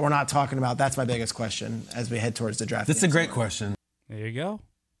that we're not talking about? That's my biggest question as we head towards the draft. That's a great question. There you go.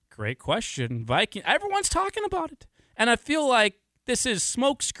 Great question. Viking. Everyone's talking about it. And I feel like this is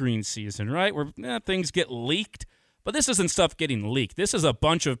smokescreen season, right? Where things get leaked. But this isn't stuff getting leaked. This is a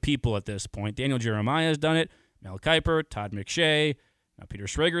bunch of people at this point. Daniel Jeremiah has done it. Mel Kiper, Todd McShay. Now Peter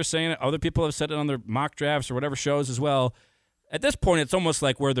Schrager is saying it. Other people have said it on their mock drafts or whatever shows as well. At this point, it's almost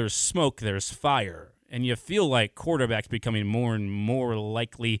like where there's smoke, there's fire. And you feel like quarterbacks becoming more and more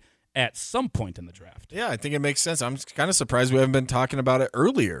likely at some point in the draft. Yeah, I think it makes sense. I'm kind of surprised we haven't been talking about it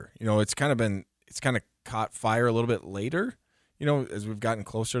earlier. It's kind of caught fire a little bit later, as we've gotten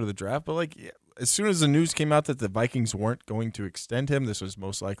closer to the draft. But as soon as the news came out that the Vikings weren't going to extend him, this was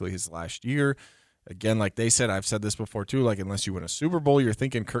most likely his last year. Again, like they said, I've said this before too, unless you win a Super Bowl, you're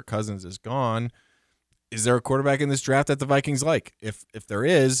thinking Kirk Cousins is gone. Is there a quarterback in this draft that the Vikings like? If there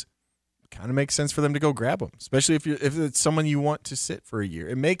is, kind of makes sense for them to go grab him, especially if it's someone you want to sit for a year.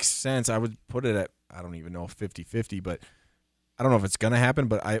 It makes sense. I would put it at, I don't even know, 50-50, but I don't know if it's going to happen,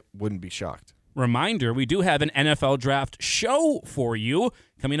 but I wouldn't be shocked. Reminder, we do have an NFL draft show for you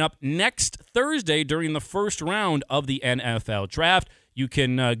coming up next Thursday during the first round of the NFL draft. You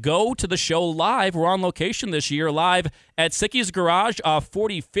can go to the show live. We're on location this year, live at Sicky's Garage off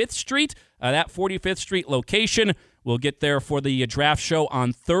 45th Street. That 45th Street location. We'll get there for the draft show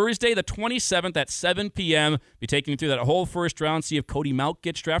on Thursday, the 27th at 7 p.m. Be taking you through that whole first round, see if Cody Mauch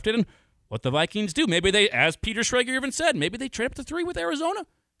gets drafted and what the Vikings do. Maybe they, as Peter Schrager even said, maybe they trade up to 3 with Arizona.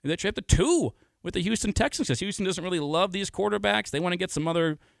 Maybe they trade up to 2 with the Houston Texans, because Houston doesn't really love these quarterbacks. They want to get some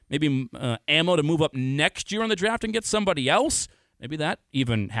other maybe ammo to move up next year on the draft and get somebody else. Maybe that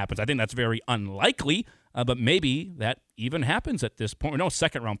even happens. I think that's very unlikely, but maybe that even happens at this point. No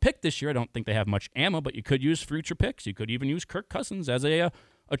second-round pick this year. I don't think they have much ammo, but you could use future picks. You could even use Kirk Cousins as a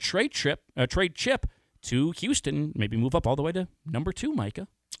trade chip to Houston. Maybe move up all the way to number 2, Micah.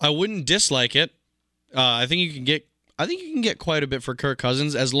 I wouldn't dislike it. I think you can get quite a bit for Kirk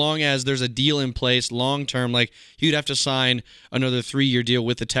Cousins as long as there's a deal in place long term. Like, you'd have to sign another 3-year deal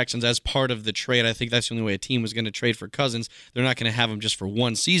with the Texans as part of the trade. I think that's the only way a team was going to trade for Cousins. They're not going to have him just for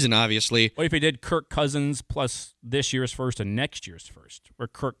one season, obviously. What if he did Kirk Cousins plus this year's first and next year's first, where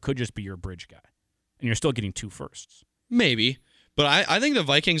Kirk could just be your bridge guy, and you're still getting 2 firsts? Maybe, but I think the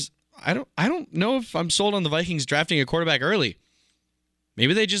Vikings. I don't know if I'm sold on the Vikings drafting a quarterback early.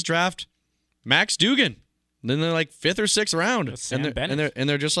 Maybe they just draft Max Dugan. Then they're like 5th or 6th round, and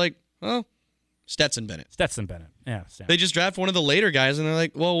they're just like, oh, Stetson Bennett. Yeah. They just draft one of the later guys, and they're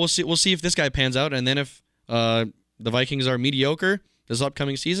like, well, we'll see if this guy pans out, and then if the Vikings are mediocre this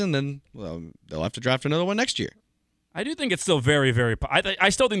upcoming season, then they'll have to draft another one next year. I do think it's still very, very. I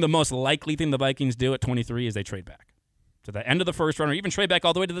still think the most likely thing the Vikings do at 23 is they trade back to the end of the first round, or even trade back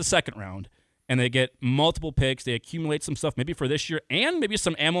all the way to the second round. And they get multiple picks. They accumulate some stuff maybe for this year and maybe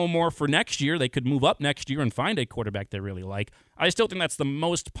some ammo more for next year. They could move up next year and find a quarterback they really like. I still think that's the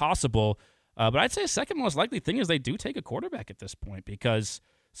most possible. But I'd say a second most likely thing is they do take a quarterback at this point, because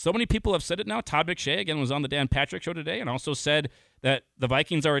so many people have said it now. Todd McShay, again, was on the Dan Patrick Show today and also said that the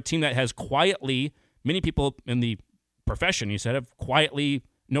Vikings are a team that has quietly, many people in the profession, he said, have quietly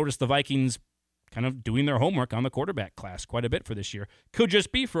noticed the Vikings kind of doing their homework on the quarterback class quite a bit for this year. Could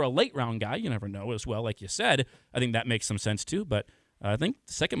just be for a late-round guy. You never know as well, like you said. I think that makes some sense too. But I think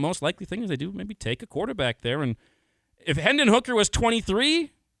the second most likely thing is they do maybe take a quarterback there. And if Hendon Hooker was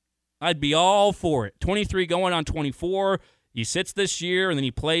 23, I'd be all for it. 23 going on 24. He sits this year, and then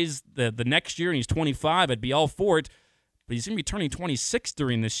he plays the next year, and he's 25. I'd be all for it. But he's going to be turning 26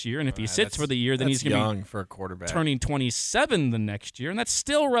 during this year, and if he sits for the year, then he's going to be young for a quarterback. Turning 27 the next year, and that's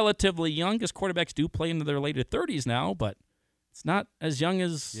still relatively young, because quarterbacks do play into their later 30s now, but it's not as young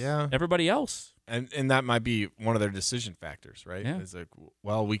as everybody else. And that might be one of their decision factors, right? Yeah. It's like,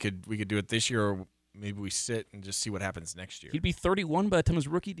 well, we could do it this year, or maybe we sit and just see what happens next year. He'd be 31 by the time his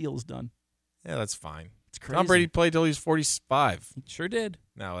rookie deal is done. Yeah, that's fine. It's crazy. Tom Brady played till he was 45. He sure did.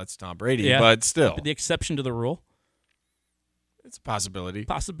 No, that's Tom Brady, but still. The exception to the rule. It's a possibility.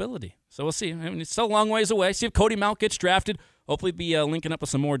 So we'll see. I mean, it's still a long ways away. See if Cody Mauch gets drafted. hopefully be linking up with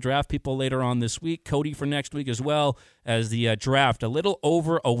some more draft people later on this week. Cody for next week, as well as the draft. A little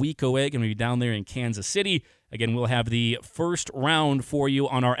over a week away. Going to be down there in Kansas City. Again, we'll have the first round for you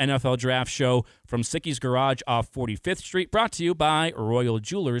on our NFL Draft Show from Sicky's Garage off 45th Street, brought to you by Royal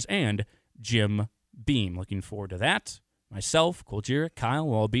Jewelers and Jim Beam. Looking forward to that. Myself, Cole Jarrett, Kyle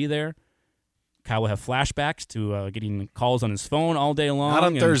will all be there. Kyle will have flashbacks to getting calls on his phone all day long. Not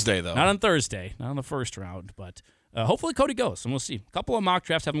on Thursday, though. Not on Thursday. Not on the first round, but hopefully Cody goes, and we'll see. A couple of mock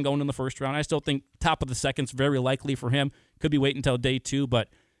drafts have him going in the first round. I still think top of the second's very likely for him. Could be waiting until day 2, but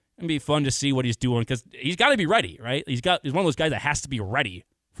it'd be fun to see what he's doing because he's got to be ready, right? He's one of those guys that has to be ready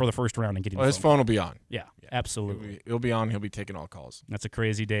for the first round and getting. Well, his phone will be on. Yeah, absolutely. He'll be on. He'll be taking all calls. That's a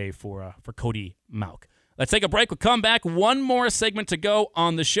crazy day for Cody Mauch. Let's take a break. We'll come back. One more segment to go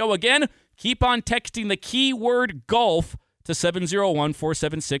on the show. Again, keep on texting the keyword golf to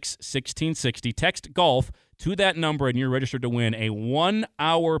 701-476-1660. Text golf to that number, and you're registered to win a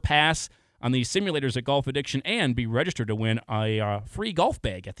 1-hour pass on the simulators at Golf Addiction and be registered to win a free golf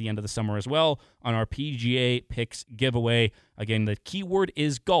bag at the end of the summer as well on our PGA Picks giveaway. Again, the keyword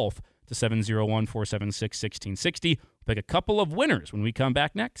is golf to 701-476-1660. We'll pick a couple of winners when we come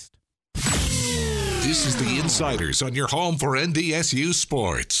back next. This is the Insiders on your home for NDSU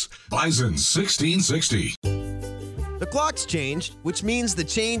sports. Bison 1660. The clock's changed, which means the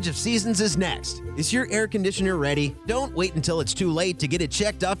change of seasons is next. Is your air conditioner ready? Don't wait until it's too late to get it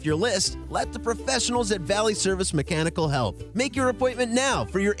checked off your list. Let the professionals at Valley Service Mechanical help. Make your appointment now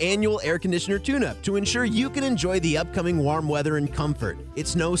for your annual air conditioner tune-up to ensure you can enjoy the upcoming warm weather and comfort.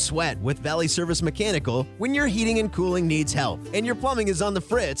 It's no sweat with Valley Service Mechanical when your heating and cooling needs help and your plumbing is on the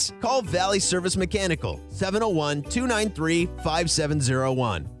fritz. Call Valley Service Mechanical,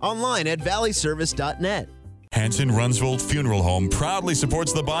 701-293-5701. Online at valleyservice.net. Hanson Runsvold Funeral Home proudly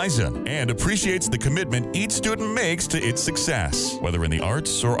supports the Bison and appreciates the commitment each student makes to its success. Whether in the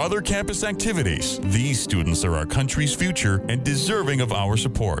arts or other campus activities, these students are our country's future and deserving of our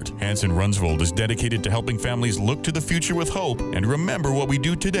support. Hanson Runsvold is dedicated to helping families look to the future with hope and remember what we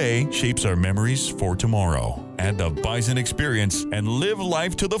do today shapes our memories for tomorrow. Add the Bison experience and live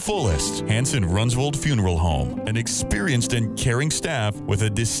life to the fullest. Hanson Runsvold Funeral Home, an experienced and caring staff with a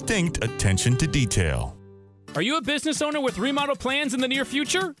distinct attention to detail. Are you a business owner with remodel plans in the near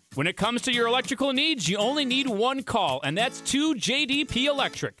future? When it comes to your electrical needs, you only need one call, and that's to JDP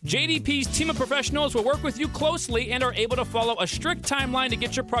Electric. JDP's team of professionals will work with you closely and are able to follow a strict timeline to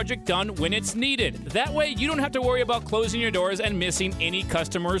get your project done when it's needed. That way, you don't have to worry about closing your doors and missing any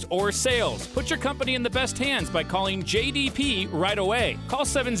customers or sales. Put your company in the best hands by calling JDP right away. Call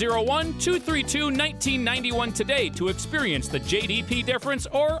 701-232-1991 today to experience the JDP difference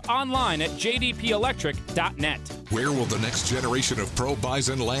or online at jdpelectric.net. Where will the next generation of pro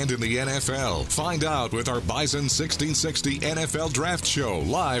Bison land in the NFL? Find out with our Bison 1660 NFL Draft Show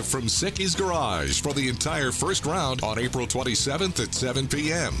live from Sicky's Garage for the entire first round on April 27th at 7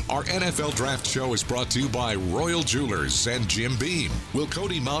 p.m. Our NFL Draft Show is brought to you by Royal Jewelers and Jim Beam. Will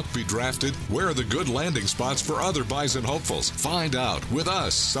Cody Mauch be drafted? Where are the good landing spots for other Bison hopefuls? Find out with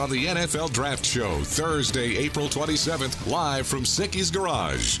us on the NFL Draft Show Thursday, April 27th, live from Sicky's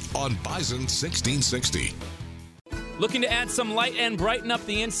Garage on Bison 1660. Looking to add some light and brighten up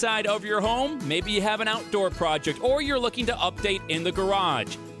the inside of your home? Maybe you have an outdoor project or you're looking to update in the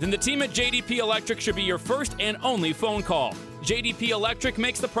garage. Then the team at JDP Electric should be your first and only phone call. JDP Electric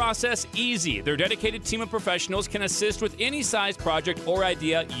makes the process easy. Their dedicated team of professionals can assist with any size project or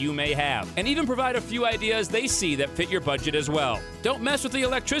idea you may have, and even provide a few ideas they see that fit your budget as well. Don't mess with the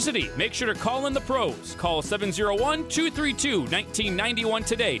electricity. Make sure to call in the pros. Call 701-232-1991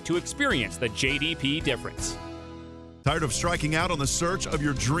 today to experience the JDP difference. Tired of striking out on the search of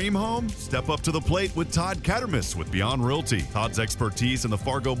your dream home? Step up to the plate with Todd Cattermas with Beyond Realty. Todd's expertise in the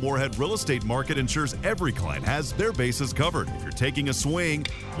Fargo-Moorhead real estate market ensures every client has their bases covered. If you're taking a swing,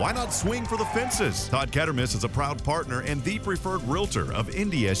 why not swing for the fences? Todd Cattermas is a proud partner and the preferred realtor of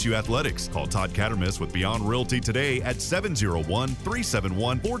NDSU Athletics. Call Todd Cattermas with Beyond Realty today at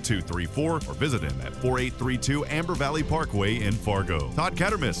 701-371-4234 or visit him at 4832 Amber Valley Parkway in Fargo. Todd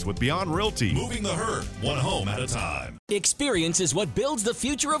Cattermas with Beyond Realty. Moving the herd, one home at a time. Experience is what builds the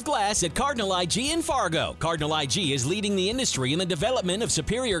future of glass at Cardinal IG in Fargo. Cardinal IG is leading the industry in the development of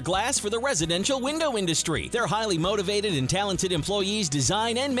superior glass for the residential window industry. Their highly motivated and talented employees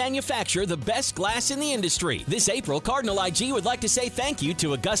design and manufacture the best glass in the industry. This April, Cardinal IG would like to say thank you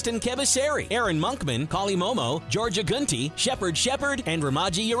to Augustin Kebasari, Aaron Monkman, Kali Momo, Georgia Gunty, Shepard, and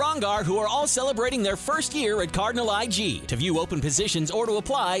Ramaji Yarangar, who are all celebrating their first year at Cardinal IG. To view open positions or to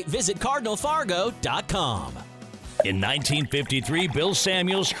apply, visit cardinalfargo.com. In 1953, Bill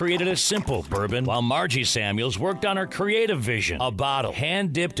Samuels created a simple bourbon, while Margie Samuels worked on her creative vision. A bottle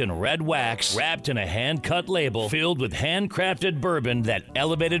hand-dipped in red wax, wrapped in a hand-cut label, filled with handcrafted bourbon that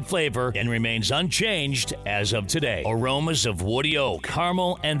elevated flavor and remains unchanged as of today. Aromas of woody oak,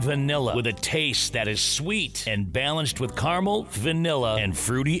 caramel, and vanilla, with a taste that is sweet and balanced with caramel, vanilla, and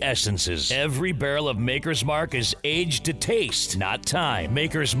fruity essences. Every barrel of Maker's Mark is aged to taste, not time.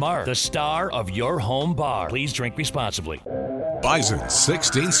 Maker's Mark, the star of your home bar. Please drink responsibly. Bison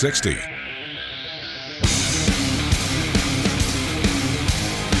 1660.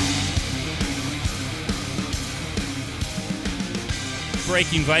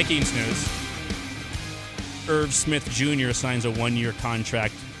 Breaking Vikings news. Irv Smith Jr. signs a 1-year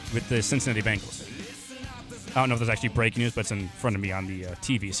contract with the Cincinnati Bengals. I don't know if there's actually breaking news, but it's in front of me on the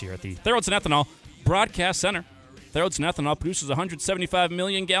TVs here at the Theraldson Ethanol Broadcast Center. Theraldson Ethanol produces 175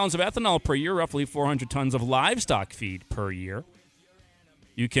 million gallons of ethanol per year, roughly 400 tons of livestock feed per year.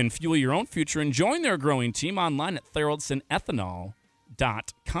 You can fuel your own future and join their growing team online at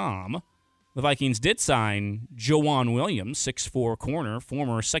theraldsonethanol.com. The Vikings did sign Jawan Williams, 6'4" corner,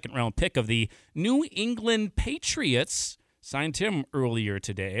 former second-round pick of the New England Patriots. Signed him earlier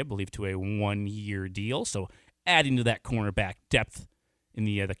today, I believe, to a 1-year deal. So adding to that cornerback depth in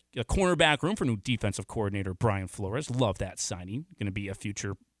the cornerback room for new defensive coordinator Brian Flores. Love that signing. Going to be a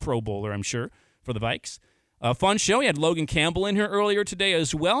future Pro Bowler, I'm sure, for the Vikes. A fun show. We had Logan Campbell in here earlier today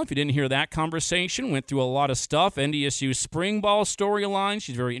as well. If you didn't hear that conversation, went through a lot of stuff. NDSU spring ball storyline.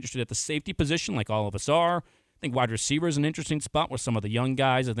 She's very interested at the safety position, like all of us are. I think wide receiver is an interesting spot with some of the young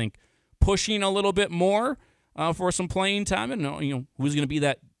guys, I think, pushing a little bit more for some playing time. And who's going to be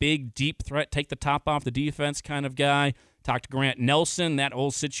that big, deep threat, take the top off the defense kind of guy. Talked to Grant Nelson, that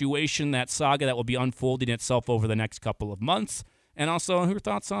whole situation, that saga that will be unfolding itself over the next couple of months. And also, her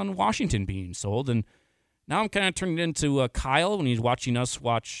thoughts on Washington being sold. And now I'm kind of turning it into Kyle when he's watching us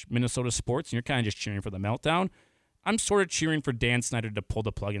watch Minnesota sports, and you're kind of just cheering for the meltdown. I'm sort of cheering for Dan Snyder to pull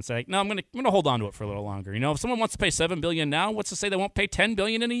the plug and say, no, I'm going to hold on to it for a little longer. If someone wants to pay $7 billion now, what's to say they won't pay $10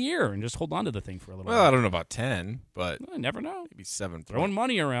 billion in a year and just hold on to the thing for a little while? Well, I don't know about 10, but I never know. Maybe 7. Throwing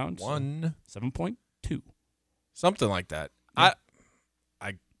money around. 7.2. Something like that. Yeah.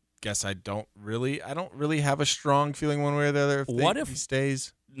 I guess I don't really have a strong feeling one way or the other if he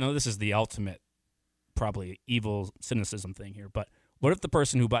stays. No, this is the ultimate probably evil cynicism thing here, but what if the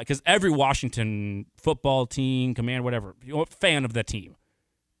person who buys, because every Washington football team, command, whatever, fan of the team,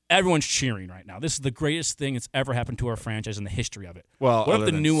 everyone's cheering right now. This is the greatest thing that's ever happened to our franchise in the history of it. Well, what if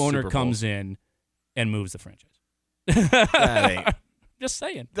the new owner comes in and moves the franchise? That ain't. Just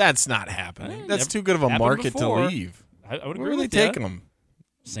saying. That's not happening. That's too good of a market to leave. I would agree. Where are they taking them?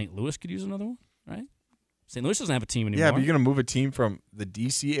 St. Louis could use another one, right? St. Louis doesn't have a team anymore. Yeah, but you're going to move a team from the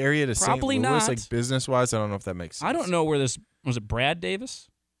D.C. area to St. Louis, not. Like business-wise? I don't know if that makes sense. I don't know where this – was it Brad Davis?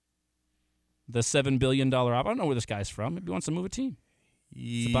 The $7 billion I don't know where this guy's from. Maybe he wants to move a team.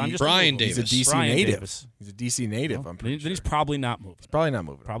 Brian Davis. He's a D.C. native. He's a D.C. native, I'm pretty sure. Then he's probably not moving. He's probably not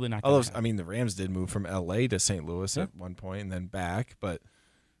moving. Probably not. Although, the Rams did move from L.A. to St. Louis at one point and then back, but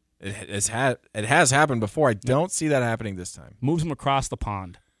it has happened before. I don't see that happening this time. Moves him across the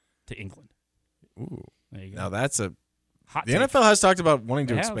pond to England. Ooh. There you go. Now that's a hot the take. NFL has talked about wanting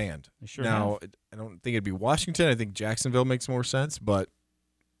to They have. expand. They sure now, have. I don't think it'd be Washington. I think Jacksonville makes more sense, but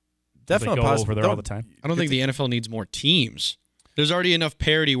They definitely go over there all the time. I don't think the NFL needs more teams. There's already enough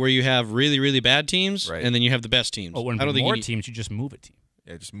parity where you have really, really bad teams, and then you have the best teams. Oh, when I don't think more you need teams, you just move a team.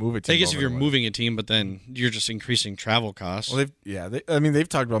 Yeah, just move a team. I guess if over you're to moving a team, but then you're just increasing travel costs. Well, they've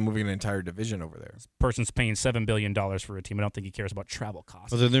talked about moving an entire division over there. This person's paying $7 billion for a team. I don't think he cares about travel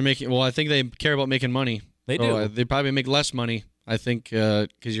costs. Well, they're making. Well, I think they care about making money. They do. They probably make less money. I think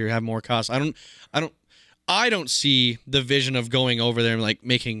because you have more costs. I don't see the vision of going over there and like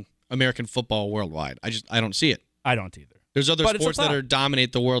making American football worldwide. I don't see it. I don't either. There's other But it's a sports that thought. are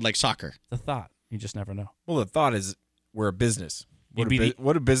dominate the world like soccer. The thought. You just never know. Well, the thought is we're a business. What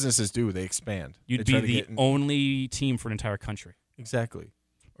do businesses do? They expand. You'd They try be to the get in- only team for an entire country. Exactly.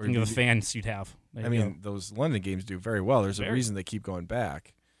 Think of the fans you'd have. There I you mean, those London games do very well. There's a Very. reason they keep going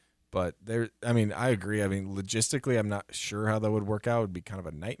back. But I agree. I mean, logistically, I'm not sure how that would work out. It would be kind of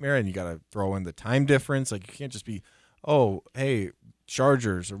a nightmare, and you got to throw in the time difference. Like, you can't just be, oh, hey,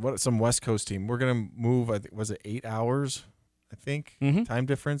 Chargers or some West Coast team. We're gonna move. I think was it 8 hours? I think time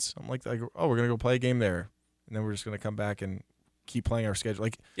difference. I'm like, oh, we're gonna go play a game there, and then we're just gonna come back and keep playing our schedule.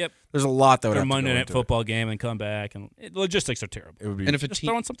 Like, Yep. there's a lot that would Their have to Monday go night into football game and come back, and logistics are terrible. It would be. And if Just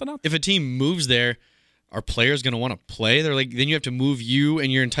throwing something out. if a team moves there, are players going to want to play? They're like, then you have to move you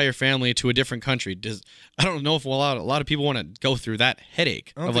and your entire family to a different country. I don't know if a lot of people want to go through that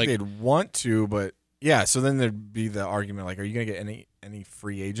headache. I don't of think like, they'd want to, but Yeah, so then there'd be the argument, like, are you going to get any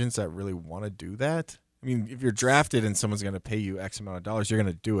free agents that really want to do that? I mean, if you're drafted and someone's going to pay you X amount of dollars, you're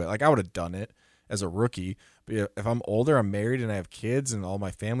going to do it. Like, I would have done it as a rookie. But if I'm older, I'm married, and I have kids, and all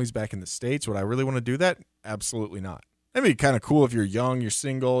my family's back in the States, would I really want to do that? Absolutely not. That'd be kind of cool if you're young, you're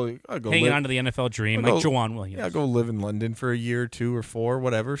single. Hanging on to the NFL dream, like Juwan Williams. Yeah, go live in London for a year, 2 or 4,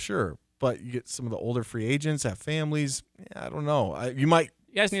 whatever, sure. But you get some of the older free agents, have families. Yeah, I don't know. You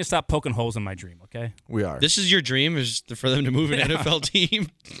guys need to stop poking holes in my dream, okay? We are. This is your dream, is for them to move an NFL team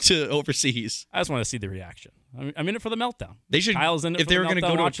to overseas. I just want to see the reaction. I'm in it for the meltdown. They should. Kyle's in it if for they the were going to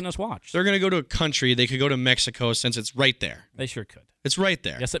go to watching us watch. They're going to go to a country. They could go to Mexico since it's right there. They sure could. It's right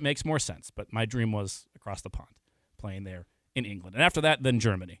there. Yes, it makes more sense. But my dream was across the pond, playing there in England, and after that, then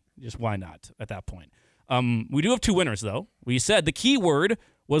Germany. Just why not at that point? We do have 2 winners though. We said the keyword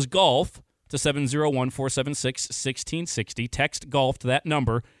was golf to 701-476-1660. Text golf to that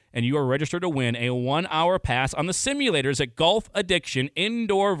number, and you are registered to win a 1-hour pass on the simulators at Golf Addiction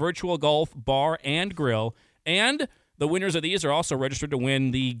Indoor Virtual Golf Bar and Grill. And the winners of these are also registered to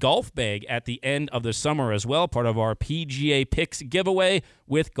win the golf bag at the end of the summer as well, part of our PGA Picks giveaway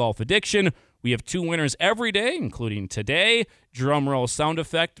with Golf Addiction. We have 2 winners every day, including today. Drum roll sound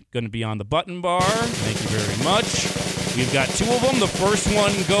effect, going to be on the button bar. Thank you very much. We've got 2 of them. The first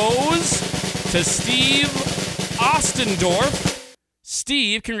one goes to Steve Ostendorf.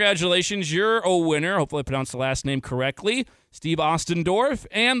 Steve, congratulations. You're a winner. Hopefully I pronounced the last name correctly. Steve Ostendorf.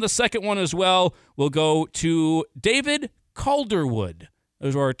 And the second one as well will go to David Calderwood.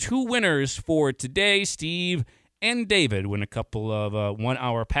 Those are our 2 winners for today. Steve and David win a couple of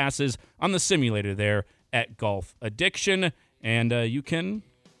 1-hour passes on the simulator there at Golf Addiction. And you can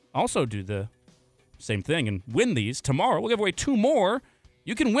also do the same thing and win these tomorrow. We'll give away 2 more.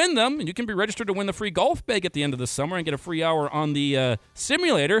 You can win them, and you can be registered to win the free golf bag at the end of the summer and get a free hour on the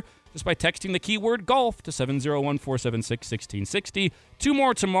simulator just by texting the keyword golf to 701-476-1660. 2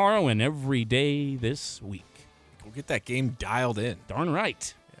 more tomorrow and every day this week. Go get that game dialed in. Darn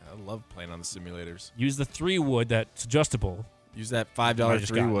right. Yeah, I love playing on the simulators. Use the 3-wood that's adjustable. Use that $5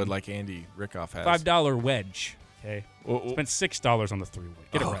 3-wood like Andy Rickoff has. $5 wedge. Okay. Spent $6 on the 3-wood.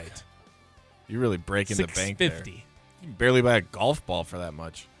 Get it right. You're really breaking the bank there. $6.50. You can barely buy a golf ball for that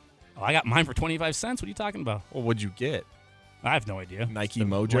much. Oh, I got mine for 25 cents. What are you talking about? Well, what'd you get? I have no idea. Nike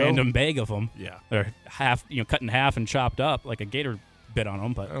Mojo? Random bag of them. Yeah. They're cut in half and chopped up like a gator bit on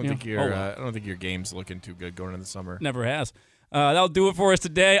them. But I don't think your game's looking too good going into the summer. Never has. That'll do it for us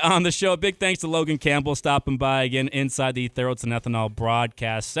today on the show. Big thanks to Logan Campbell stopping by again inside the Theraldson Ethanol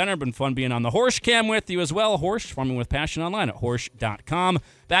Broadcast Center. Been fun being on the Horsch Cam with you as well. Horsch, farming with passion online at Horsch.com.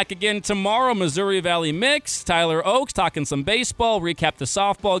 Back again tomorrow, Missouri Valley Mix. Tyler Oaks talking some baseball. Recap the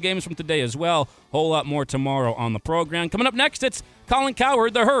softball games from today as well. Whole lot more tomorrow on the program. Coming up next, it's Colin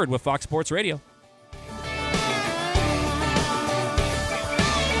Cowherd, The Herd with Fox Sports Radio.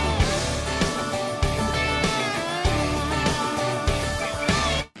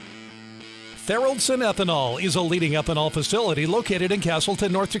 Theraldson Ethanol is a leading ethanol facility located in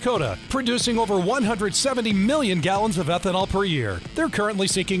Castleton, North Dakota, producing over 170 million gallons of ethanol per year. They're currently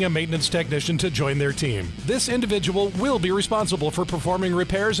seeking a maintenance technician to join their team. This individual will be responsible for performing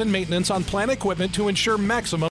repairs and maintenance on plant equipment to ensure maximum